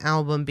the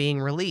album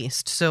being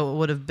released. So it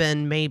would have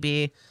been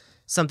maybe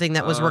something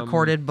that was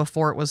recorded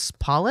before it was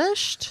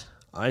polished,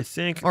 I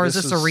think. or is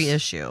this a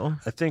reissue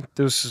I think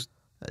this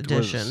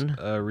edition? was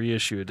a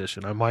reissue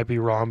edition. I might be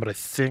wrong, but I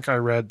think I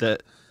read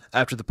that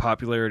after the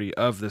popularity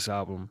of this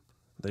album,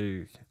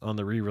 they on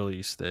the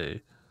re-release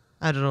they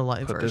Added a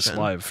live put version, this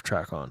live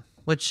track on.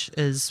 which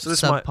is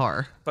this might-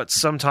 subpar. But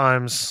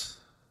sometimes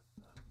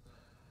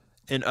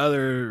in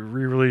other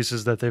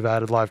re-releases that they've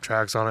added live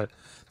tracks on it,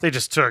 they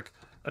just took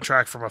a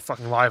track from a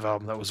fucking live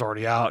album that was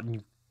already out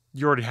and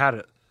you already had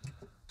it.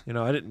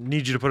 I didn't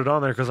need you to put it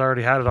on there because I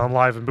already had it on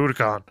live in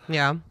Budokan.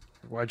 Yeah.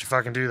 Why'd you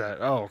fucking do that?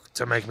 Oh,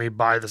 to make me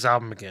buy this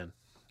album again.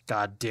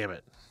 God damn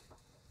it.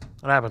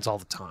 That happens all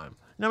the time.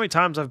 You know how many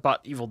times I've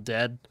bought Evil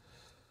Dead?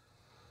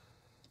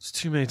 It's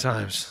too many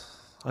times.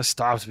 I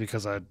stopped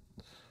because it'd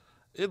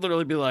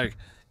literally be like,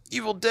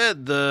 Evil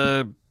Dead,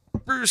 the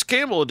Bruce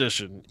Campbell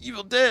edition.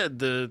 Evil Dead,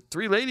 the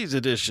Three Ladies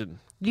edition.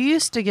 You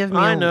used to give me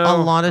I a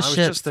know. lot of I was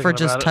shit just for thinking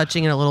just about it.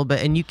 touching it a little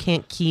bit, and you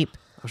can't keep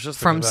I was just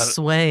from thinking about it.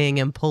 swaying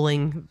and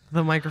pulling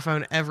the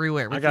microphone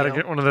everywhere. With I gotta you.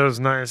 get one of those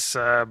nice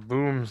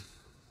boom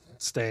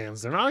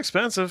stands. They're not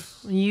expensive.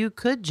 You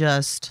could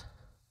just.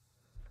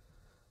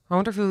 I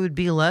wonder if it would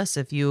be less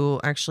if you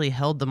actually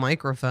held the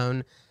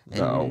microphone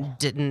and No.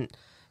 didn't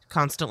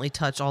constantly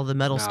touch all the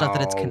metal stuff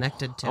that it's No.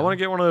 connected to. I want to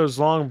get one of those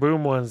long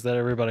boom ones that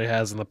everybody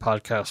has in the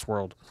podcast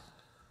world,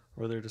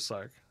 where they're just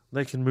like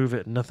they can move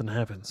it and nothing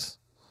happens,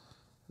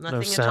 Nothing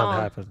no at sound all.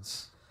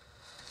 happens.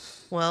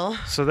 Well,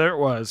 So there it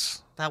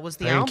was, that was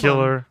the album.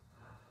 painkiller.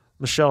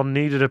 Michelle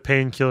needed a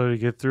painkiller to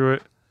get through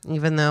it.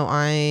 Even though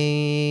I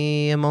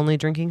am only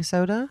drinking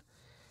soda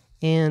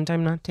and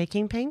I'm not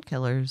taking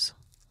painkillers.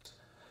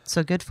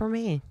 So good for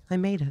me. I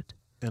made it.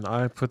 And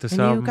I put this And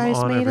you album guys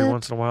on made every it?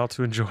 once in a while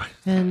to enjoy.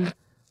 And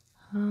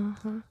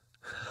Well,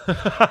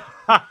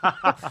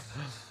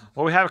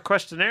 we have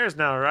questionnaires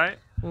now, right?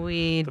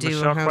 we The do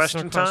Michelle have question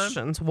some time?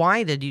 questions.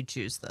 Why did you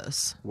choose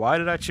this? Why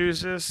did I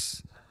choose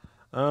this?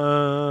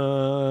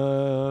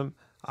 I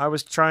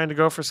was trying to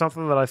go for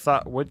something that I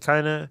thought would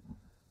kind of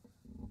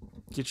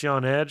get you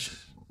on edge,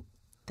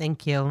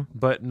 Thank you.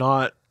 but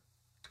not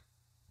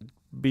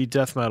be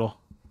death metal.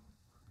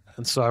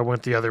 And so I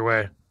went the other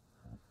way.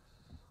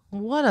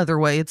 What other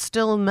way? It's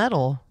still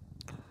metal.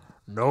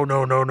 No.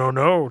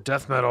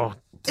 Death metal.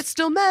 It's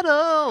still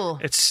metal.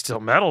 It's still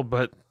metal,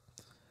 but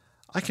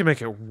I can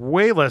make it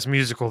way less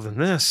musical than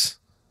this.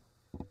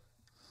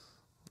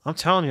 I'm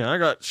telling you, I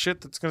got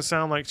shit that's going to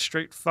sound like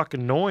straight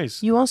fucking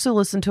noise. You also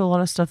listen to a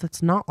lot of stuff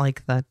that's not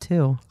like that,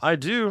 too. I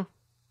do.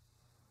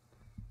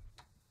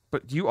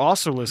 But you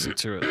also listen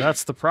to it.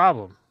 That's the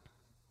problem.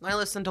 I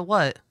listen to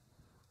what?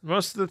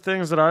 Most of the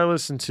things that I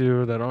listen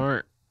to that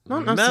aren't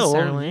Not metal,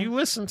 necessarily. you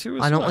listen to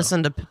as I don't well.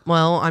 listen to,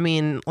 well, I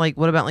mean, like,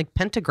 what about, like,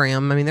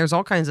 Pentagram? I mean, there's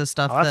all kinds of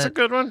stuff Oh, that's that, a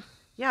good one.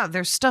 yeah,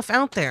 there's stuff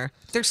out there.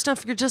 There's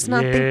stuff you're just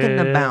not thinking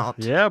about.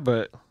 Yeah,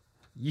 but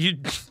you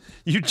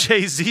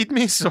Jay-Z'd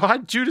me, so I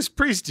Judas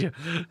Priest you.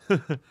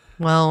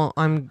 Well,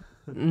 I'm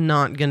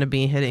not going to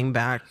be hitting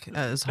back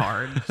as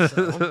hard.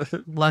 So.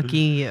 Lucky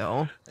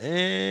you.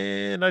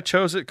 And I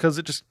chose it because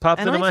it just popped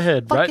And into I my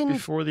head right fucking-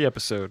 before the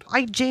episode.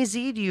 I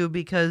Jay-Z'd you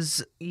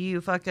because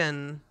you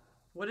fucking,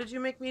 what did you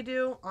make me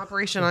do?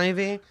 Operation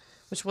Ivy,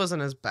 which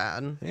wasn't as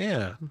bad.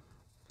 Yeah.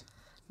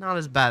 Not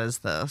as bad as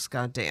this.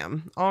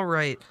 Goddamn. All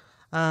right.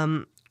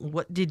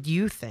 What did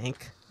you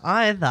think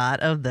I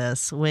thought of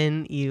this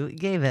when you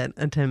gave it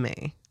to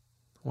me?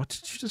 What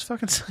did you just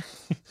fucking say?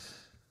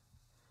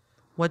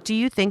 What do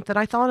you think that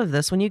I thought of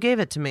this when you gave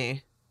it to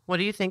me? What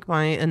do you think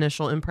my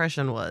initial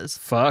impression was?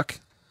 Fuck.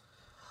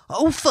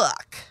 Oh,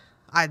 fuck.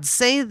 I'd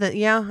say that,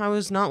 yeah, I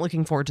was not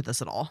looking forward to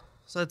this at all.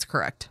 So that's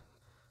correct.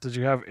 Did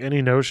you have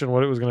any notion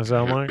what it was going to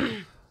sound like?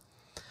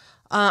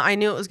 I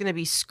knew it was going to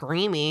be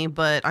screamy,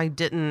 but I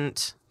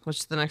didn't,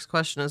 which the next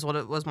question is what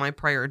it was my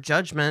prior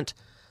judgment.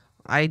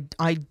 I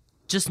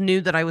just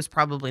knew that I was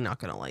probably not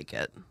going to like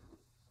it.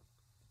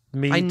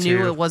 Me I knew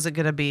too. it wasn't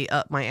going to be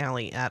up my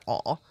alley at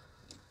all.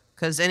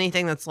 Because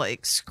anything that's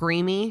like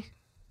screamy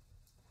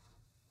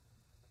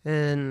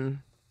and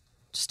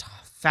just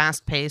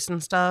fast paced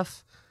and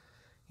stuff,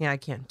 yeah, I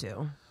can't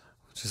do.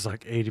 Which is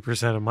like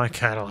 80% of my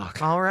catalog.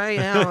 All right,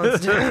 yeah,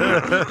 let's do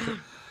it.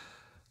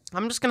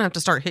 I'm just going to have to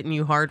start hitting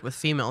you hard with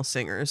female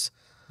singers,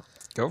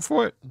 Go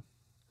for it.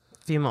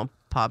 female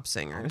pop I'm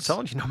singers.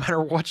 telling you, no matter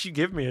what you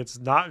give me, it's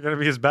not going to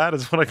be as bad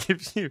as what I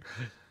give you.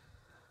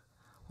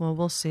 Well,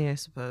 we'll see, I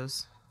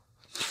suppose.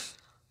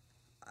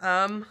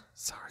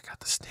 Sorry, I got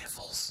the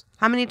sniffles.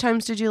 How many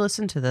times did you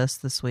listen to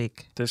this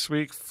week? This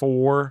week,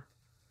 4,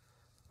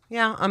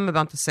 Yeah, I'm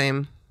about the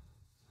same.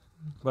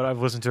 but I've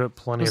listened to it It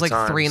plenty was of like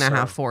times. 3.5,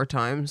 so- 4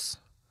 times.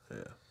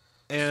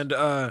 And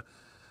I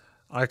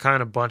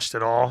kind of bunched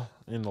it all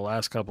in the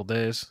last couple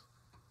days.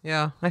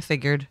 Yeah, I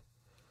figured.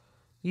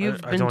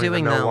 You've I been don't even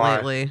doing know that why.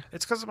 lately.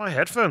 It's because of my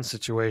headphone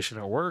situation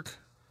at work.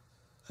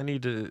 I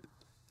need to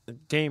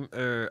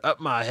up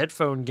my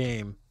headphone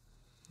game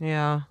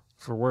Yeah.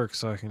 for work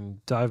so I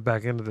can dive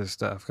back into this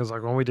stuff. Because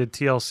like when we did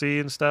TLC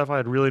and stuff, I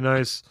had really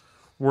nice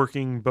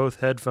working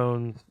both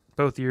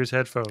ears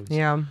headphones.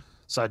 Yeah.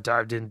 So I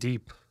dove in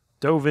deep.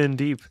 Dove in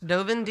deep.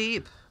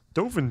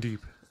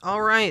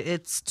 All right,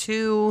 it's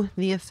to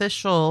the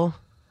official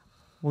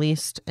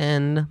least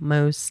and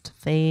most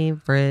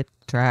favorite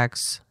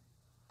tracks.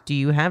 Do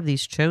you have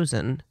these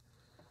chosen?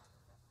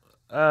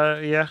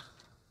 Yeah,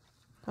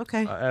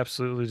 Okay. I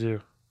absolutely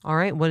do. All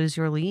right, what is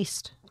your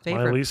least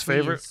favorite? My least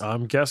favorite, please?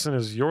 I'm guessing,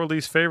 is your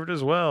least favorite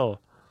as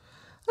well.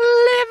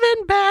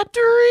 Living Bad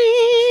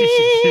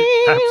Dreams.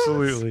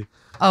 Absolutely.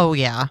 Oh,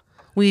 yeah.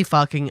 We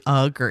fucking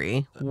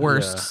agree.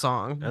 Worst Yeah.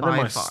 song And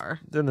by far.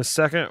 Then the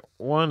second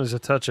one is A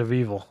Touch of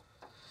Evil.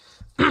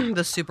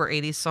 The super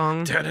 80s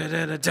song.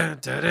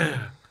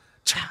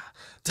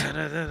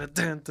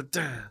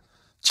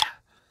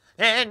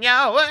 And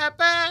your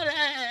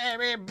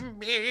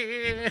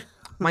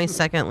My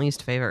second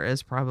least favorite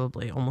is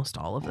probably almost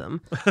all of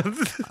them.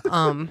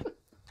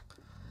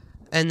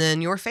 And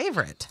then your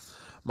favorite.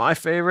 My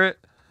favorite,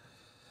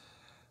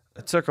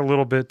 it took a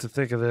little bit to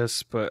think of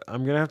this, but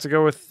I'm going to have to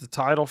go with the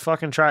title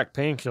fucking track,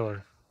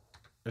 Painkiller.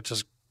 It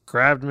just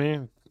grabbed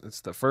me. It's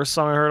the first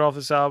song I heard off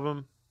this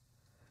album.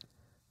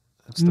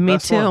 It's the Me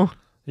best too. one.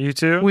 You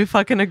too? We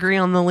fucking agree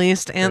on the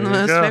least and the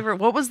There you most go. favorite.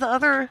 What was the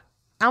other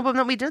album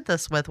that we did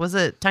this with? Was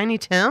it Tiny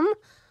Tim?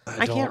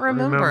 I can't don't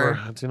remember.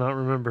 I do not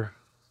remember.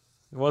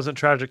 It wasn't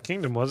Tragic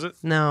Kingdom, was it?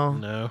 No.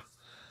 No.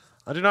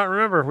 I do not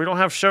remember. We don't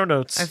have show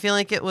notes. I feel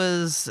like it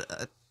was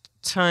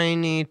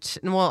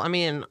well, I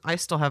mean, I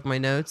still have my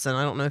notes, and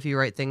I don't know if you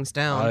write things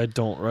down. I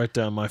don't write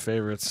down my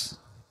favorites.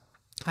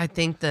 I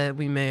think that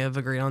we may have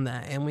agreed on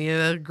that, and we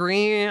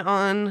agree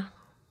on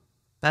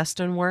best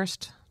and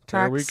worst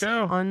tracks There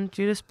we go. on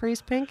Judas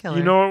Priest Painkiller.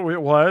 You know what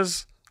it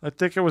was? I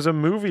think it was a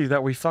movie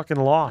that we fucking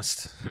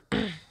lost.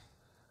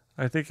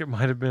 I think it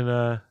might have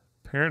been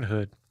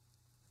Parenthood.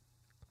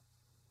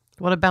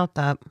 What about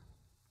that?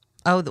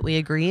 Oh, that we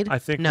agreed? I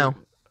think. No.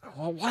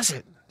 What was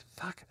it?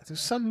 Fuck. There's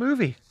some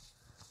movie.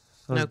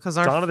 No, 'cause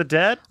Dawn of the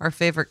Dead? Our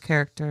favorite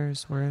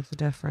characters were the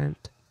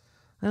different.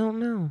 I don't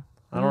know.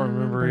 I don't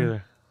remember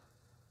either.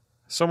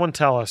 Someone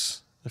tell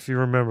us if you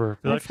remember.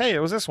 Be like, hey, it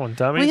was this one,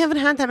 dummy. We haven't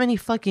had that many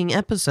fucking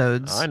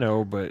episodes. I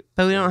know, but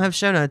But we don't have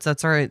show notes.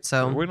 That's all right.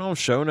 So we don't have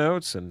show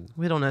notes and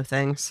we don't know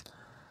things.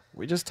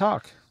 we just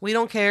talk. We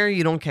don't care.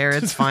 You don't care.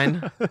 It's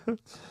fine.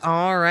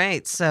 All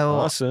right. So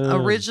Awesome.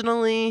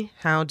 originally,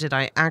 how did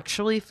I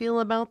actually feel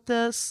about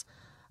this?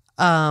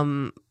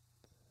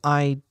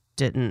 I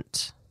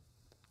didn't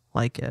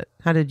like it.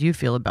 How did you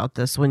feel about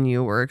this when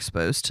you were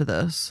exposed to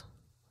this?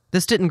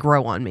 This didn't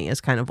grow on me,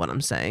 is kind of what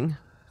I'm saying.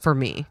 For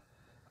me.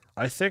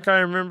 I think I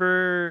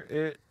remember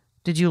it.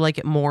 Did you like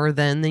it more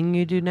then than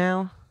you do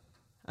now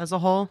as a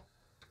whole?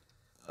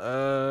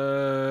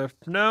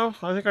 No,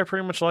 I think I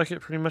pretty much like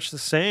it pretty much the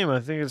same. I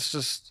think it's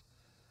just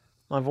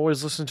I've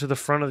always listened to the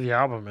front of the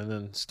album and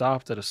then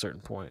stopped at a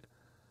certain point.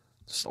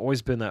 It's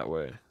always been that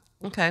way.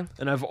 Okay.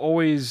 And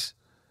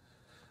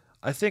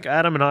I think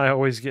Adam and I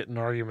always get in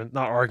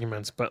not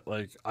arguments, but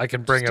like I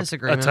can bring Just up a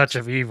disagreements. touch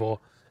of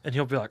evil and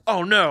he'll be like,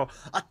 oh no,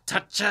 a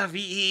touch of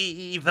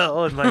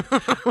evil. And like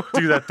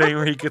do that thing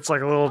where he gets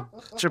like a little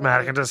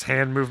dramatic and does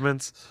hand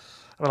movements.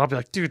 And I'll be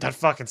like, dude, that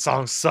fucking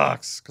song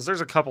sucks. Because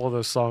there's a couple of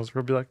those songs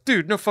where he'll be like,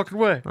 dude, no fucking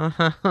way.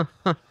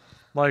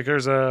 Like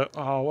there's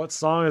what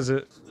song is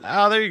it?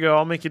 Oh, there you go.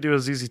 I'll make you do a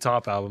ZZ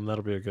Top album.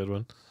 That'll be a good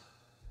one.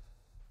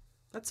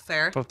 That's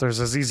fair. But there's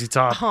a ZZ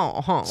Top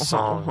Song.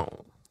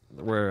 song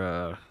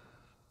where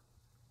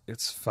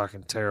it's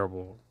fucking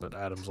terrible. But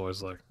Adam's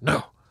always like,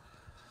 no,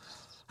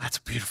 that's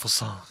a beautiful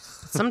song.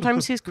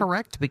 Sometimes he's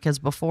correct because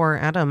before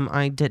Adam,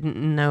 I didn't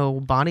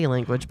know Body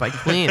Language by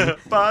Queen.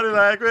 Body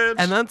language.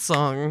 And that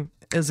song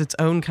is its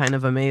own kind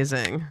of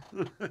amazing.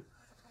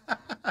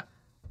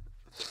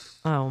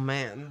 Oh,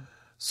 man.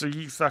 So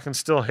you fucking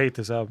still hate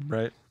this album,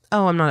 right?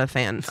 Oh, I'm not a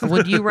fan.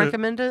 Would you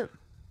recommend it?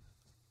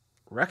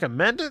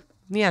 Recommend it?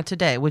 Yeah,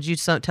 today. Would you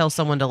tell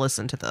someone to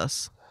listen to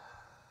this?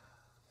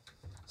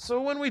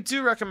 So when we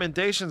do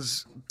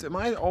recommendations, am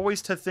I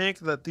always to think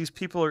that these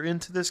people are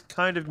into this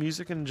kind of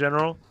music in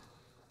general?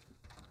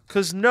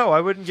 Because no,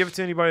 I wouldn't give it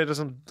to anybody that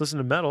doesn't listen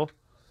to metal.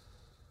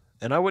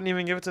 And I wouldn't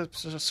even give it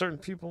to certain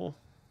people.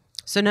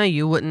 So, no,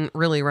 you wouldn't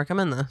really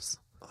recommend this?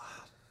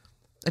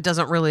 It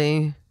doesn't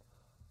really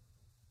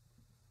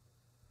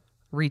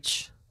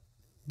reach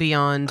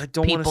beyond I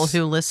don't wanna people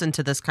who listen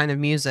to this kind of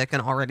music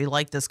and already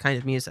like this kind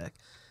of music.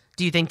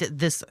 Do you think that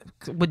this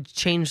would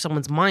change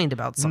someone's mind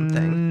about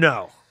something?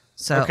 No.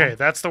 So Okay,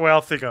 that's the way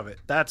I'll think of it.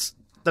 That's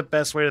the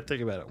best way to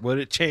think about it. Would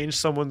it change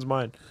someone's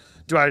mind?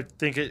 Do I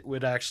think it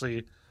would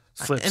actually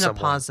flip In someone?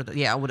 a positive,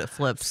 yeah, would it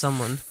flip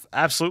someone?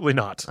 Absolutely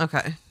not.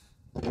 Okay.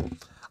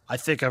 I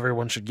think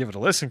everyone should give it a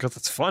listen because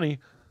it's funny.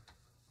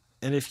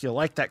 And if you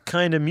like that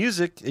kind of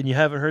music and you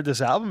haven't heard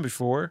this album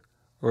before,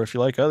 or if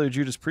you like other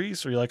Judas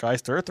Priest or you like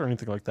Iced Earth or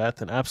anything like that,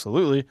 then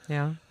absolutely.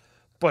 Yeah.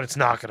 But it's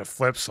not going to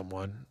flip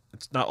someone.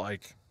 It's not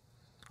like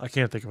I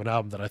can't think of an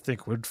album that I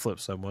think would flip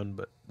someone,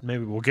 but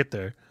maybe we'll get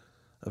there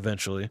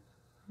eventually.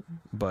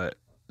 But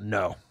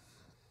no.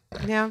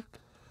 Yeah.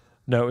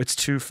 No, it's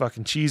too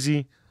fucking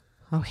cheesy.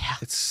 Oh yeah.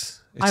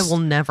 It's I will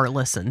never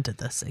listen to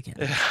this again.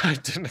 I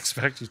didn't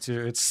expect you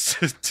to. It's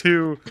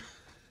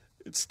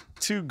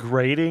too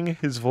grating.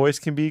 His voice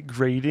can be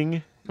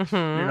grating.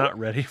 You're not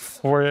ready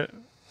for it.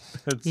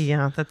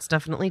 Yeah, that's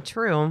definitely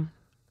true.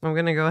 I'm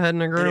gonna go ahead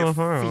and agree And with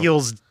her. it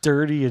feels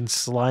dirty and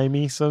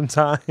slimy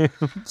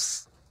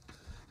sometimes.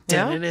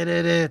 Yeah?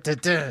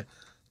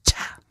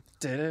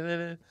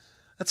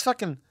 That's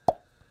fucking.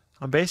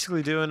 I'm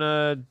basically doing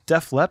a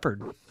Def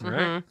Leppard,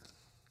 right?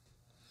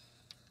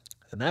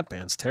 And that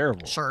band's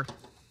terrible. Sure.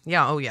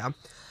 Yeah, oh yeah.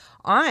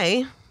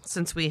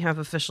 Since we have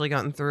officially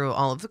gotten through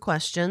all of the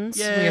questions,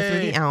 we are through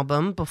Yay. the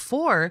album,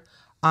 before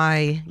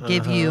I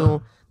give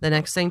you the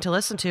next thing to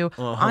listen to,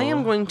 I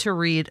am going to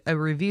read a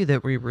review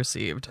that we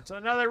received. It's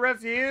another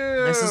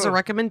review. This is a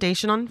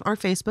recommendation on our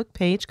Facebook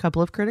page,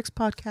 Couple of Critics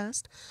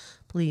Podcast.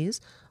 Please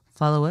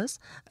follow us,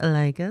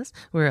 like us.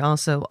 We're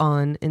also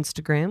on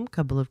Instagram,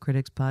 Couple of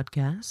Critics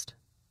Podcast.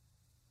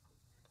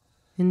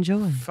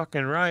 Enjoy.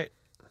 Fucking right.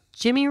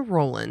 Jimmy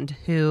Rowland,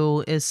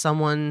 who is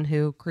someone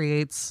who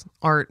creates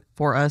art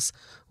for us.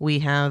 We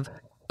have...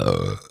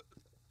 Oh,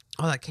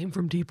 that came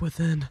from deep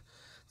within.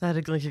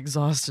 That like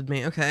exhausted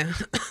me. Okay.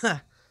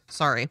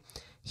 Sorry.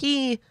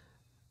 He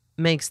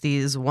makes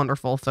these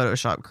wonderful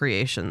Photoshop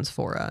creations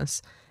for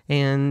us.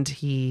 And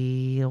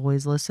he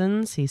always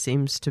listens. He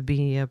seems to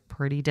be a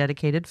pretty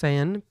dedicated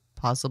fan,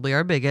 possibly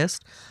our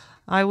biggest.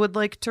 I would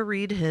like to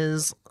read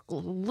his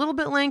little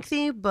bit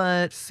lengthy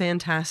but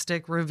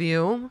fantastic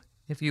review.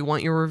 If you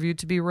want your review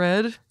to be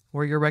read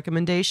or your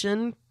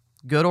recommendation,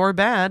 good or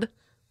bad,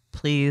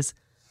 please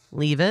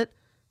leave it.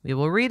 We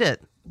will read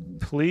it.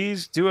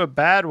 Please do a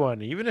bad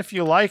one, even if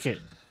you like it.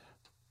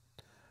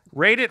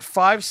 Rate it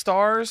 5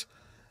 stars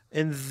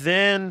and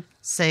then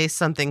Say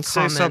something.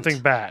 say Comment. something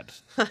bad.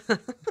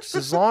 Just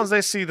as long as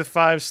they see the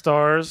 5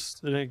 stars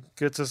and it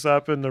gets us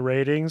up in the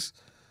ratings,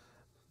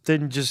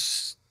 then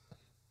just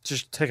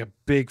take a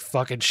big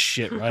fucking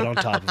shit right on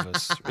top of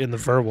us in the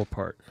verbal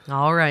part.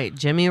 All right.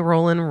 Jimmy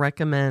Rowland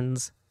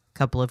recommends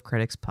Couple of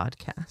Critics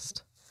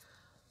Podcast.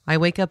 I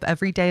wake up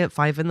every day at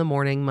 5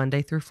 a.m,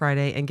 Monday through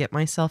Friday, and get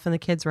myself and the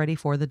kids ready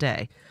for the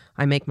day.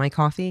 I make my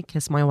coffee,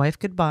 kiss my wife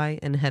goodbye,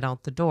 and head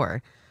out the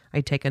door.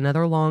 I take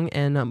another long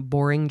and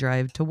boring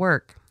drive to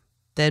work.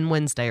 Then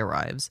Wednesday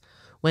arrives.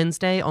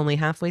 Wednesday, only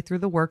halfway through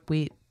the work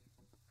week,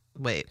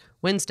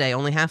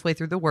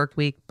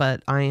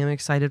 but I am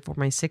excited for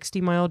my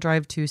 60-mile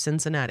drive to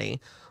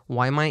Cincinnati.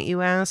 Why might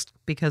you ask?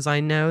 Because I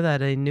know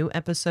that a new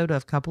episode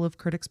of Couple of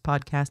Critics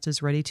Podcast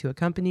is ready to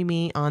accompany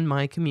me on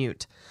my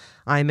commute.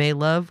 I may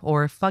love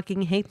or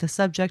fucking hate the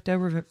subject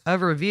of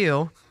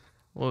review.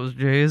 What was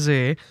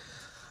Jay-Z?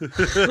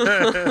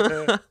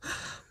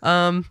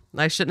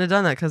 I shouldn't have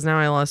done that because now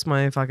I lost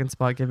my fucking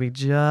spot. Give me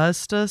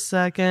just a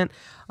second.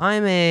 I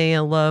may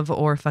love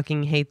or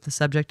fucking hate the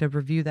subject of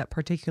review that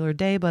particular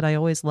day, but I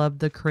always love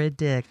the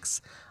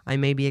critics. I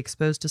may be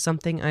exposed to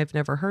something I've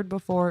never heard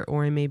before,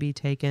 or I may be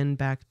taken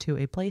back to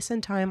a place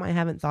and time I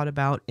haven't thought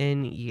about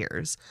in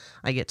years.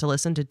 I get to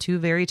listen to two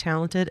very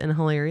talented and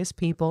hilarious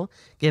people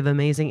give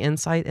amazing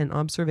insight and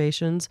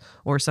observations,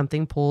 or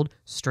something pulled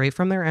straight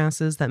from their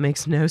asses that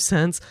makes no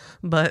sense,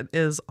 but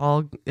is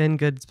all in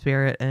good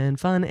spirit and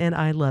fun, and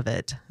I love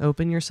it.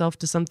 Open yourself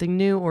to something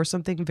new or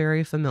something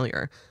very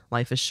familiar.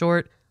 Life is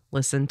short.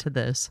 Listen to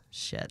this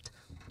shit.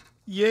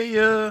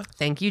 Yeah.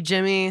 Thank you,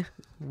 Jimmy.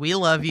 We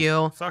love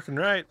you. Fucking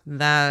right.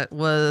 That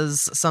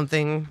was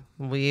something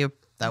we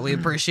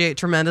appreciate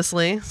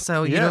tremendously.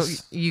 So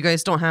Yes. you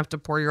guys don't have to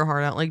pour your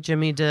heart out like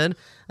Jimmy did.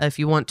 If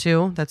you want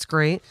to, that's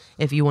great.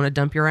 If you want to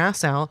dump your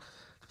ass out,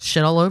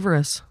 shit all over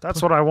us,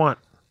 That's what I want.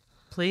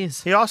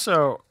 please. He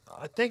also,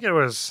 I think it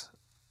was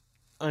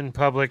in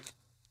public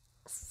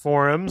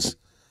forums,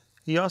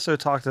 he also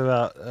talked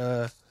about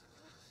the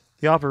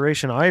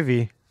Operation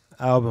Ivy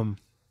album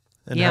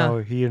and Yeah.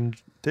 how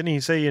didn't he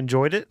say he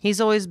enjoyed it? He's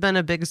always been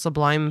a big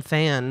Sublime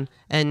fan,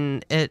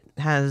 and it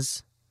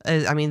has,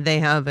 I mean, they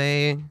have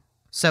a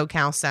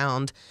SoCal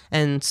sound,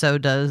 and so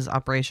does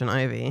Operation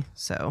Ivy.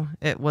 So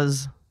it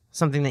was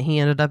something that he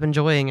ended up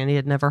enjoying, and he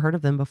had never heard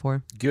of them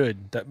before.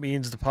 Good. That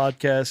means the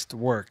podcast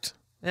worked.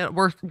 It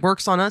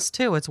works on us,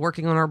 too. It's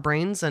working on our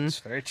brains, and It's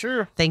very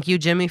true. thank you,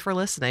 Jimmy, for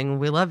listening.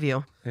 We love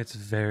you. It's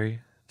very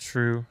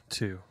true,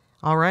 too.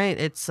 All right,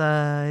 it's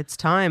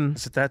time.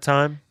 Is it that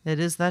time? It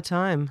is that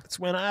time. It's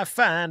when I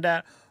find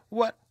out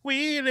what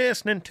we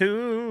listening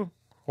to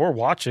or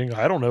watching.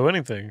 I don't know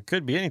anything. It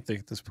could be anything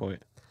at this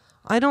point.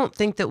 I don't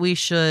think that we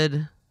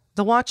should.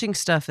 The watching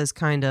stuff is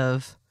kind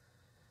of.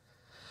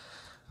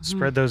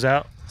 Spread those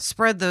out.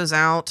 Spread those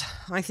out.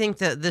 I think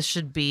that this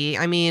should be,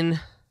 I mean,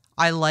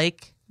 I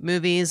like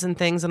movies and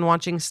things and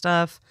watching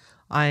stuff.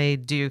 I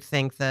do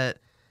think that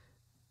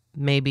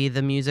maybe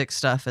the music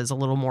stuff is a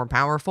little more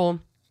powerful,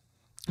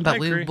 but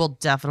we agree. will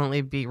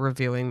definitely be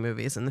reviewing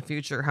movies in the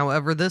future.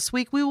 However, this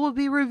week we will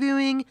be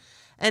reviewing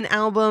an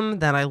album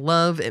that I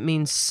love. It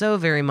means so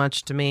very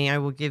much to me. I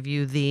will give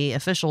you the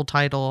official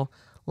title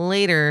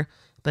later,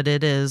 but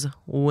it is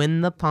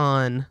Win the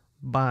Pawn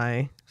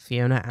by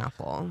Fiona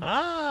Apple.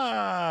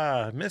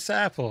 Ah, Miss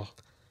Apple.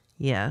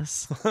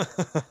 Yes.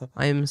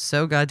 I am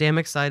so goddamn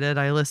excited.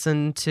 I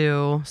listened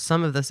to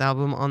some of this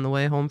album on the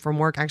way home from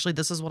work. Actually,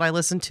 this is what I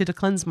listened to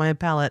cleanse my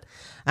palate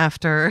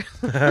after.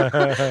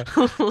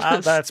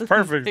 That's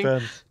perfect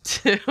then.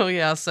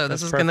 Yeah, so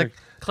this That's is going to perfect.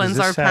 cleanse Does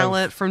our this have-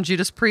 palate from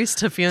Judas Priest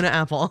to Fiona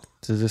Apple.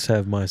 Does this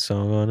have my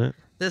song on it?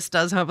 This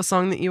does have a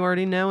song that you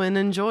already know and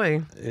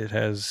enjoy. It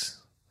has.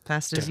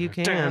 Fast as you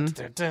can.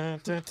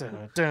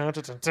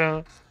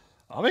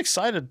 I'm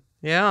excited,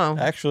 Yeah.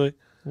 actually.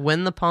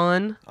 Win the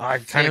Pawn. I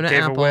kind Fiona of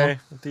gave Apple. away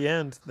at the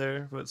end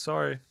there, but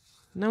sorry.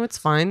 No, it's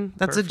fine.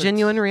 That's Perfect. a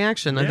genuine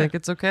reaction. I Yeah. think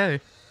it's okay.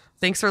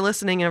 Thanks for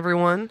listening,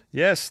 everyone.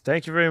 Yes,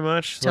 thank you very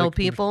much. Tell Like-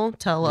 people,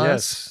 tell us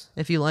Yes.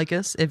 if you like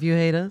us, if you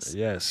hate us.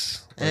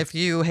 Yes. If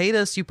you hate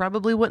us, you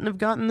probably wouldn't have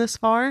gotten this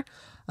far.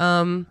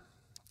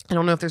 I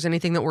don't know if there's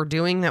anything that we're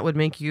doing that would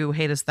make you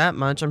hate us that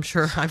much. I'm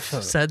sure I've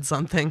said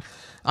something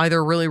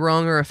either really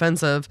wrong or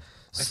offensive.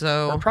 We're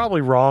So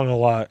probably wrong a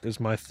lot, is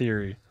my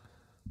theory.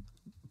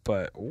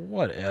 But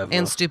whatever.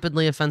 and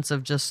stupidly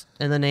offensive just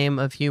in the name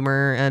of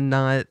humor and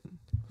not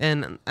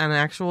in an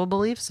actual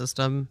belief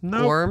system.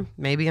 Nope. Or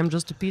maybe I'm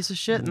just a piece of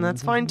shit and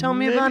that's fine. Tell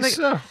me about Maybe it.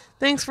 so.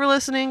 Thanks for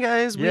listening,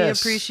 guys. We Yes.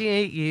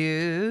 appreciate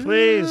you.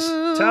 Please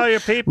tell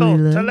your people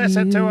to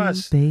listen to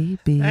us.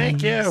 Baby.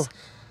 Thank you.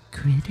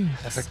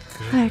 Critics.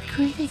 Our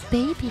critic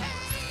baby.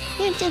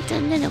 You're just a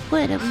little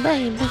bit of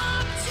baby.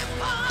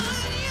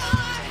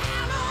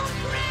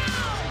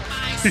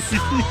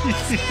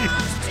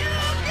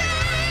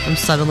 I'm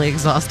suddenly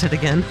exhausted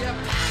again.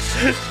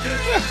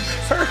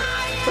 Her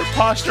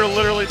posture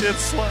literally did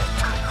slip.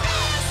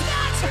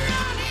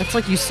 It's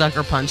like you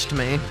sucker punched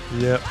me.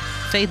 Yep,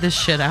 Fade this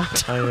shit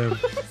out. I am.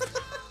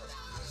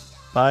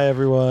 Bye,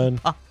 everyone.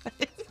 Bye.